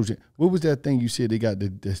Business Association. What was that thing you said they got the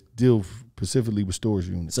deal specifically with storage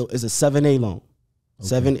units? So it's a 7A loan.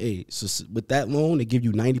 7A. So with that loan, they give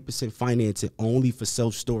you 90% financing only for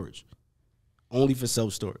self-storage. Only for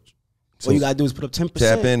self-storage. So all you got to do is put up 10%.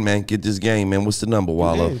 Tap in, man. Get this game, man. What's the number,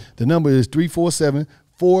 Wallow? The number is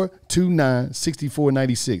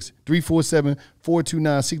 347-429-6496.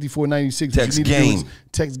 347-429-6496. Text GAME.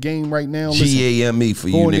 Text GAME right now. GAME for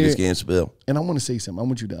you niggas can't spell. And I want to say something. I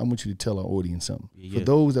want you to tell our audience something. For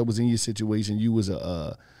those that was in your situation, you was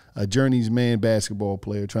a journeyman basketball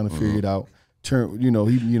player trying to figure it out.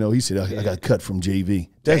 He said, I got cut from JV.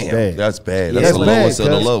 That's bad. That's bad. That's the lowest of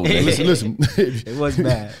the low. Listen. It was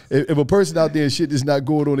bad. If a person out there and shit is not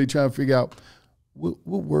going on, they trying to figure out what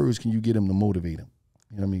words can you get them to motivate them?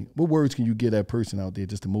 You know what I mean? What words can you get that person out there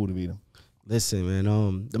just to motivate them? Listen,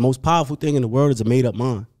 man, the most powerful thing in the world is a made up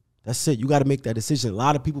mind. That's it. You got to make that decision. A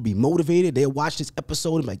lot of people be motivated. They'll watch this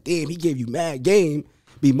episode and be like, damn, he gave you mad game.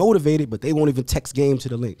 Be motivated, but they won't even text game to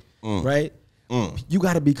the link, right? You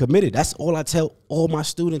got to be committed. That's all I tell all my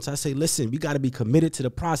students. I say, listen, we got to be committed to the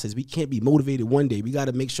process. We can't be motivated one day. We got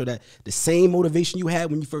to make sure that the same motivation you had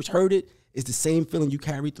when you first heard it is the same feeling you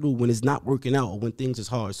carry through when it's not working out or when things is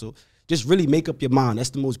hard. So just really make up your mind.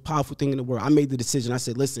 That's the most powerful thing in the world. I made the decision. I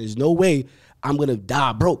said, listen, there's no way I'm going to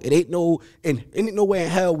die broke. It ain't no way in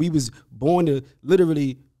hell we was born to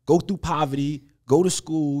literally go through poverty, go to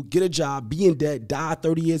school, get a job, be in debt, die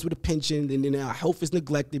 30 years with a pension, and then our health is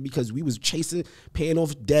neglected because we was paying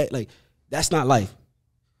off debt. Like, that's not life.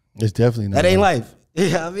 It's definitely not. That ain't life. You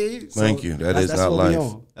know what I mean? Thank you. That's not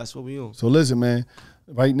life. That's what we on. So listen, man.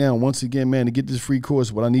 Right now, once again, man, to get this free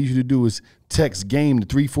course, what I need you to do is text GAME to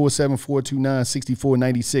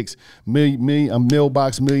 347-429-6496.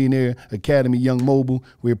 Mailbox Millionaire Academy Young Mobile.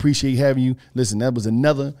 We appreciate having you. Listen, that was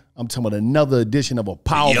another edition of a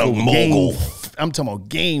powerful game. I'm talking about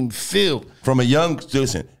game filled. From a young,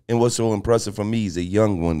 listen, and what's so impressive for me is a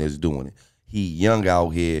young one that's doing it. He young out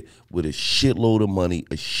here with a shitload of money,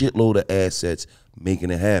 a shitload of assets,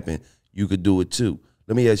 making it happen. You could do it too.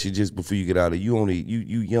 Let me ask you just before you get out of you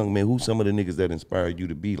young man, who's some of the niggas that inspired you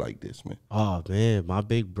to be like this, man? Oh man, my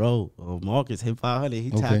big bro, Marcus, him 500, he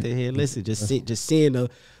tapped in here. Listen, just seeing a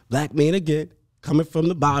black man again, coming from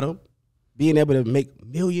the bottom, being able to make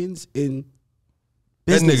millions in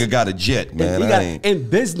business. That nigga got a jet, man. In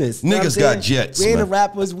business. Niggas got jets. We ain't man. the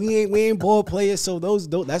rappers, we ain't ball players, so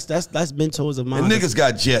that's mentors of mine. And niggas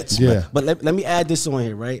got jets, man. But let me add this on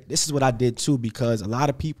here, right? This is what I did too, because a lot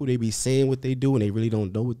of people, they be saying what they do and they really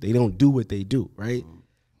don't know what they don't do what they do, right?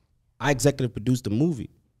 I executive produced a movie.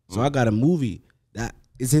 So I got a movie that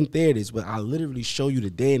is in theaters, but I literally show you the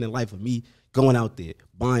day in the life of me going out there,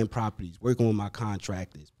 buying properties, working with my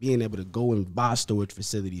contractors, being able to go and buy storage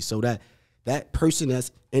facilities so that person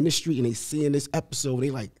that's in the street and they seeing this episode, they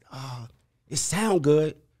like, it sound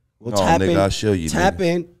good. Well, I'll show you. Tap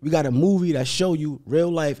in. We got a movie that show you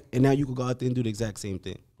real life, and now you can go out there and do the exact same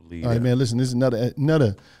thing. All right, man. Listen, this is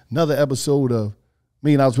another episode of $1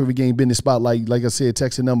 Million Perfect Game Business Spotlight. Like I said,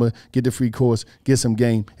 text the number, get the free course, get some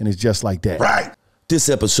game, and it's just like that. Right. This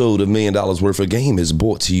episode of $1 Million Worth of Game is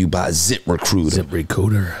brought to you by ZipRecruiter.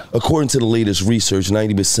 ZipRecruiter. According to the latest research,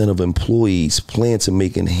 90% of employees plan to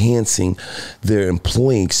make enhancing their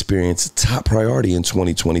employee experience a top priority in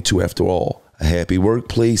 2022. After all, a happy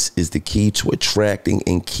workplace is the key to attracting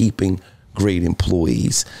and keeping great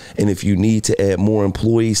employees. And if you need to add more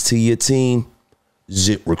employees to your team,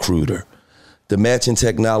 ZipRecruiter. The matching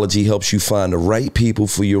technology helps you find the right people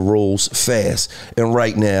for your roles fast and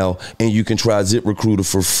right now, and you can try ZipRecruiter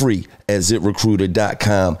for free at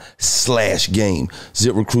ZipRecruiter.com/game.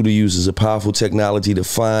 ZipRecruiter uses a powerful technology to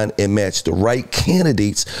find and match the right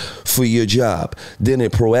candidates for your job. Then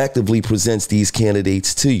it proactively presents these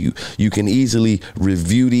candidates to you. You can easily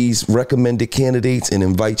review these recommended candidates and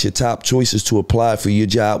invite your top choices to apply for your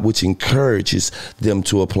job, which encourages them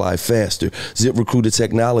to apply faster. ZipRecruiter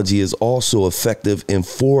technology is also effective in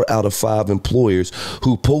 4 out of 5 employers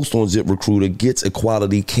who post on ZipRecruiter gets a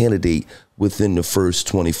quality candidate within the first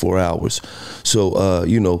 24 hours. So,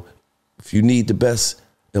 if you need the best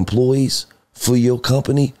employees for your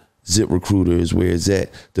company, ZipRecruiter is where it's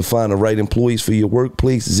at. To find the right employees for your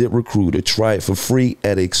workplace, ZipRecruiter. Try it for free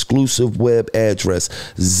at an exclusive web address,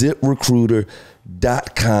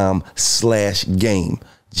 ZipRecruiter.com/game.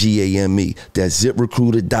 GAME. That's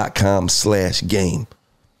ZipRecruiter.com/game.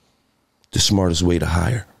 The smartest way to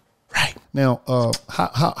hire. Right. Now,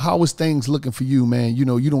 how is things looking for you, man? You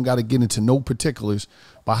don't got to get into no particulars,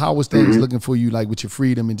 but how is things looking for you, like with your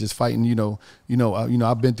freedom and just fighting? I've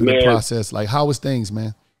been through the process. Like, how is things,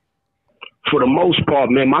 man? For the most part,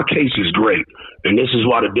 man, my case is great. And this is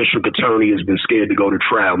why the district attorney has been scared to go to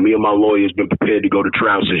trial. Me and my lawyer has been prepared to go to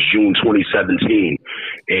trial since June 2017.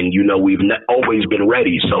 And, we've always been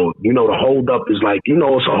ready. So, the holdup is like, it's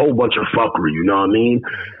a whole bunch of fuckery, you know what I mean?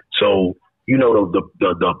 So,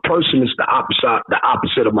 the person is the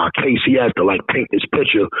opposite of my case. He has to paint this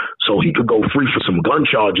picture so he could go free for some gun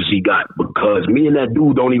charges he got, because me and that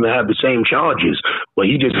dude don't even have the same charges. But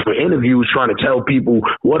he just, for interviews, trying to tell people,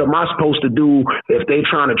 what am I supposed to do if they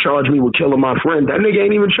trying to charge me with killing my friend? That nigga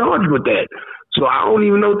ain't even charged with that. So I don't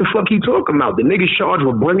even know what the fuck he talking about. The nigga's charged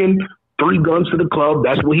with bringing 3 guns to the club.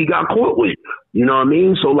 That's what he got caught with. You know what I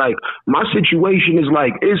mean? So my situation is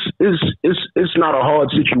it's not a hard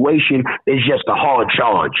situation. It's just a hard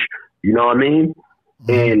charge. You know what I mean?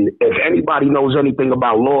 And if anybody knows anything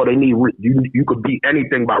about law, they need you could beat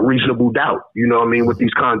anything by reasonable doubt. You know what I mean? With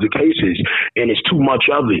these kinds of cases, and it's too much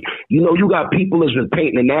of it. You got people that's been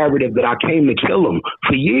painting a narrative that I came to kill him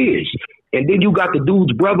for years. And then you got the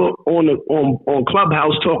dude's brother on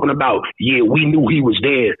Clubhouse talking about, yeah, we knew he was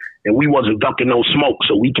there and we wasn't ducking no smoke,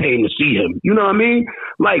 so we came to see him. You know what I mean?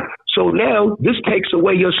 So now this takes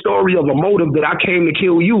away your story of a motive that I came to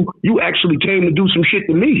kill you. You actually came to do some shit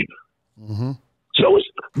to me. Mm-hmm. So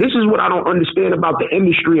this is what I don't understand about the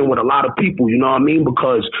industry and with a lot of people, you know what I mean?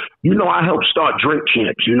 Because, you know, I helped start Drink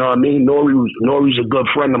Champs, you know what I mean? Nori's a good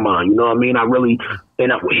friend of mine, you know what I mean?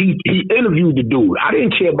 He interviewed the dude. I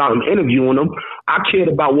didn't care about him interviewing him. I cared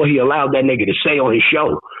about what he allowed that nigga to say on his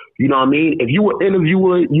show. You know what I mean? If you were an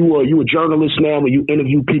interviewer, you a journalist now and you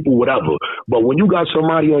interview people, whatever. But when you got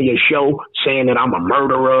somebody on your show saying that I'm a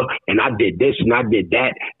murderer and I did this and I did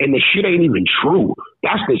that, and the shit ain't even true,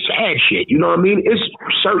 that's the sad shit. You know what I mean? It's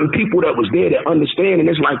certain people that was there that understand, and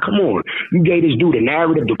it's like, come on, you gave this dude a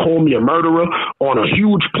narrative to call me a murderer on a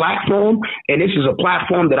huge platform, and this is a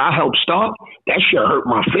platform that I helped start. That shit hurt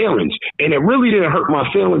my feelings. And it really didn't hurt my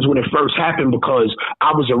feelings when it first happened because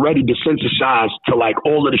I was already desensitized to like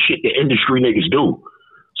all of the shit the industry niggas do.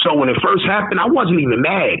 So when it first happened, I wasn't even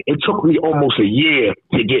mad. It took me almost a year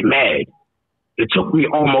to get mad. It took me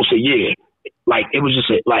almost a year. Like, it was just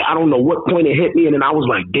like, I don't know what point it hit me. And then I was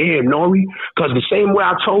like, damn, Nori. Because the same way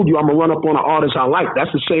I told you I'm going to run up on an artist I like,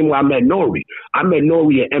 that's the same way I met Nori. I met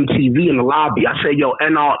Nori at MTV in the lobby. I said, yo,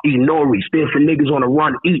 NRE, Nori, stand for niggas on the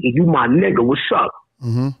run eating. You my nigga. What's up?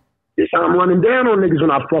 Mm-hmm. This how I'm running down on niggas when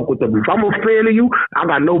I fuck with them. If I'm a fan of you, I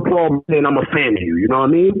got no problem saying I'm a fan of you. You know what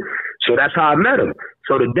I mean? So that's how I met him.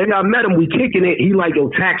 So the day I met him, we kicking it. He like, yo,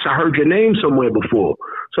 Tax, I heard your name somewhere before.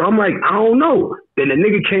 So I'm like, I don't know. Then the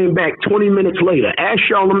nigga came back 20 minutes later. Ask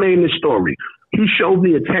Charlamagne this story. He showed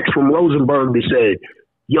me a text from Rosenberg that said,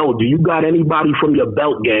 yo, do you got anybody from your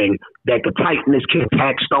belt gang that could tighten this kid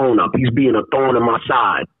Taxstone up? He's being a thorn in my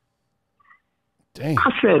side. Damn.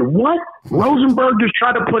 I said, what? Rosenberg just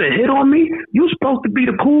tried to put a hit on me? You supposed to be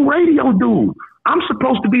the cool radio dude. I'm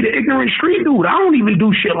supposed to be the ignorant street dude. I don't even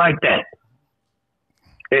do shit like that.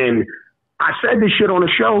 And I said this shit on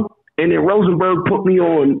the show, and then Rosenberg put me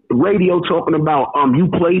on radio talking about you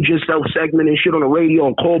played yourself segment and shit on the radio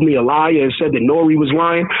and called me a liar and said that Nori was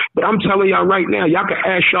lying. But I'm telling y'all right now, y'all can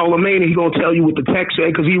ask Charlamagne and he's going to tell you what the text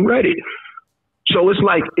said because he read it. So it's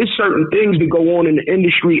like, it's certain things that go on in the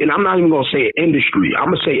industry, and I'm not even going to say industry.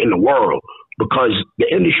 I'm going to say in the world, because the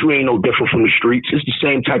industry ain't no different from the streets. It's the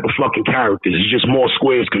same type of fucking characters. It's just more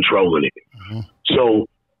squares controlling it. Mm-hmm. So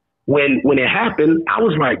when it happened, I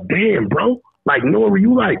was like, damn, bro. Like, Nori,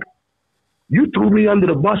 you threw me under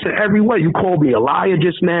the bus in every way. You called me a liar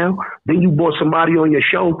just now. Then you brought somebody on your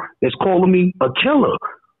show that's calling me a killer.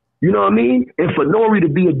 You know what I mean? And for Nori to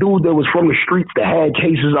be a dude that was from the streets that had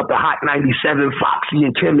cases up to Hot 97, Foxy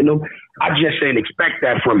and Tim and them, I just didn't expect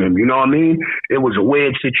that from him. You know what I mean? It was a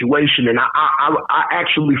weird situation, and I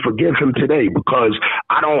actually forgive him today because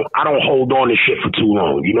I don't hold on to shit for too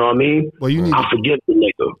long. You know what I mean? Well, I forgive the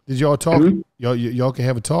nigga. Did y'all talk? Mm-hmm. Y'all can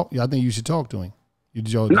have a talk. I think you should talk to him.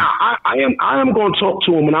 I am going to talk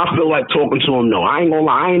to him, and I feel like talking to him. No, I ain't gonna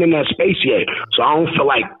lie, I ain't in that space yet, so I don't feel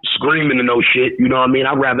like screaming and no shit. You know what I mean?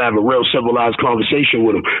 I'd rather have a real civilized conversation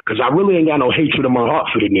with him because I really ain't got no hatred in my heart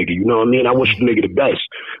for the nigga. You know what I mean? I wish the nigga the best,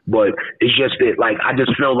 but it's just that, like, I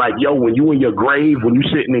just feel like, yo, when you in your grave, when you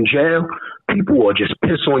sitting in jail, people will just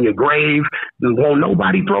piss on your grave and won't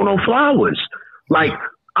nobody throw no flowers. Like,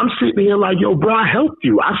 I'm sitting here like, yo, bro, I helped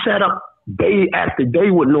you. I sat up day after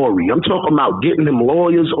day with Nori. I'm talking about getting him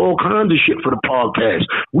lawyers, all kinds of shit for the podcast.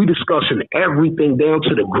 We discussing everything down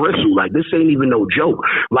to the gristle. Like, this ain't even no joke.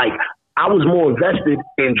 Like, I was more invested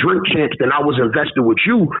in Drink Champs than I was invested with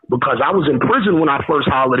you because I was in prison when I first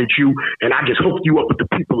hollered at you and I just hooked you up with the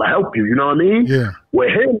people to help you. You know what I mean? Yeah.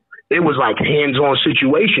 With him, it was like hands-on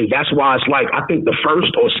situation. That's why it's like, I think the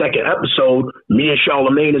first or second episode, me and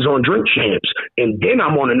Charlamagne is on Drink Champs. And then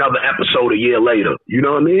I'm on another episode a year later. You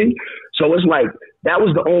know what I mean? So it's like, that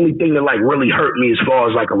was the only thing that like really hurt me as far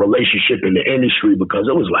as like a relationship in the industry, because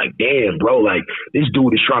it was like, damn, bro, like this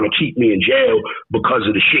dude is trying to keep me in jail because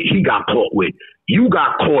of the shit he got caught with. You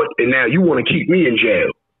got caught and now you want to keep me in jail.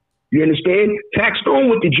 You understand? Taxstone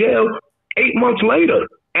went to jail 8 months later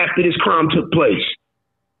after this crime took place.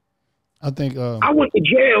 I think I went to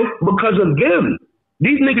jail because of them.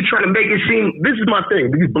 These niggas trying to make it seem, this is my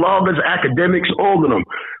thing, these bloggers, academics, all of them.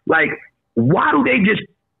 Like, why do they just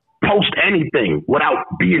post anything without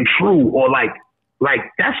being true or like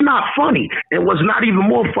that's not funny. And what's not even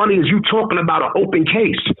more funny is you talking about an open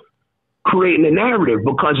case, creating a narrative,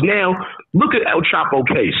 because now look at El Chapo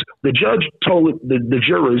case. The judge told the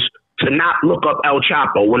jurors to not look up El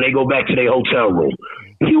Chapo when they go back to their hotel room.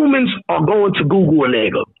 Humans are going to Google a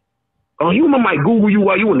nigga. A human might Google you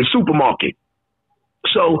while you in the supermarket.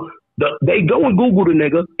 So they go and Google the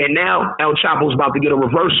nigga, and now El Chapo's about to get a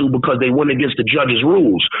reversal because they went against the judge's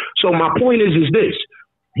rules. So my point is this.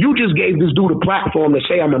 You just gave this dude a platform to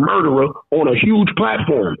say I'm a murderer on a huge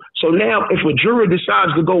platform. So now if a juror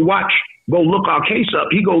decides to go look our case up,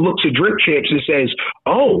 he looks at Drink Champs and says,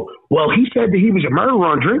 oh, well, he said that he was a murderer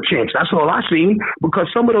on Drink Champs. That's all I seen, because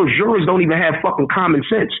some of those jurors don't even have fucking common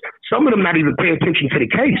sense. Some of them not even pay attention to the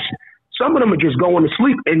case. Some of them are just going to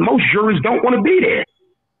sleep, and most jurors don't want to be there.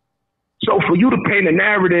 So for you to paint a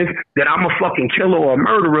narrative that I'm a fucking killer or a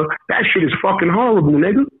murderer, that shit is fucking horrible,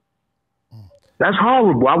 nigga. That's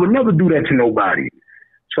horrible. I would never do that to nobody.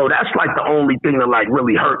 So that's like the only thing that like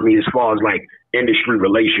really hurt me as far as like industry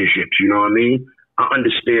relationships. You know what I mean? I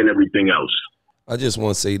understand everything else. I just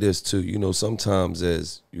want to say this too. You know, sometimes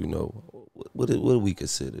as you know, what do we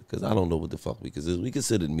consider? Because I don't know what the fuck we consider. We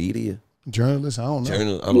consider media. Journalists, I don't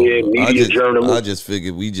know. Media journalists. I just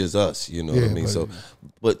figured we just us. You know what I mean? So,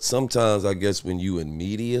 but sometimes I guess when you in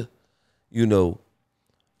media, you know.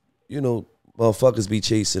 Motherfuckers be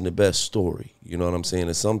chasing the best story, you know what I'm saying?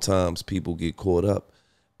 And sometimes people get caught up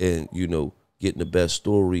in, you know, getting the best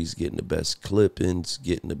stories, getting the best clippings,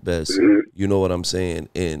 getting the best, you know what I'm saying?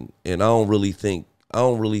 And I don't really think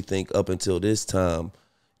up until this time,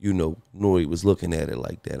 you know, Nori was looking at it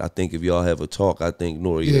like that. I think if y'all have a talk, I think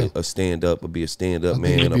Nori a stand-up would be a stand-up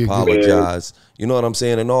man, apologize, you know what I'm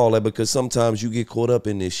saying, and all that, because sometimes you get caught up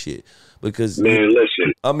in this shit. Because man,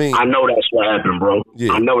 listen, I know that's what happened, bro.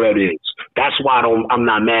 Yeah. I know that is. That's why I'm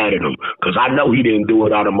not mad at him, because I know he didn't do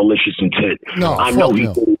it out of malicious intent. No, I know he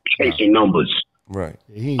was chasing numbers. Right.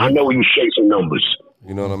 I know he was chasing numbers.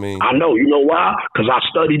 You know what I mean? I know. You know why? Because I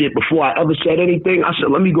studied it before I ever said anything. I said,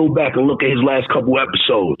 let me go back and look at his last couple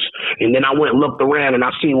episodes. And then I went and looked around and I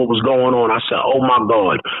seen what was going on. I said, oh my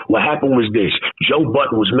God, what happened was this. Joe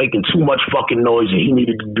Budden was making too much fucking noise and he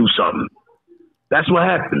needed to do something. That's what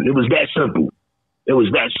happened. It was that simple. It was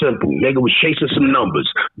that simple. Nigga was chasing some numbers.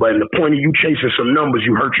 But in the point of you chasing some numbers,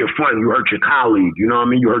 you hurt your friend, you hurt your colleague, you know what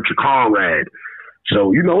I mean? You hurt your comrade.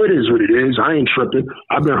 So, you know, it is what it is. I ain't tripping.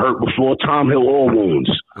 I've been hurt before. Time heal all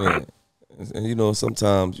wounds. Yeah. And, you know,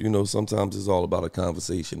 sometimes it's all about a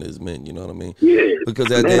conversation as men, you know what I mean? Yeah.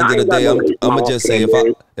 Because at the end of the day, I'm going to just say,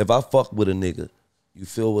 if I fuck with a nigga, you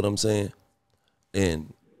feel what I'm saying?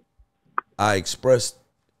 And I expressed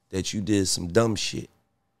that you did some dumb shit.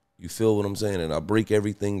 You feel what I'm saying? And I break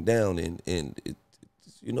everything down, and it,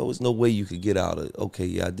 you know, there's no way you could get out of, okay,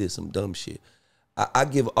 yeah, I did some dumb shit. I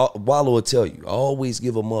give, Wallo will tell you, I always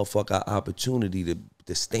give a motherfucker an opportunity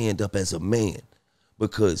to stand up as a man,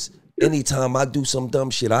 because anytime I do some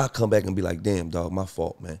dumb shit, I come back and be like, damn, dog, my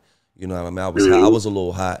fault, man. You know what I mean? I was a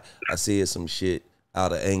little hot. I said some shit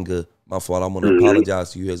out of anger. My fault. I want to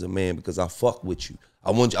apologize to you as a man because I fuck with you.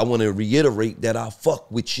 I want to reiterate that I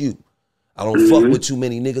fuck with you. I don't fuck with too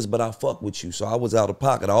many niggas, but I fuck with you. So I was out of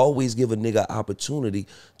pocket. I always give a nigga opportunity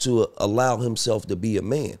to allow himself to be a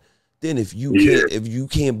man. Then if you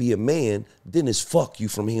can't be a man, then it's fuck you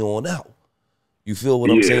from here on out. You feel what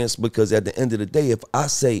I'm saying? Because at the end of the day, if I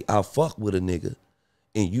say I fuck with a nigga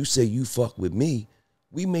and you say you fuck with me,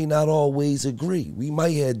 we may not always agree. We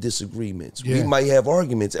might have disagreements. We might have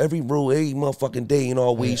arguments. Every motherfucking day ain't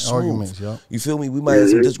always smooth. You feel me? We might have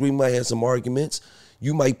some disagreements. We might have some arguments.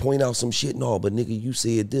 You might point out some shit. No, but nigga, you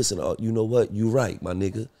said this, and you know what? You right, my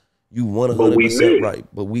nigga. You 100% right.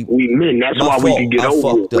 But we men. That's why we can get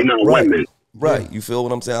over it. We're not women. Right. You feel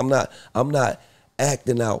what I'm saying? I'm not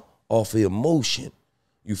acting out off of emotion.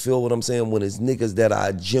 You feel what I'm saying? When it's niggas that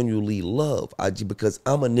I genuinely love, because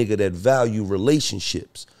I'm a nigga that value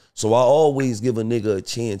relationships. So I always give a nigga a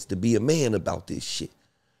chance to be a man about this shit.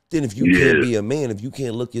 Then if you can't be a man, if you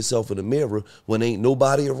can't look yourself in the mirror when ain't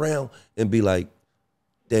nobody around and be like,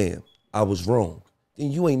 damn, I was wrong,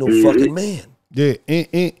 then you ain't no fucking man. Yeah,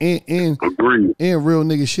 and real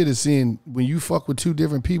nigga shit is saying when you fuck with two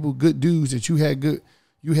different people, good dudes that you had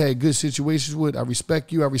good situations with. I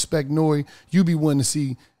respect you. I respect Nori. You be wanting to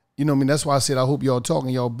see, you know what I mean? That's why I said I hope y'all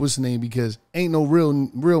talking y'all bush name, because ain't no real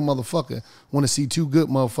motherfucker want to see two good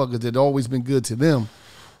motherfuckers that always been good to them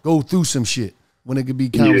go through some shit when it could be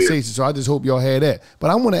conversation. So I just hope y'all had that. But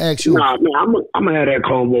I want to ask you. I'm gonna have that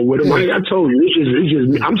convo with him. I told you, it's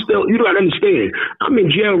just I'm still. You don't understand. I'm in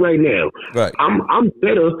jail right now. Right. I'm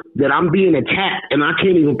bitter that I'm being attacked and I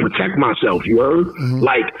can't even protect myself. You heard?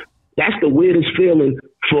 Like that's the weirdest feeling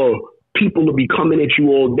for people to be coming at you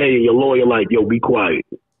all day and your lawyer like, yo, be quiet,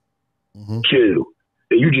 chill.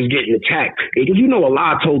 And you just getting attacked. Because you know a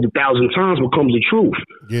lie told 1,000 times becomes the truth.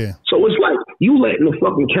 Yeah. So it's like you letting the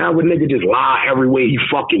fucking coward nigga just lie everywhere he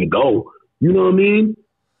fucking go. You know what I mean?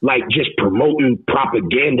 Like just promoting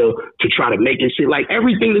propaganda to try to make it seem like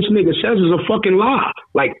everything this nigga says is a fucking lie.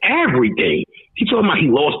 Like everything. He talking about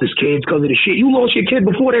he lost his kids because of the shit. You lost your kid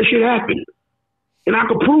before that shit happened. And I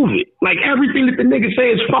could prove it. Like, everything that the nigga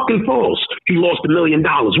say is fucking false. He lost $1 million.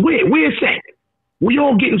 Where's that? We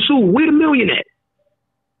all getting sued. Where the million at?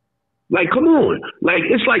 Like, come on. Like,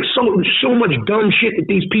 it's like so much dumb shit that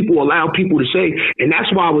these people allow people to say. And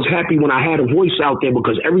that's why I was happy when I had a voice out there,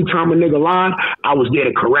 because every time a nigga lied, I was there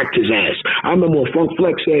to correct his ass. I remember when Funk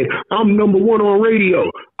Flex said, I'm #1 on radio.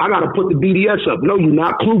 I got to put the BDS up. No, you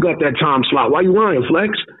not. Clue got that time slot. Why you lying,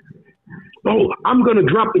 Flex? Oh, I'm going to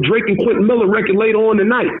drop the Drake and Quentin Miller record later on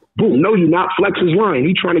tonight. Boom. No, you not. Flex is lying.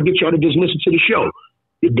 He trying to get y'all to just listen to the show.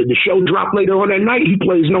 Did the show drop later on that night? He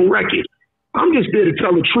plays no record. I'm just there to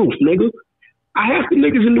tell the truth, nigga. Half the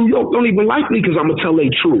niggas in New York don't even like me because I'm going to tell their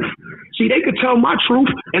truth. See, they could tell my truth,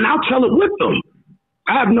 and I'll tell it with them.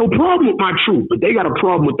 I have no problem with my truth, but they got a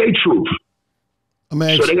problem with their truth.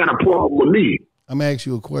 So they got a problem with me. I'm going to ask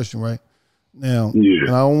you a question, right? Now, and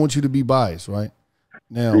I don't want you to be biased, right?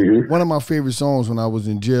 Now, one of my favorite songs when I was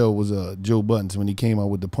in jail was Joe Budden's when he came out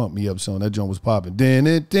with the Pump Me Up song. That joint was popping.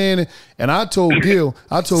 And I told Gil,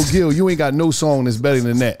 you ain't got no song that's better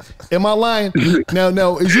than that. Am I lying?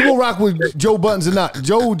 Now, is you gonna rock with Joe Budden's or not?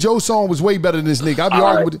 Joe's song was way better than this nigga. I'll be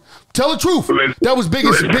arguing with it. Tell the truth. That was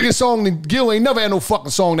biggest song than Gil ain't never had no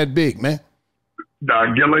fucking song that big, man.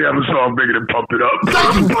 Nah, Gil ain't have a song bigger than Pump It Up.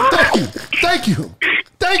 Thank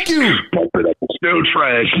you. Pump It Up is still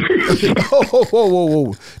trash.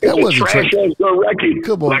 Whoa. That wasn't trash as the record.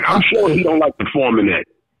 Come on. Like, I'm sure he don't like performing that.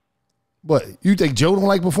 But you think Joe don't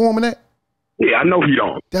like performing that? Yeah, I know he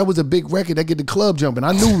don't. That was a big record that get the club jumping.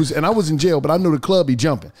 I knew it was, and I was in jail, but I knew the club be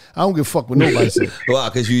jumping. I don't give a fuck what nobody said. Well,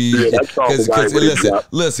 because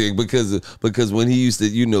listen, because when he used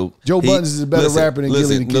to, Joe Budden is a better rapper than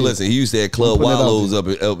Gilly the Kid. Listen, he used to have Club Wallows up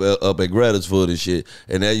at Gratisfoot and shit,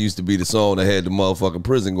 and that used to be the song that had the motherfucking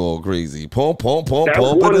prison going crazy. Pump it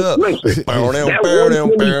up.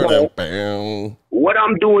 What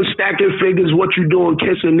I'm doing, stacking figures, what you doing,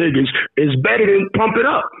 kissing niggas, is better than Pump It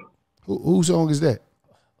Up. Whose song is that?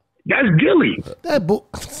 That's Gilly. That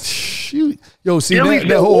yo, see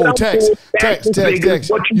that whole tax.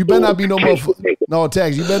 You better not be no motherfucker. No,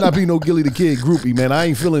 tax. You better not be no Gilly the Kid groupie, man. I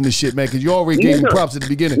ain't feeling this shit, man, because you already gave me props at the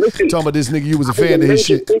beginning. Talking about this nigga, you was a fan of his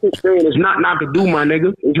shit. It's nothing I could do, my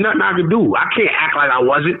nigga. It's nothing I could do. I can't act like I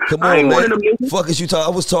wasn't. Come on, man. Fuck is you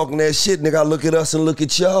talking? I was talking that shit, nigga. I look at us and look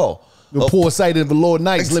at y'all. The poor sight of the Lord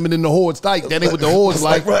Nights, limiting the hordes like. That ain't what the hordes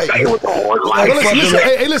like. Right. Hey,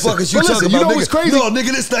 listen. You know what's crazy? No,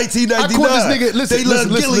 nigga, this 1999. I caught this nigga. They love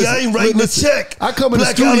Gilly. I ain't writing a check. I come in the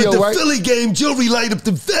studio, right? The Philly game, jewelry light up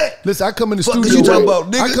the vet. Listen, I come in the studio.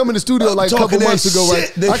 I come in the studio like a couple months ago,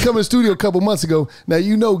 right? I come in the studio a couple months ago. Now,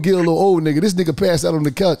 you know Gil, a little old nigga. This nigga passed out on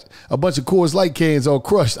the couch. A bunch of Coors Light cans all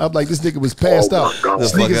crushed. I'm like, this nigga was passed out.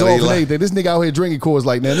 Sneakers off and everything. This nigga out here drinking Coors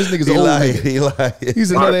Light, man. This nigga's an old nigga.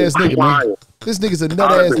 He's a nut ass nigga, man. This nigga's a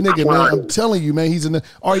nut ass nigga, man. I'm telling you, man. He's a nut.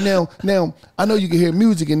 All right, now I know you can hear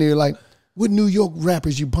music in there. Like, what New York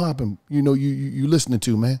rappers you popping? You listening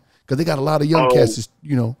to, man? Because they got a lot of young cats,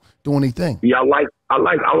 doing their thing. Yeah, I like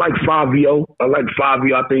Fabio. I like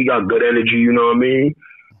Fabio. I think he got good energy. You know what I mean?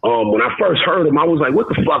 When I first heard him, I was like, what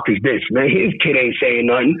the fuck is this, man? His kid ain't saying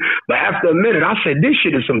nothing. But after a minute, I said, this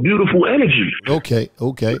shit is some beautiful energy. Okay.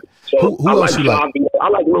 So who else you like? I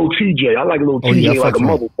like Lil TJ. I like Lil TJ like a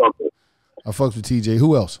motherfucker. I fucks with TJ.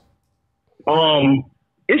 Who else?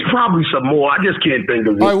 It's probably some more. I just can't think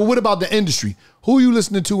of it. All right, well, what about the industry? Who are you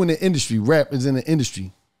listening to in the industry? Rap is in the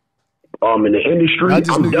industry. In the industry,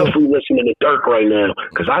 I'm definitely listening to Dirk right now,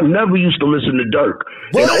 because I never used to listen to Dirk.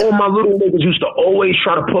 What? And all my little niggas used to always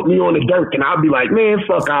try to put me on the Dirk, and I'd be like, man,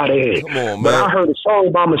 fuck out of here. Come on, man. But I heard a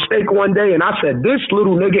song by mistake one day, and I said, this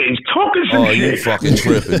little nigga is talking some shit. Oh, you fucking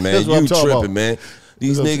tripping, man. You tripping, man.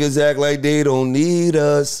 These niggas act like they don't need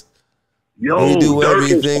us. Yo, we do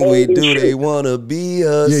everything we do. They wanna be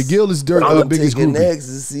us. Yeah, Gil is Dirk, biggest groupie.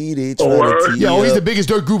 Ecstasy, they trying to he's the biggest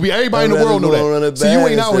Dirk groupie. Everybody in the world know that. So you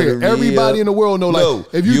ain't out here. Everybody in the world know. Like,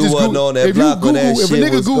 if you just Google, if a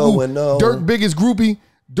nigga Google Dirk biggest groupie,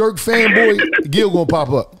 Dirk fanboy, Gil gonna pop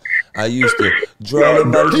up. I used to draw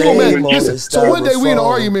my name on the So one day we in an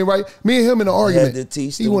argument, right? Me and him in an argument.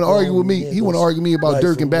 He want to argue with me. He want to argue with me about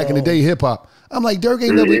Dirk and back in the day hip hop. I'm like, Dirk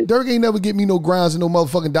ain't never get me no grinds and no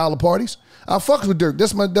motherfucking dollar parties. I fucks with Dirk.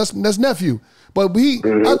 That's nephew. But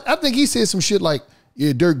I think he said some shit like,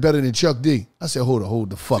 yeah, Dirk better than Chuck D. I said, hold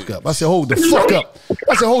the fuck up. I said, hold the fuck up.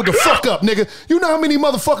 I said, hold the fuck up, nigga. You know how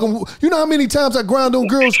many times I grind on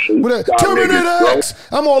girls with a Terminator X?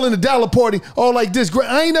 I'm all in the dollar party, all like this.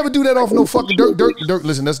 I ain't never do that off no fucking Dirk. Dirk,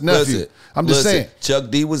 listen, that's nephew. I'm just saying. Chuck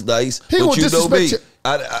D was nice. He gonna disrespect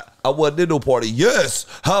I wasn't in no party. Yes,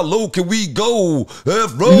 how low can we go? F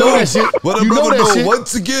You know that shit. But You know that shit.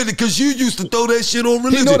 once again, because you used to throw that shit on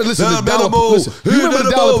religion. You know that, listen, the dollar, listen, you remember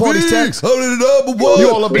the dollar parties, Tax? You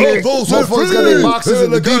all up in here, motherfuckers got their boxes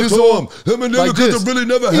and Adidas on. Like this. Really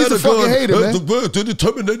never He's had a a fucking gun. hater, man. To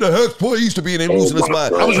determine that the hex boy used to be in losing his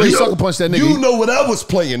mind. I was ready to sucker punch that nigga. You know what I was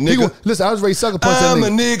playing, nigga. Listen, I was ready to sucker punch that I'm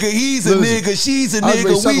nigga. a nigga, he's a nigga, she's a I was ready to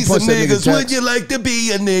nigga, sucker we some punch that nigga, niggas. Tax. Would you like to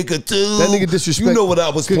be a nigga too? That nigga disrespect. You know what I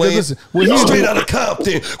was Cause playing. listen, when he Straight was- out of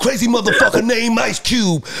Compton, crazy motherfucker named Ice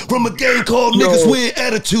Cube from a gang called Niggas With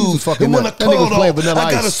Attitude. fucking And when I nut. That nigga was called playing off, Vanilla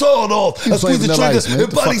I got a Ice. sword off. He I was playing squeezed the Vanilla trigger Ice, man. and Get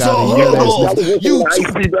the fuck bodies outta all here. hurled That off. ass You Ice-T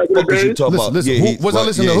back in the fuck is you day? talking about? Listen, Yeah, was I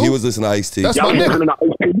listening to he who? was listening to Ice-T. That's Y'all my was nigga. listening to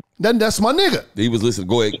Ice-T? That's my nigga. He was listening.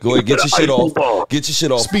 Go ahead, get your shit off. Get your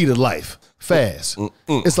shit off. Speed of life, fast.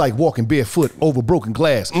 It's like walking barefoot over broken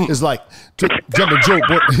glass. It's like jumping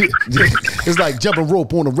rope. It's like jumping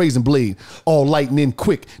rope on a razor blade. All lightning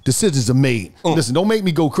quick. Decisions are made. Listen, don't make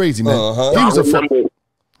me go crazy, man. He was a fuck.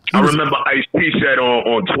 I remember Ice-T said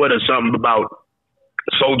on Twitter something about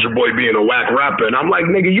Soulja Boy being a whack rapper, and I'm like,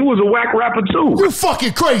 nigga, you was a whack rapper too. You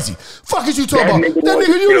fucking crazy. Fuck is you talking That about? nigga That was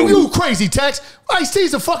nigga, you killed. crazy, Tax.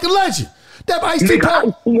 Ice-T's a fucking legend. That Ice-T Nigga, pop.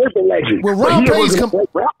 Ice-T is a legend. When but Ron he Page wasn't a come- great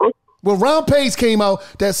rapper. When Ron Page came out,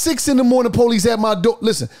 that 6 in the morning police at my door.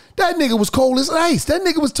 Listen, that nigga was cold as ice. That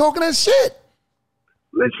nigga was talking that shit.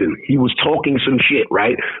 Listen, he was talking some shit,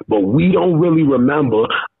 right? But we don't really remember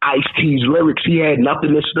Ice-T's lyrics. He had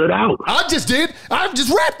nothing that stood out. I just did. I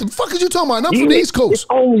just rapped. The fuck is you talking about? And I'm from Yeah, the East Coast. It's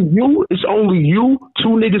only you, 2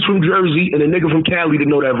 niggas from Jersey, and a nigga from Cali to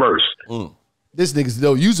know that verse. This nigga's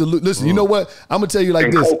though. Listen, you know what? I'm gonna tell you like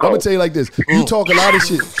And this. Coco. I'm gonna tell you like this. You talk a lot of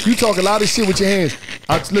shit. You talk a lot of shit with your hands.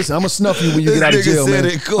 Listen, I'm gonna snuff you when you This get out of nigga jail, said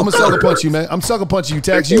man. it, Coco. I'm gonna sucker punch you, man. I'm sucker punching you,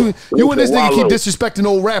 Tax. You and this nigga keep disrespecting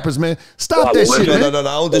old rappers, man. Stop that shit, man. No, I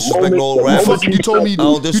don't disrespect no old You rappers. fucking, you told me I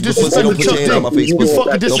don't you disrespect. Pussy, don't disrespected put your Chuck hands on my D. face, You pussy.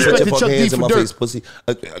 fucking Don't put your disrespected fucking Chuck D hands on for my face, dirt. pussy.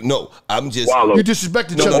 No, I'm just. Wallow. You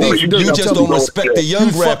disrespected No, Chuck no, D no. for dirt. You I'm just telling don't respect the young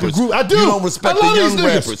You fucking rappers. group. I do. You don't respect I love the young these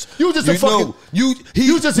niggas. rappers. You just a fucking.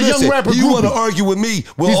 You just a young rapper You want to groupie. argue with me?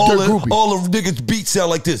 Well, He's dirt groupie. all the niggas beats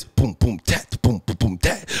sound like this. Boom, boom, tat, boom, boom, boom,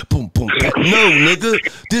 tat, boom, boom, tat. No, nigga,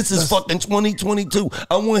 this is fucking 2022.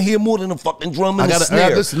 I want to hear more than a fucking drum and a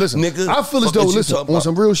snare. Listen. nigga. I feel as Fuck though, is you listen, talking on about?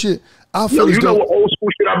 some real shit. I Yo, feel as you know though. what old school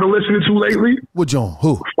shit I've been listening to lately? What John?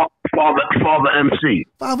 Who? Father MC.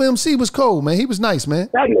 5MC was cold, man. He was nice, man.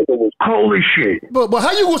 That nigga was cold as shit. But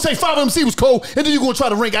how you gonna say 5MC was cold and then you gonna try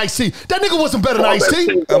to rank Ice-T? That nigga wasn't better than Ice-T.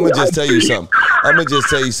 I'm gonna just tell you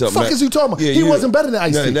something. Fuck man. is you talking about? Yeah, He wasn't better than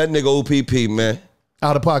Ice-T. That nigga OPP, man.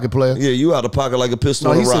 Out of pocket player. Yeah, you out of pocket like a pistol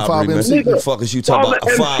No, on he a said robbery, man. 5MC. The fuck is you talking about?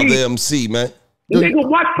 A 5MC, man. Nigga,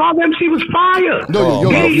 what? Father MC was fire. No,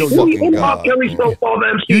 yo, fucking God. Kelly stole Father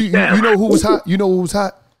MC down. you know who was hot? You know who was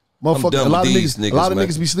hot? Motherfucker, done a lot of with these niggas, a lot of man.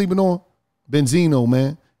 niggas be sleeping on Benzino,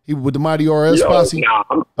 man. He with the Mighty RS Yo, posse. nah,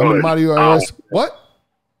 I'm I mean, done. Mighty RS. What?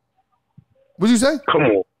 What'd you say? Come on,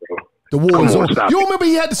 bro. The War Come is on, on. stop You it. remember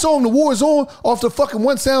he had the song "The War is On" off the fucking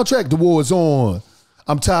one soundtrack. The War is on.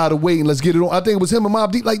 I'm tired of waiting. Let's get it on. I think it was him and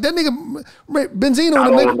Mobb Deep. Like that nigga Benzino. I And don't them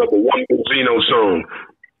niggas. remember one Benzino song.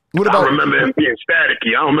 What I about? remember him being staticky.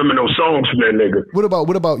 I don't remember no songs from that nigga. What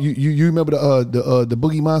about you? You remember the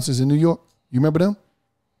Boogie Monsters in New York? You remember them?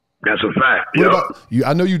 That's a fact. What Yo. about you?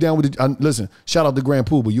 I know you down with it. Listen, shout out to Grand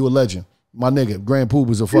Poobah. You a legend. My nigga, Grand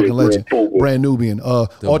Poobah's a fucking Yeah, legend. Grand Poobah. Brand Nubian. The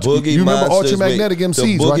You remember Ultramagnetic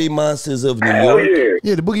MCs, the Boogie right? Monsters of New Hell York. yeah.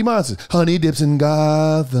 Yeah, the Boogie Monsters. Honey Dips in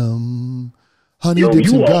Gotham. Honey Yo,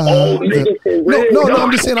 Dips in you are old Gotham. nigga for No, real, no, yo.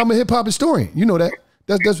 I'm just saying I'm a hip hop historian. You know that.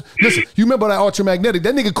 That's listen, you remember that Ultramagnetic?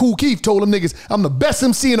 That nigga Kool Keith told them niggas, I'm the best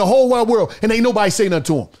MC in the whole wide world, and ain't nobody say nothing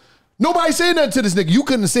to him. Nobody said nothing to this nigga. You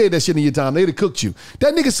couldn't have said that shit in your time. They'd have cooked you.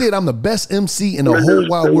 That nigga said, I'm the best MC in the whole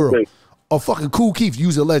wide world. A fucking Kool Keith,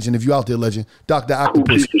 use a legend if you out there, legend. Dr.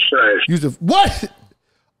 Octopus. Keith is trash. Use a what?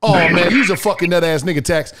 Oh man, you's a fucking nut ass nigga,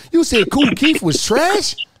 Tax. You said Kool Keith was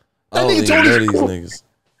trash? I That don't nigga even told know his these niggas.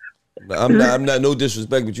 I'm not no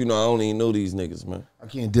disrespect, but you know I don't even know these niggas, man. I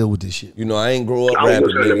can't deal with this shit. You know I ain't grow up I was rapping,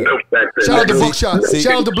 listening to nigga. Milk back then. Shout out to nigga. Buckshot. See-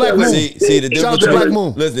 Shout out to Black Moon. See the Shout difference out to Black between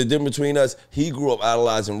Moon. listen, the difference between us. He grew up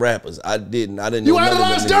idolizing rappers. I didn't. You know none of them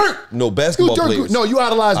idolized niggas. Dirt. No basketball You Dirt, players. no, you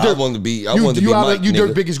idolized I Dirt. wanted to be. I You- wanted to you be idol- Mike. you nigga.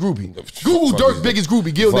 Dirt biggest groupie. Fuck Google is Dirt you- biggest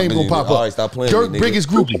groupie. Guild name gonna pop All up. right, stop playing Dirt with me, nigga. biggest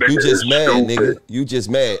groupie. You just mad, Stupid. nigga. You just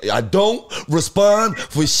mad. I don't respond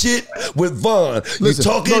for shit with Vaughn. Listen, you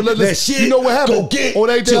talking that shit. You know what happened? Go get on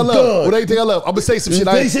everything I love. On everything I love. I'm gonna say some shit.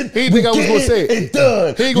 He didn't think I was gonna say it. It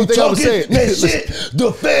done. He ain't gonna think I was saying it. That shit,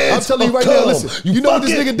 the fans. I'm telling you right now. Listen, you know what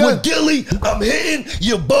this nigga done? With Gilly, I'm hitting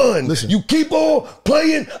you bun. Listen, you keep on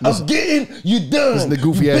playing. I'm getting you done. Listen, the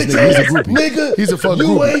goofy ass nigga. He's a groupie. Nigga, he's a fucking you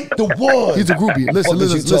groupie. ain't the one. He's a groupie. Listen.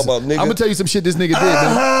 I'm gonna tell you some shit this nigga did,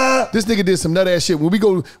 man. This nigga did some nut ass shit. When we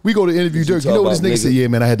go to interview Dirk, you know what this nigga said? Yeah,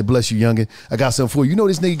 man, I had to bless you, youngin. I got something for you. You know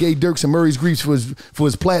this nigga gave Dirk some Murray's Greaves for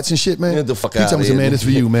his plats and shit, man. Get the fuck he out told me, here, man, this for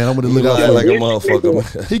you, man. I'm gonna look out for like you. a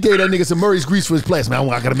motherfucker, man. He gave that nigga some Murray's Greaves for his plats, man.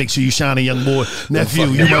 I gotta make sure you shine a young boy, nephew.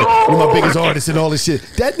 You my biggest artist and all this shit.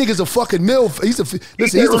 That nigga's a fucking MILF. He's a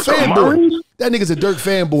fanboy. That nigga's a Dirk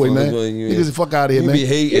fanboy, man. Niggas the fuck out of here, man. You be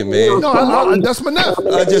hating, man. No, that's my nephew.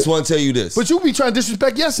 I just want to tell you this. But you be trying to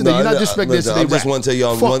disrespect yesterday. You're not disrespecting yesterday. I just want to tell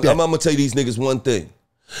y'all, I'm gonna tell you these niggas one thing.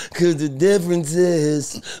 Cause the difference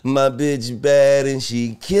is my bitch bad and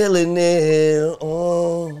she killing it.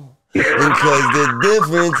 Oh. And cause the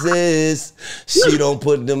difference is she don't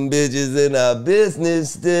put them bitches in our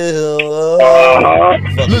business still. Oh.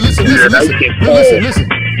 Listen.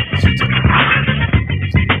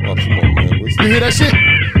 Oh, come on, man. You hear that shit?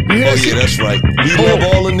 Yeah, that's right. We love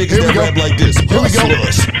all the niggas that rap like this. Here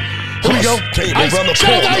we go. Came around the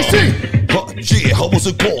corner. Yeah, I was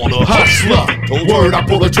a corner hustler. Word, I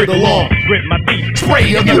pull the trigger long. Grip my beat.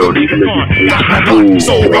 Spray another beat. Got my block.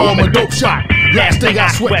 So I'm a dope shot. Last thing I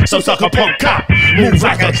sweat, so suck a punk cop. Move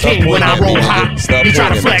like a king when I roll hot. You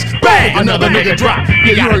try to flex, bang, another nigga drop.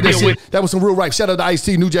 Yeah, you heard that shit. That was some real rap. Shout out to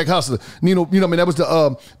Ice-T, New Jack Hustler. You know what I mean? That was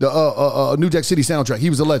the New Jack City soundtrack. He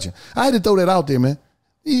was a legend. I had to throw that out there, man.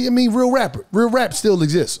 I mean, real rap still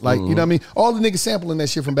exists. Like, you know what I mean? All the niggas sampling that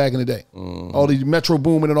shit from back in the day. All the Metro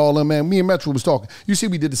Boomin and all them, man. Me and Metro was talking. You see,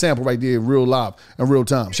 we did the sample right there, real live and real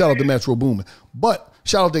time. Shout out to Metro Boomin. But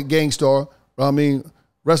shout out to Gangstar. I mean,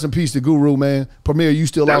 rest in peace to Guru, man. Premier, you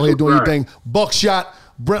still out here doing your thing. Buckshot.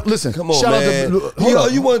 Brent, listen, come on, shout man. Out to, all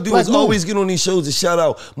you want to do is always get on these shows and shout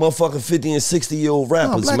out motherfucking 50 and 60-year-old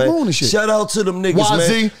rappers, man. Shout out to them niggas,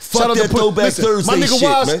 man. Fuck that Throwback Thursday shit,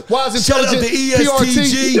 man. Shout out to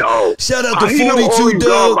ESTG. Shout out to 42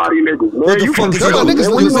 Dub. What the fuck is that?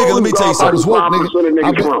 Nigga, let me tell you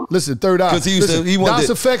something. Listen, Third Eye. Because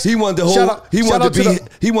he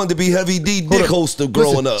wanted to be Heavy D dick holster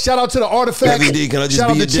growing up. Shout out to the Artifacts. Heavy D, can I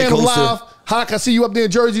just be a dick holster? Hawk, I see you up there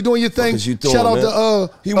in Jersey doing your thing. Shout out to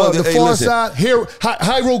the Far Side,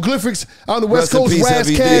 Hieroglyphics on the West Coast,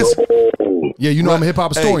 Razzcast. Yeah, you know I'm a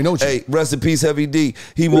hip-hop historian, don't you? Hey, rest in peace, Heavy D.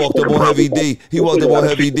 He walked up on Heavy D. He walked up on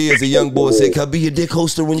Heavy D as a young boy and said, can I be your dick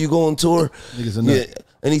hoster when you go on tour? Yeah.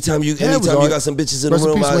 Anytime you got some bitches in the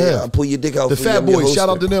room, I pull your dick out. The Fat Boys, shout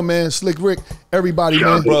out to them, man. Slick Rick, everybody,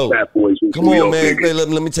 man. Bro, come on, man. Let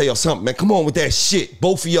me tell y'all something, man. Come on with that shit.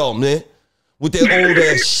 Both of y'all, man. With that old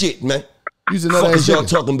ass shit, man. Fuck is y'all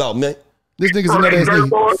talking about, man? This nigga's another ass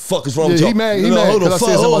nigga. Fuck is wrong with y'all? He mad. Hold on.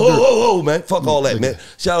 Hold, man. Fuck all that, man.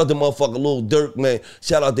 Shout out to motherfucking Lil Durk, man.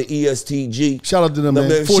 Shout out to ESTG. Shout out to them,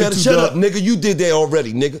 man. Shut up, nigga. You did that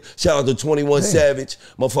already, nigga. Shout out to 21 Savage,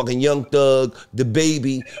 motherfucking Young Thug, The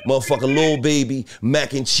Baby, motherfucking Lil Baby,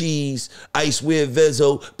 Mac and Cheese, Ice Weird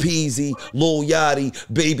Vezzo, Peasy, Lil Yachty,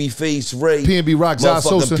 Babyface Ray, PNB Rock,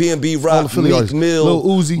 motherfucking PNB Rock, Meek Mill, Lil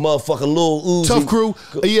Uzi, motherfucking Lil Uzi, Tough Crew,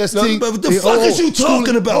 EST. What the fuck is you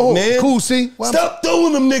talking about, man? Cool, see? Stop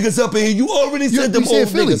throwing them niggas up in here. You already said them old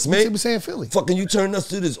niggas, man. We saying Philly. Fucking you turned us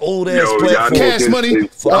to this old ass platform. Cash Money,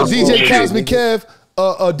 DJ Cosmic Kev,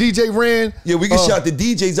 DJ Rand. Yeah, we can shout the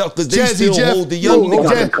DJs out because they still hold the young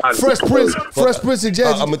niggas. Fresh Prince and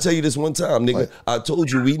Jazzy. I'm gonna tell you this one time, nigga. I told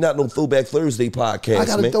you we not no Throwback Thursday podcast, man. I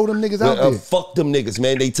gotta throw them niggas out there. Fuck them niggas,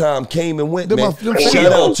 man. They time came and went, man.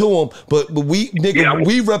 Shout out to them, but we, nigga,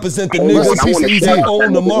 we represent the niggas that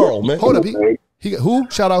own tomorrow, man. Hold up, who?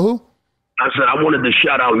 Shout out who? I said I wanted to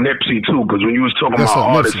shout out Nipsey too, because when you was talking about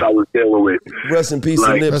artists I was dealing with. Rest in peace to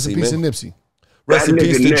Nipsey, Rest in peace to Nipsey. Rest in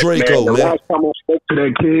peace to Draco, man. The last time I spoke to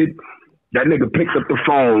that kid, that nigga picked up the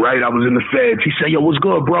phone, right? I was in the feds. He said, yo, what's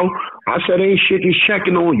good, bro? I said, ain't shit, just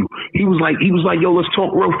checking on you. He was like, yo, let's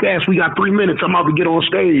talk real fast. We got 3 minutes. I'm about to get on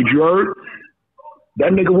stage, you heard?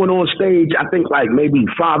 That nigga went on stage, I think like maybe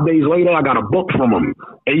 5 days later, I got a book from him.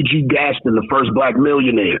 A.G. Gaston, the first black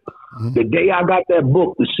millionaire. The day I got that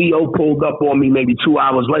book, the CO pulled up on me maybe 2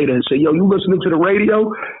 hours later and said, yo, you listening to the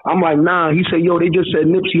radio? I'm like, nah. He said, yo, they just said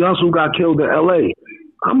Nipsey Hussle got killed in L.A.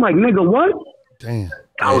 I'm like, nigga, what? Damn.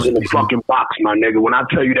 I was in the fucking box, my nigga. When I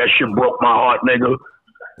tell you that shit broke my heart, nigga.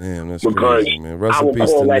 Damn, that's crazy, man. Rest in peace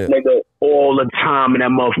to that nigga all the time, and that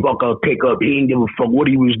motherfucker would pick up. He didn't give a fuck what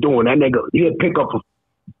he was doing. That nigga, he'd pick up for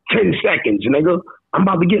 10 seconds, nigga. I'm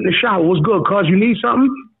about to get in the shower. What's good, cuz? You need something?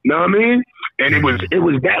 You know what I mean? And it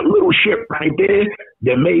was that little shit right there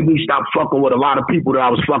that made me stop fucking with a lot of people that I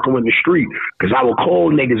was fucking with in the street. Because I would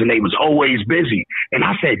call niggas and they was always busy. And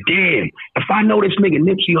I said, damn, if I know this nigga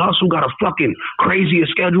Nipsey Hussle got a fucking crazier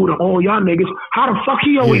schedule than all y'all niggas, how the fuck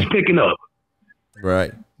he always picking up?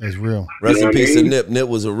 Right. That's real. Rest in peace to Nip. Nip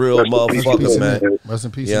was a real motherfucker, man. Rest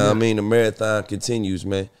in peace. Yeah, I mean, the marathon continues,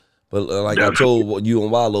 man. But like I told you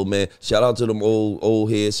and Wallow, man, shout out to them old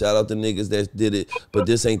heads. Shout out to niggas that did it. But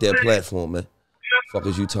this ain't that platform, man. Fuck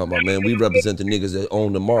is you talking about, man? We represent the niggas that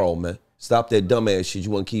own tomorrow, man. Stop that dumbass shit. You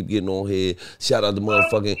want to keep getting on here. Shout out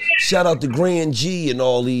to Grand G and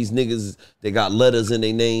all these niggas that got letters in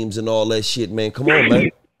their names and all that shit, man. Come on, man.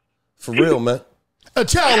 For real, man. A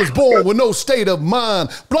child is born with no state of mind,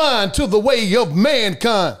 blind to the way of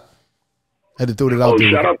mankind. Had to throw that out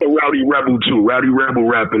there. Shout out to Rowdy Rebel too. Rowdy Rebel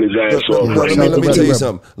rapping his ass off. Let me tell you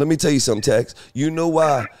something. Let me tell you something, Tax. You know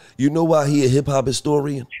why he a hip hop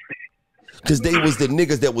historian? Because they was the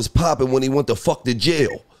niggas that was popping when he went to fuck the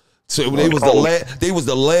jail. So they was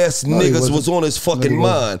the last niggas was on his fucking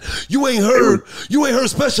mind. You ain't heard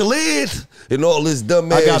special ed and all this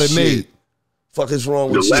dumb ass shit. I got it made. Fuck is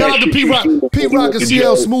wrong with you? Shout out to P-Rock and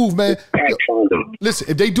CL Smooth, man. Listen,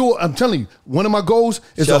 if they do it, I'm telling you, one of my goals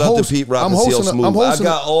is to host. Shout out to P-Rock and CL Smooth. I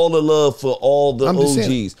got all the love for all the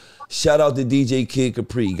OGs. Shout out to DJ Kid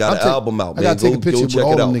Capri. Got an album out, man. I got to take a picture with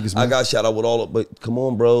all them niggas, man. I got shout out with all of, but come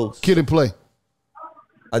on, bro. Kid and Play.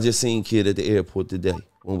 I just seen Kid at the airport today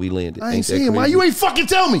when we landed. I ain't seen him. Why you ain't fucking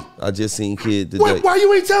tell me? I just seen Kid today. Why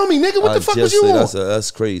you ain't tell me, nigga? What the fuck was you on? That's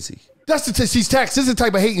crazy. That's he's Tax. This is the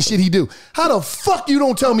type of hating shit he do. How the fuck you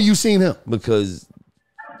don't tell me you seen him? Because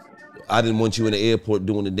I didn't want you in the airport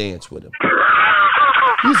doing the dance with him.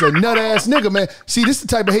 He's a nut ass nigga, man. See, this is the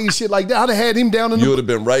type of hating shit like that. I'd have had him down in the. You would have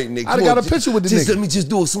been right, nigga. I'd have got a picture with the nigga. Let me just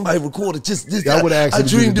do it. Somebody record it. Just this. I would have I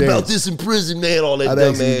dreamed about this in prison, man. All that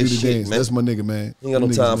dumb ass shit, man. That's my nigga, man. Ain't got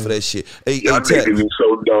no time for that shit. Hey, Y'all Tex. niggas is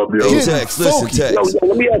so dumb, yo. Hey, Tex, listen, Tex. Yo,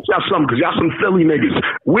 let me ask y'all something, because y'all some Philly niggas.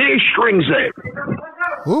 Where's Strings at?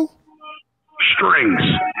 Who? Strings.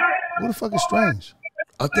 Who the fuck is Strange?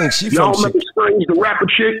 I think she Y'all from remember Strings, the rapper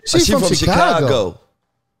chick? She from Chicago.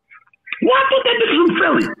 Well, I thought that nigga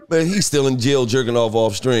from Philly. Man, he's still in jail jerking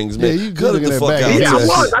off strings, man. Yeah, you cut it the fuck out. Yeah, I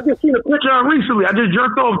was. I just seen a picture of her recently. I just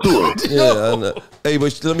jerked off to her. Yeah, I know. Hey,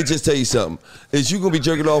 but let me just tell you something. Is you gonna be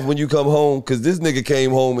jerking off when you come home? Because this nigga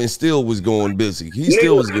came home and still was going busy. He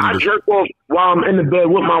still was getting busy. I jerk off while I'm in the bed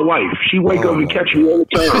with my wife. She wake up and catch me all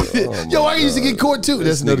the time. Yo, I used to get caught too.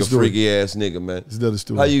 This nigga freaky ass nigga, man. That's another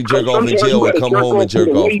story. How you jerk off in jail and come home and jerk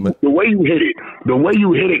off, man? The way you hit it. The way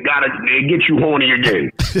you hit it gotta get you horny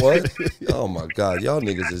again. What? Oh my God, y'all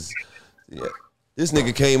niggas is This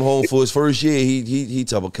nigga came home for his first year. He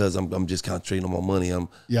talking about, cause I'm just concentrating on my money.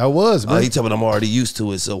 I was, man. He talking about I'm already used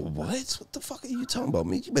to it. So what the fuck are you talking about,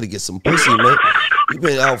 man? You better get some pussy, man. You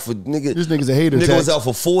been out for nigga. This nigga's a hater. Nigga was out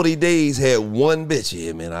for 40 days. Had one bitch.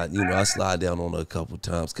 Yeah, man. I slide down on her a couple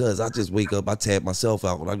times. Cause I just wake up. I tap myself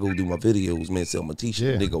out when I go do my videos, man. Sell my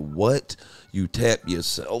t-shirt. Yeah. Nigga, what? You tap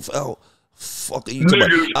yourself out? Fuck are you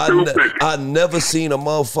talking about? I never seen a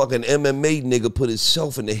motherfucking MMA nigga put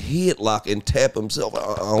himself in the headlock and tap himself.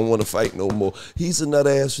 I don't want to fight no more. He's a nut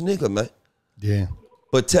ass nigga, man. Yeah.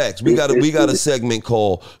 But Tax, we got a segment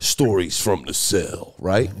called Stories from the Cell,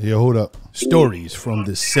 right? Yeah, hold up. Stories from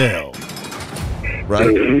the Cell.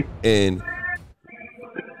 Right? And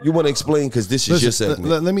you want to explain, because this is your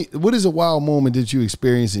segment. What is a wild moment that you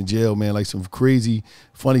experienced in jail, man? Like some crazy,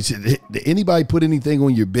 funny shit. Did anybody put anything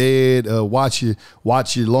on your bed? Watch your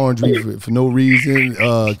laundry for no reason?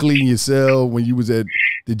 Clean your cell when you was at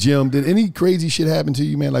the gym? Did any crazy shit happen to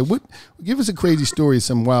you, man? Like what? Give us a crazy story of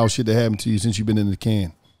some wild shit that happened to you since you've been in the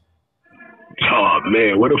can. Oh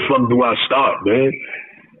man, where the fuck do I start, man?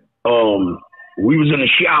 We was in the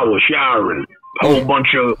shower, showering. A whole bunch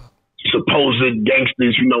of supposed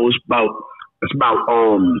gangsters, it's about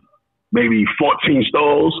maybe 14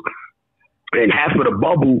 stalls, and half of the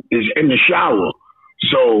bubble is in the shower.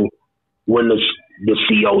 So when the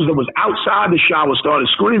COs that was outside the shower started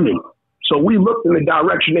screaming, so we looked in the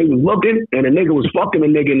direction they was looking, and a nigga was fucking a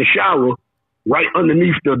nigga in the shower right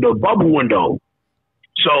underneath the bubble window.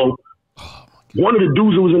 So one of the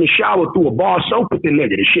dudes who was in the shower threw a bar of soap at the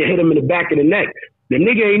nigga. The shit hit him in the back of the neck. The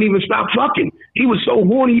nigga ain't even stopped fucking. He was so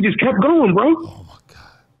horny, he just kept going, bro. Oh, my God.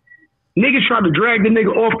 Niggas tried to drag the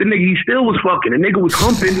nigga off the nigga. He still was fucking. The nigga was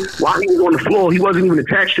humping while he was on the floor. He wasn't even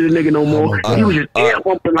attached to the nigga no more. He was just air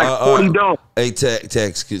humping like 40 dogs. Hey,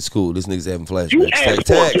 Tax, it's cool. This nigga's having flashbacks. You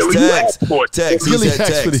asked for it. Tax. He Really said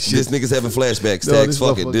asked for Tax. this shit. This nigga's having flashbacks. No, Tax, this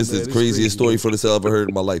fuck it. motherfucker, This man, is the this craziest crazy. story for this I ever heard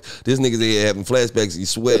in my life. This nigga's here having flashbacks. He's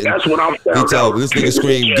sweating. That's what I'm He saying. told me, this nigga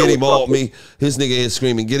screamed, get him off me. His nigga is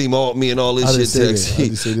screaming, get him off me and all I this didn't shit. say Tax. that. I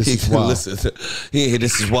just say this is wild. Listen,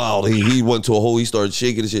 this is wild. He went to a hole. He started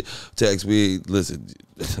shaking and shit. Tax, listen.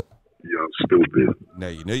 Yo, stupid. Now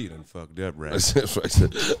you know you done fucked up, right?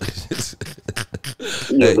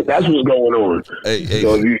 Yeah, but that's what's going on.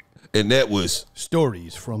 Hey, and that was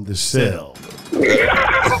Stories from the cell.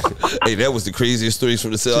 hey, that was the craziest stories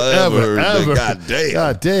from the cell I ever heard. Man. God damn.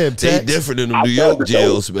 God damn, They Tax. different in the New York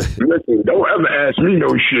jails, man. Listen, don't ever ask me no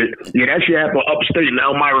shit. Yeah, that shit happened upstate in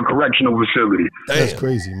Elmira Correctional Facility. That's Damn.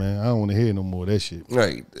 crazy, man. I don't want to hear no more of that shit.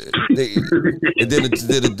 Right. And then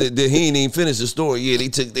he ain't even finished the story. Yeah, they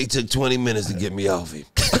took 20 minutes to get me off him.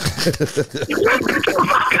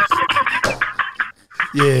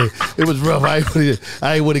 Yeah, it was rough. I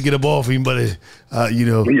ain't want to get him off him, but you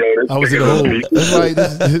know, I was in the hole. That's why.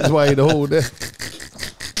 That's why in the hole. That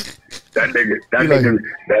nigga,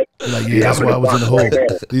 That's why I was in the hole.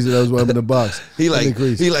 That's why I'm in the box. He like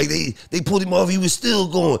they pulled him off. He was still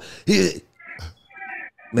going.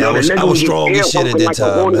 Man, I was strong as shit at that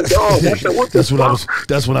time.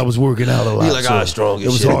 That's when I was working out a lot. He like, I was strong as shit.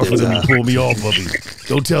 It was shit hard at for that them time. to pull me off of me.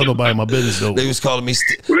 Don't tell nobody my business though. They was calling me.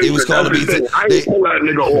 They was calling me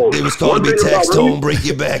Taxstone, break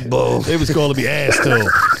your backbone. They was calling me ass toe.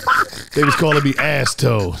 They was calling me ass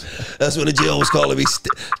toe. That's when the jail was calling me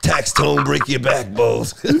Taxstone, break your backbone.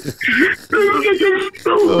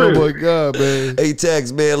 Oh my God, man. Hey,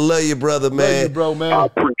 Tax, man, love you, brother, man. Love you, bro, man. I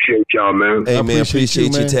appreciate y'all, man. Hey, man,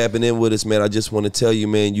 appreciate you man. tapping in with us, man. I just want to tell you,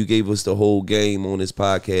 man, you gave us the whole game on this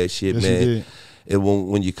podcast shit, Yes, man. you did. And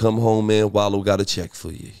when you come home, man, Wallow got a check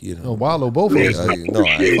for you. You know. Oh, Wallow, both of us. I ain't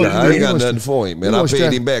got nothing for him, man. I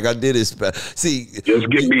paid him back. I did his. See, Just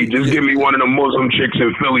give me one of the Muslim chicks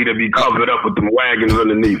in Philly to be covered up with them wagons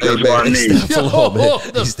underneath. That's what I need. Step law, man.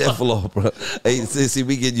 He's step law, bro. Hey, see,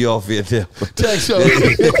 we getting you off here now. Tax show.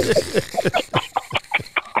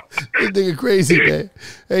 This nigga crazy, man.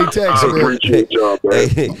 Hey, Tax, I man. appreciate y'all,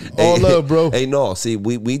 man. All love, bro. Hey, no, see,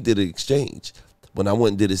 we did an exchange. When I went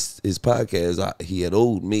and did his podcast, he had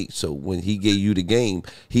owed me. So when he gave you the game,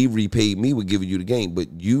 he repaid me with giving you the game. But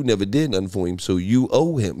you never did nothing for him, so you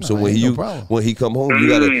owe him. So when he come home,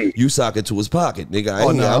 you sock it to his pocket, nigga.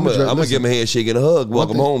 I'm gonna give him a handshake and a hug,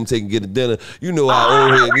 welcome home, take him get a dinner. You know I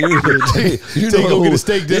owe him. You know, go get a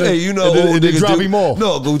steak dinner. Yeah, you know, and then drop him off.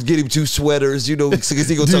 No, go get him 2 sweaters. You know, because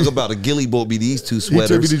he gonna talk about a Gilly bought me these 2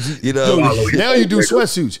 sweaters. You know, now you do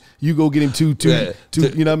sweatsuits. You go get him two. You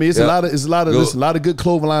know what I mean? It's a lot of. A lot of good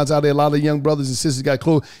clothing lines out there. A lot of young brothers and sisters got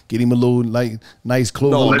clothes. Get him a little nice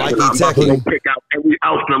clothing. No, line. Mikey I'm about to Tacky. go pick out every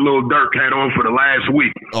outfit Lil Durk had on for the last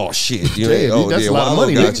week. Oh shit! Damn, that's a lot of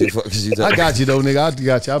money, got nigga. you. I got you though, nigga. I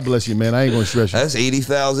got you. I bless you, man. I ain't gonna stress you. That's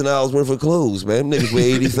 $80,000 worth of clothes, man. Them niggas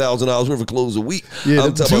wear $80,000 worth of clothes a week. Yeah,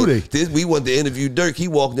 I'm talking do about this. We wanted to interview Dirk. He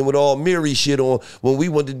walked in with all Mary shit on. When we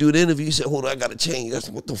wanted to do the interview, he said, "Hold on, I got to change." I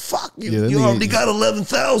said, "What the fuck? You already got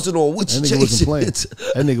 11,000 on. What you That nigga wasn't changing playing. it to?"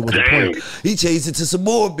 That nigga wasn't playing. He changed it to some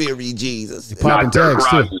more Mary Jesus. Popping tags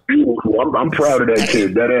too. Is beautiful. I'm proud of that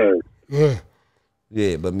kid. That ass.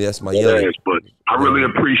 Yeah, but that's my That young. ass. But I really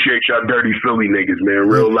appreciate y'all dirty Philly niggas, man.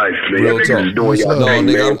 Real life, man. Real Y'all talk. niggas doing y'all No, thing,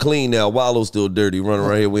 nigga, man. I'm clean now. Wallow's still dirty, running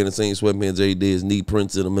around here wearing the same sweatpants every day, his knee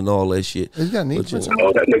prints in them and all that shit. He's got knee But, prints.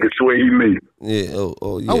 Oh, that nigga swear he me. Yeah,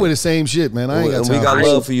 yeah. I wear the same shit, man. I ain't got And time. we got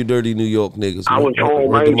love for you, dirty New York niggas. I was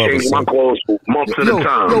home. I ain't changing my clothes for months at a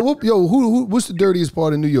time. Who? What's the dirtiest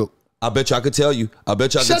part of New York? I bet you I could tell you. I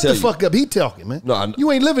bet you I could Shut tell the fuck up. He talking, man. No,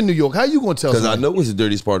 you ain't live in New York. How you gonna tell? Because I somebody? know it's the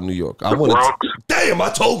dirtiest part of New York. I The want Bronx. to. Damn, I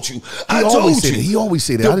told you. I always told say you. that. He always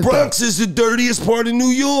say that. I The just Bronx is the dirtiest part of New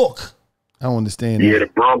York. I don't understand. Yeah, that.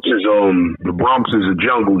 the Bronx is a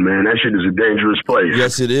jungle, man. That shit is a dangerous place.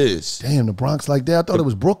 Yes, it is. Damn, the Bronx like that. I thought it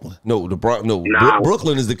was Brooklyn. No, the Bronx. No, Nah.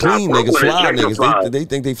 Brooklyn is the clean Nah, niggas, Brooklyn is fly niggas. gentrified. They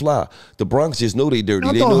think they fly. The Bronx just know they dirty.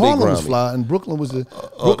 I They thought know they Harlem was grimy. fly, and Brooklyn was the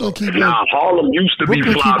Brooklyn keep on. Nah, Harlem used to be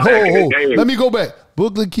Brooklyn fly keep. back in the day. Let me go back.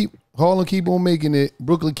 Harlem keep on making it.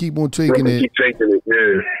 Brooklyn keep on taking Brooklyn it. keep taking it,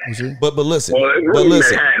 yeah. You see? But listen, Well, it's but really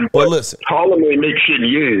listen, Manhattan, but listen, Harlem ain't make shit in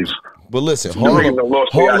years. but listen. Them niggas done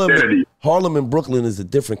lost their identity. Harlem and Brooklyn is a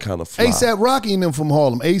different kind of fly. ASAP Rocky and them from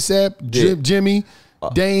Harlem. ASAP, Yeah. Jimmy,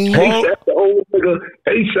 Dane.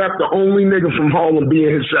 ASAP the only nigga from Harlem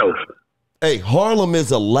being himself. Hey, Harlem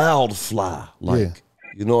is a loud fly. Like, Yeah.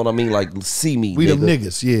 you know what I mean? Like, see me, We nigga. them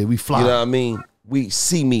niggas. Yeah, we fly. You know what I mean? We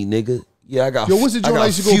see me, nigga. Yeah, I got. Yo, what's the joint I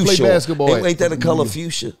used to go play basketball at? Ain't that the color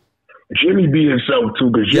fuchsia? Jimmy be himself too,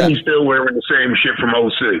 because Jimmy's still wearing the same shit from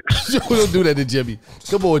 06. Yo, don't do that to Jimmy.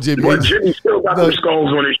 Come on, Jimmy. But Jimmy still got them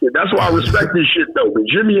skulls on his shit. That's why I respect this shit though. But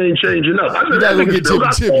Jimmy ain't changing up. I said, that nigga still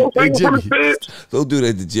got skulls on his head. Don't do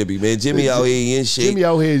that to Jimmy, man. Jimmy out here in shape. Jimmy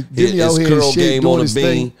out here his curl game on the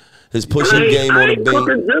beam. His pushing game on the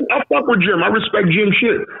beam. I fuck with Jim. I respect Jim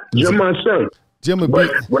shit. Jim my son.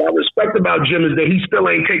 But what I respect about Jim is that he still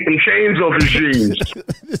ain't taking chains off his jeans.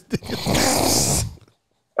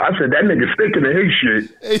 I said, that nigga sticking to his shit.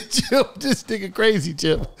 Hey, Jim, this nigga crazy,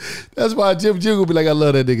 Jim. That's why Jim will be like, I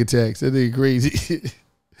love that nigga Tax. That nigga crazy.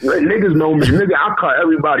 Niggas know me. Nigga, I'll cut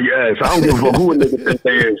everybody ass. I don't give a fuck who a nigga think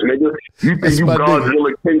they is, nigga. You think you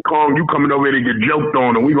Godzilla, King Kong, you coming over here to get joked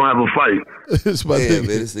on and we gonna have a fight. That's my nigga. Man,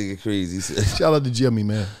 this nigga crazy. Shout out to Jimmy,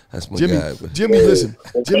 man. That's my Jimmy, guy. Man. Jimmy, listen.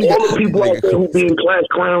 Jimmy all the people out there who being class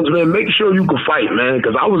clowns, man, make sure you can fight, man.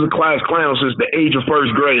 Because I was a class clown since the age of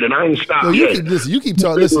first grade and I ain't stopped yet. You keep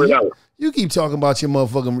talking. Listen, you keep talking about your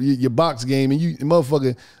motherfucking your box game, and you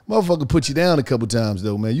motherfucker put you down a couple times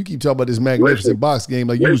though, man. You keep talking about this magnificent box game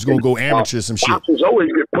like you was gonna go amateur or some shit. Boxers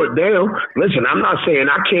always get put down. Listen, I'm not saying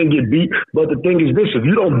I can't get beat, but the thing is this: if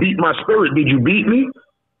you don't beat my spirit, did you beat me?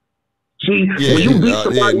 See, when you beat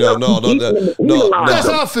somebody that's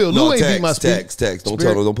how I feel. Lou ain't beat my spirit. Tax. Don't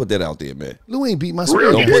put that out there, man. Lou ain't beat my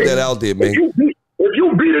spirit. Don't put that out there, man. If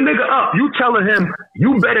you beat a nigga up, you telling him,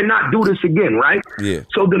 you better not do this again, right? Yeah.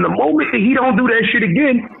 So then the moment that he don't do that shit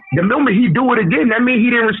again, the moment he do it again, that means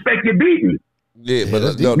he didn't respect your beating. Yeah,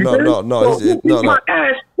 but no. So my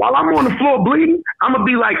ass, while I'm on the floor bleeding, I'm going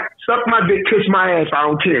to be like, suck my dick, kiss my ass, I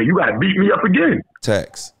don't care. You got to beat me up again.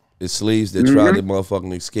 Tax. It's slaves that try to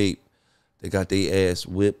motherfucking escape. They got their ass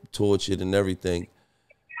whipped, tortured, and everything.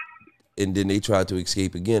 And then they try to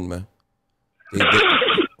escape again, man.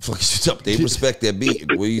 They respect that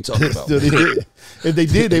beating. What are you talking about? If they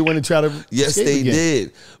did, they wouldn't try to. Yes, they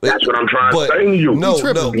did. That's what I'm trying to say to you. No.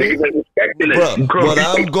 Bruh,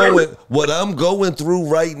 what I'm going through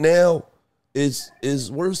right now is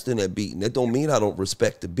worse than that beating. That don't mean I don't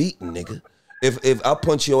respect the beating, nigga. If I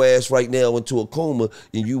punch your ass right now into a coma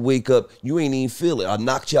and you wake up, you ain't even feel it. I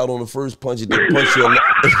knocked you out on the first punch and then punch you on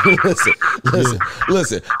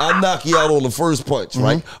listen. I knock you out on the first punch,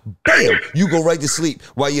 right? Bam! You go right to sleep.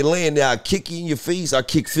 While you're laying there, I kick you in your face. I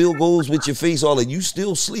kick field goals with your face, all that. You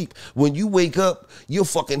still sleep. When you wake up, your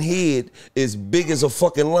fucking head is big as a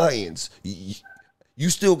fucking lion's. You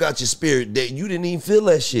still got your spirit that you didn't even feel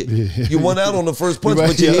that shit. You went out on the first punch,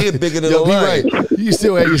 but your head bigger than a lion. Right. You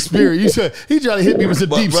still had your spirit. He tried to hit me with some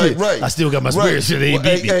deep shit. Right. I still got my spirit shit. He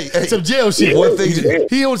beat me. Some jail shit.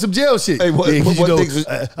 He on some jail shit. Hey,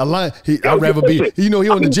 a lion. I'd rather be. He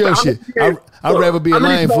on the jail shit. I'd rather be a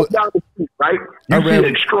lion for. Right? You see an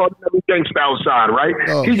extraordinary gangster outside, right?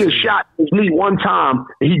 Oh. He just shot his knee one time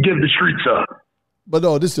and he give the streets up. But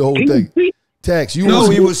no, this is the whole thing. Tax, he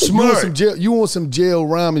was smart. You want some jail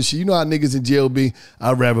rhyme and shit. You know how niggas in jail be.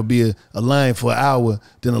 I'd rather be a lion for an hour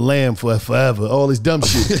than a lamb for forever. All this dumb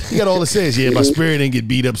shit. He got all the says. Yeah, my spirit ain't get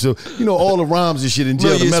beat up. So you know all the rhymes and shit in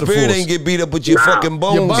jail. No, the metaphors. Your spirit ain't get beat up, but your fucking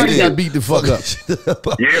bones. Your body got beat the fuck up.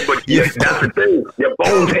 But that's the thing. Your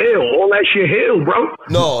bones heal. All that shit heal, bro.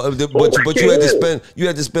 No, but you had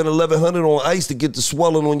to spend $1,100 on ice to get the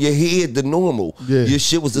swelling on your head to normal. Yeah. Your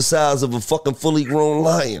shit was the size of a fucking fully grown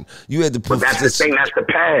lion. You had to put. That's the thing. That's the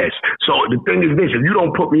past. So the thing is this: if you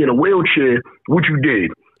don't put me in a wheelchair, what you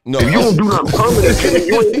did? No, if you don't do nothing permanent,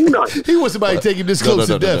 you ain't do nothing. He wants somebody to take him this close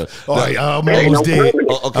to death. All right, I'm almost dead.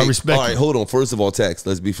 Okay. I respect. All right, hold on. First of all, Tax.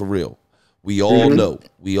 Let's be for real. We all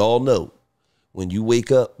know. When you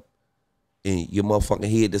wake up and your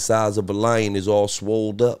motherfucking head the size of a lion is all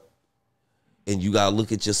swolled up, and you gotta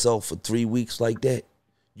look at yourself for 3 weeks like that,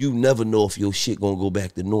 you never know if your shit gonna go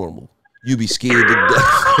back to normal. You be scared to death.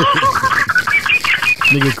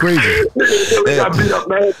 Nigga crazy.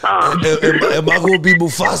 Am I gonna be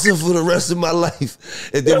Mufasa for the rest of my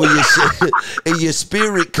life? And then when your shit and your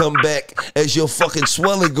spirit come back as your fucking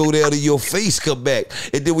swelling go down and your face come back,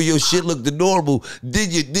 and then when your shit look the normal,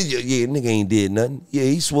 did you? Yeah, nigga ain't did nothing. Yeah,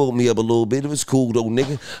 he swelled me up a little bit. It was cool though,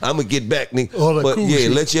 nigga. I'ma get back, nigga. But cool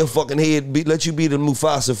shit. Let your fucking head let you be the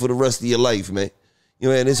Mufasa for the rest of your life, man. You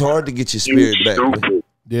know, man, it's hard to get your spirit back. Man.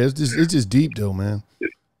 Yeah, it's just deep though, man.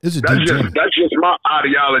 That's just my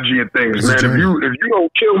ideology and things, man. If you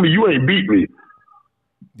don't kill me, you ain't beat me.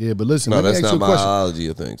 Yeah, but listen, no, that's not my ideology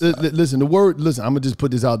of things. Listen, I'm gonna just put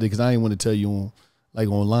this out there because I ain't want to tell you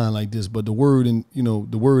online like this. But the word in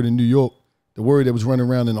New York, the word that was running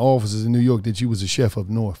around in the offices in New York that you was a chef up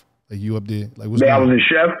north, like you up there, like what's I was a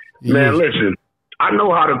chef. Yeah, man, listen, I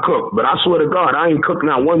know how to cook, but I swear to God, I ain't cooked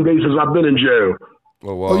not one day since I've been in jail.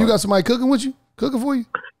 Oh, wow. Oh, you got somebody cooking with you? Cooking for you?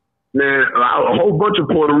 Man, a whole bunch of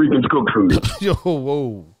Puerto Ricans cook for me. Yo,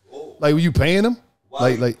 whoa. Like, were you paying them?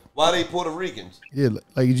 Why they Puerto Ricans? Yeah,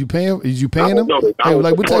 like, did you pay them? know. Hey,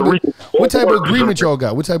 like, what type of agreement y'all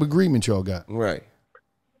got? What type of agreement y'all got? Right.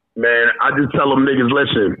 Man, I just tell them niggas,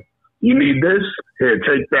 listen, you need this? Here,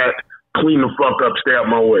 take that. Clean the fuck up. Stay out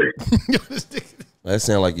my way. That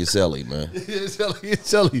sound like your celly, man.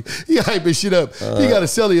 Celly. He hyping shit up. He got a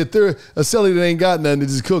celly, a celly that ain't got nothing,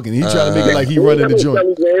 that's just cooking. He trying to make it like he running the joint.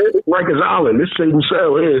 Rikers Island, this single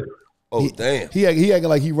cell here. Oh, damn. He acting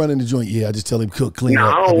like he running the joint. Yeah, I just tell him cook, clean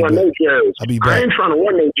up. I don't run no jails. I'll be back. I ain't trying to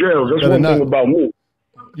run no jails. That's one thing about me.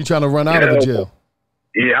 You trying to run out of a jail?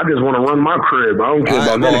 Yeah, I just want to run my crib. I don't care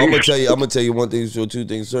about nothing. I'm gonna tell you one thing, so two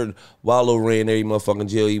things certain. Wallow ran every motherfucking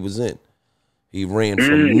jail he was in. He ran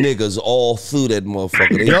from niggas all through that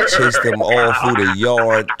motherfucker. They chased them all through the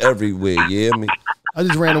yard, everywhere. You hear me? I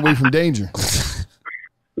just ran away from danger.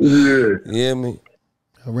 Yeah. You hear me?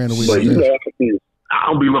 I ran away from danger. I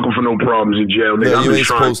don't be looking for no problems in jail. Nigga. No, you ain't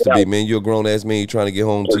supposed to be, man. You're a grown ass man. You're trying to get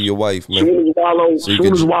home to your wife, man.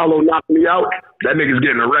 Soon as Wallow knocked me out, that nigga's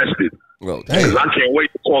getting arrested. Oh, damn. I can't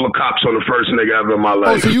wait to call the cops on the first nigga ever in my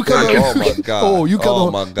life. Oh, so you come Oh my god. Oh, you come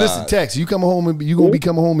home. My god. Listen, Tax, you come home and you gonna be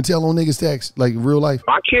coming home and tell on niggas, Tax, like real life.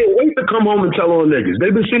 I can't wait to come home and tell on niggas.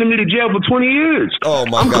 They've been sending me to jail for 20 years. Oh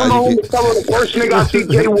my I'm god. coming home and telling the first nigga I see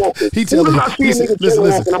jaywalking. He telling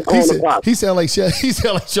listen. I'm calling the cops. He sound like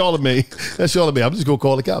Charlamagne. That's Charlamagne. I'm just gonna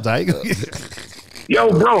call the cops. I ain't gonna Yo,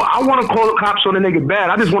 bro, I want to call the cops on the nigga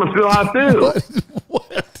bad. I just want to feel how I feel.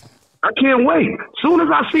 What? I can't wait. Soon as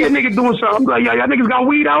I see a nigga doing something, I'm like, yo, y'all niggas got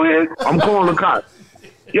weed out here? I'm calling the cops.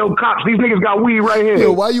 Yo, cops, these niggas got weed right here.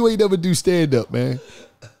 Yo, why you ain't never do stand up, man?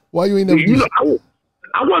 Why you ain't never do?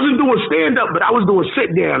 I wasn't doing stand up, but I was doing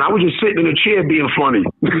sit down. I was just sitting in a chair being funny.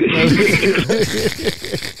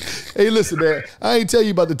 Hey, listen, man. I ain't tell you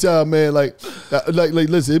about the time, man. Like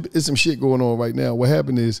listen, it's some shit going on right now. What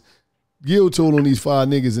happened is, Gil told on these 5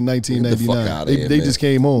 niggas in 1999. They just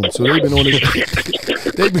came home, so they've been on this.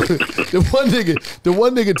 The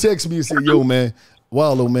one nigga texted me and said, "Yo, man,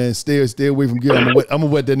 Wallow, man, stay away from Gil. I'm gonna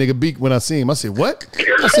wet that nigga beak when I see him." I said, "What?"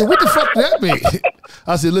 I said, "What the fuck does that mean?"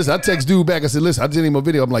 I said, "Listen," I text dude back. I said, "Listen, I did him a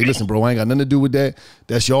video. I'm like, listen, bro, I ain't got nothing to do with that.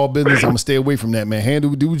 That's y'all business. I'm gonna stay away from that, man.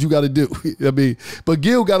 Do what you got to do." I mean, but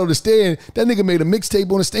Gil got on the stand. That nigga made a mixtape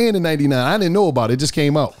on the stand in '99. I didn't know about it. It just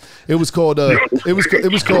came out. It was called "I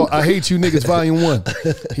Hate You Niggas Volume 1."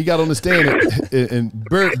 He got on the stand and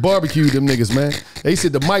barbecued them niggas, man. They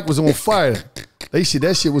said the mic was on fire. They said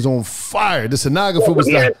that shit was on fire. The stenographer was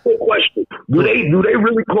like, question. Do they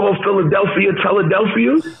really call Philadelphia?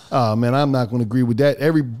 Oh, man, I'm not going to agree with that.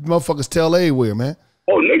 Every motherfuckers tell everywhere, man.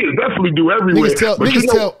 Oh, niggas definitely do everywhere.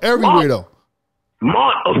 Niggas tell everywhere, though.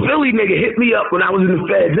 A Philly nigga hit me up when I was in the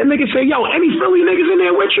feds. That nigga said, yo, any Philly niggas in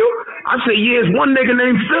there with you? I said, yeah, it's one nigga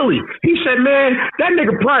named Philly. He said, man, that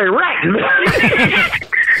nigga probably ratting, man.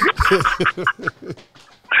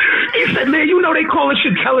 He said, man, you know they call this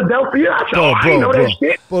shit Philadelphia. I said, I didn't know that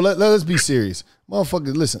shit. Well, let's be serious.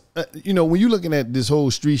 Motherfuckers, listen, when you looking at this whole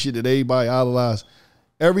street shit that everybody idolize,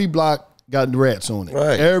 every block got rats on it.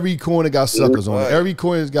 Right. Every corner got suckers on it. Every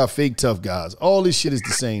corner's got fake tough guys. All this shit is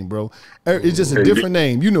the same, bro. It's just a different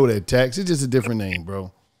name. You know that, Tax. It's just a different name,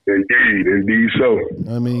 bro. Indeed so.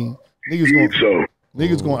 I mean,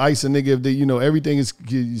 niggas gonna ice a nigga if they, everything is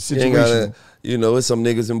situational. It's some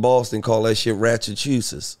niggas in Boston call that shit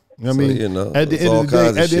Ratchachusetts. I mean, at the end of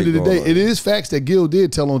the day, it is facts that Gil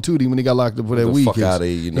did tell on Tootie when he got locked up for that weed. Fuck out of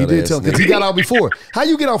here, he did tell because he got out before. How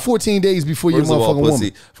you get out 14 days before your motherfucking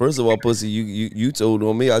woman? First of all, pussy, you told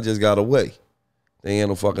on me. I just got away. They ain't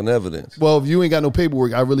no fucking evidence. Well, if you ain't got no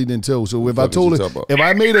paperwork, I really didn't tell. So if I told it, if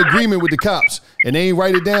I made an agreement with the cops and they ain't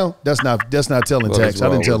write it down, that's not telling Tax. I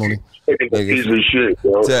didn't tell on him. Piece of shit,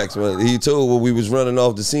 bro. Tax, man. He told when we was running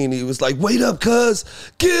off the scene, he was like, "Wait up, cuz,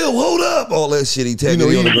 Gil, hold up!" All that shit. He tagged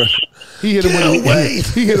me on the ground. He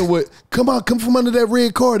hit him with, "Come from under that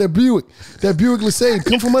red car, that Buick LeSabre.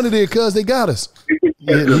 Come from under there, cuz they got us." He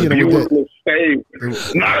hit him with that.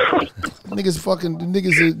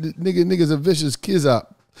 Niggas are vicious kids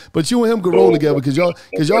out. But you and him could roll together because y'all,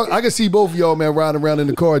 I can see both of y'all, man, riding around in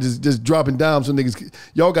the car just dropping dimes on niggas.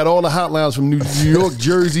 Y'all got all the hotlines from New York,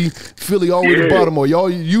 Jersey, Philly, all the way to Baltimore. You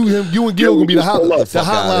and Gil gonna be the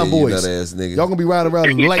hotline boys. Y'all gonna be riding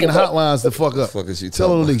around lighting hotlines the fuck up. Tell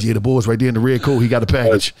them niggas, yeah, the boys right there in the red coat. He got a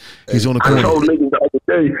package. He's on the corner. I told niggas the other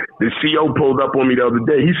day, the CO pulled up on me the other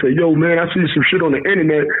day. He said, "Yo, man, I see some shit on the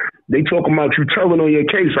internet. They talking about you telling on your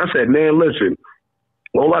case." I said, "Man, listen.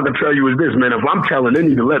 All I can tell you is this, man. If I'm telling, they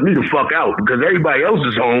need to let me the fuck out because everybody else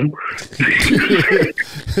is home.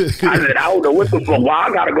 I said, I don't know what the fuck. Why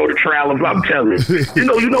I gotta go to trial if I'm telling?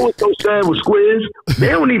 You know what's so sad with Squares? They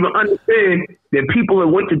don't even understand that people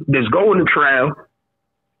that's going to trial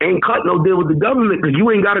ain't cut no deal with the government because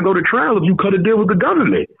you ain't got to go to trial if you cut a deal with the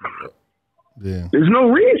government. Yeah. There's no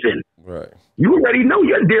reason. Right. You already know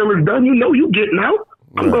your deal is done. You know you getting out.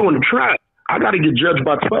 I'm going to trial. I got to get judged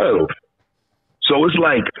by 12. So it's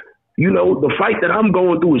like, the fight that I'm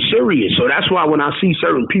going through is serious. So that's why when I see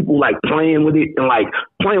certain people like playing with it and like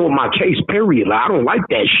playing with my case, period, like I don't like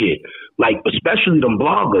that shit. Like, especially them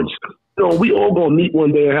bloggers. We all gonna meet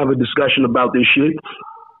one day and have a discussion about this shit.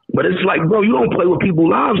 But it's like, bro, you don't play with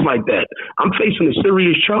people's lives like that. I'm facing a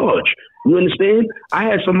serious charge. You understand? I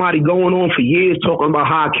had somebody going on for years talking about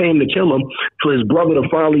how I came to kill him for his brother to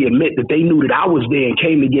finally admit that they knew that I was there and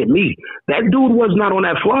came to get me. That dude was not on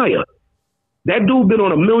that flyer. That dude been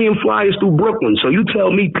on 1 million flyers through Brooklyn. So you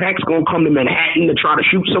tell me Tax gonna come to Manhattan to try to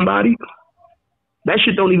shoot somebody? That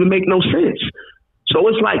shit don't even make no sense. So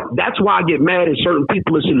it's like, that's why I get mad at certain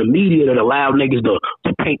people that's in the media that allow niggas to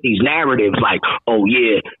paint these narratives like, oh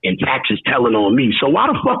yeah, and Tax is telling on me. So why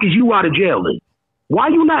the fuck is you out of jail then? Why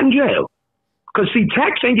you not in jail? Because see,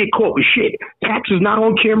 Tax ain't get caught with shit. Tax is not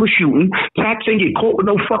on camera shooting. Tax ain't get caught with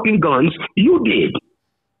no fucking guns. You did.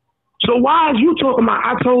 So why is you talking about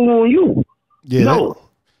I told on you? Yeah. No.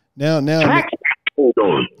 Now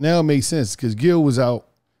it makes sense because Gil was out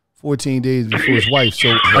 14 days before his wife,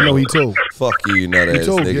 so I know he told. Fuck you, nut ass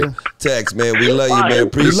nigga. Gil. Tax, man, we love you, man.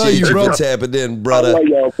 Appreciate you for tapping in, brother. I love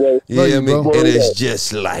y'all, bro. Yeah, Love you, bro. and it's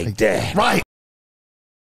just like that. Right.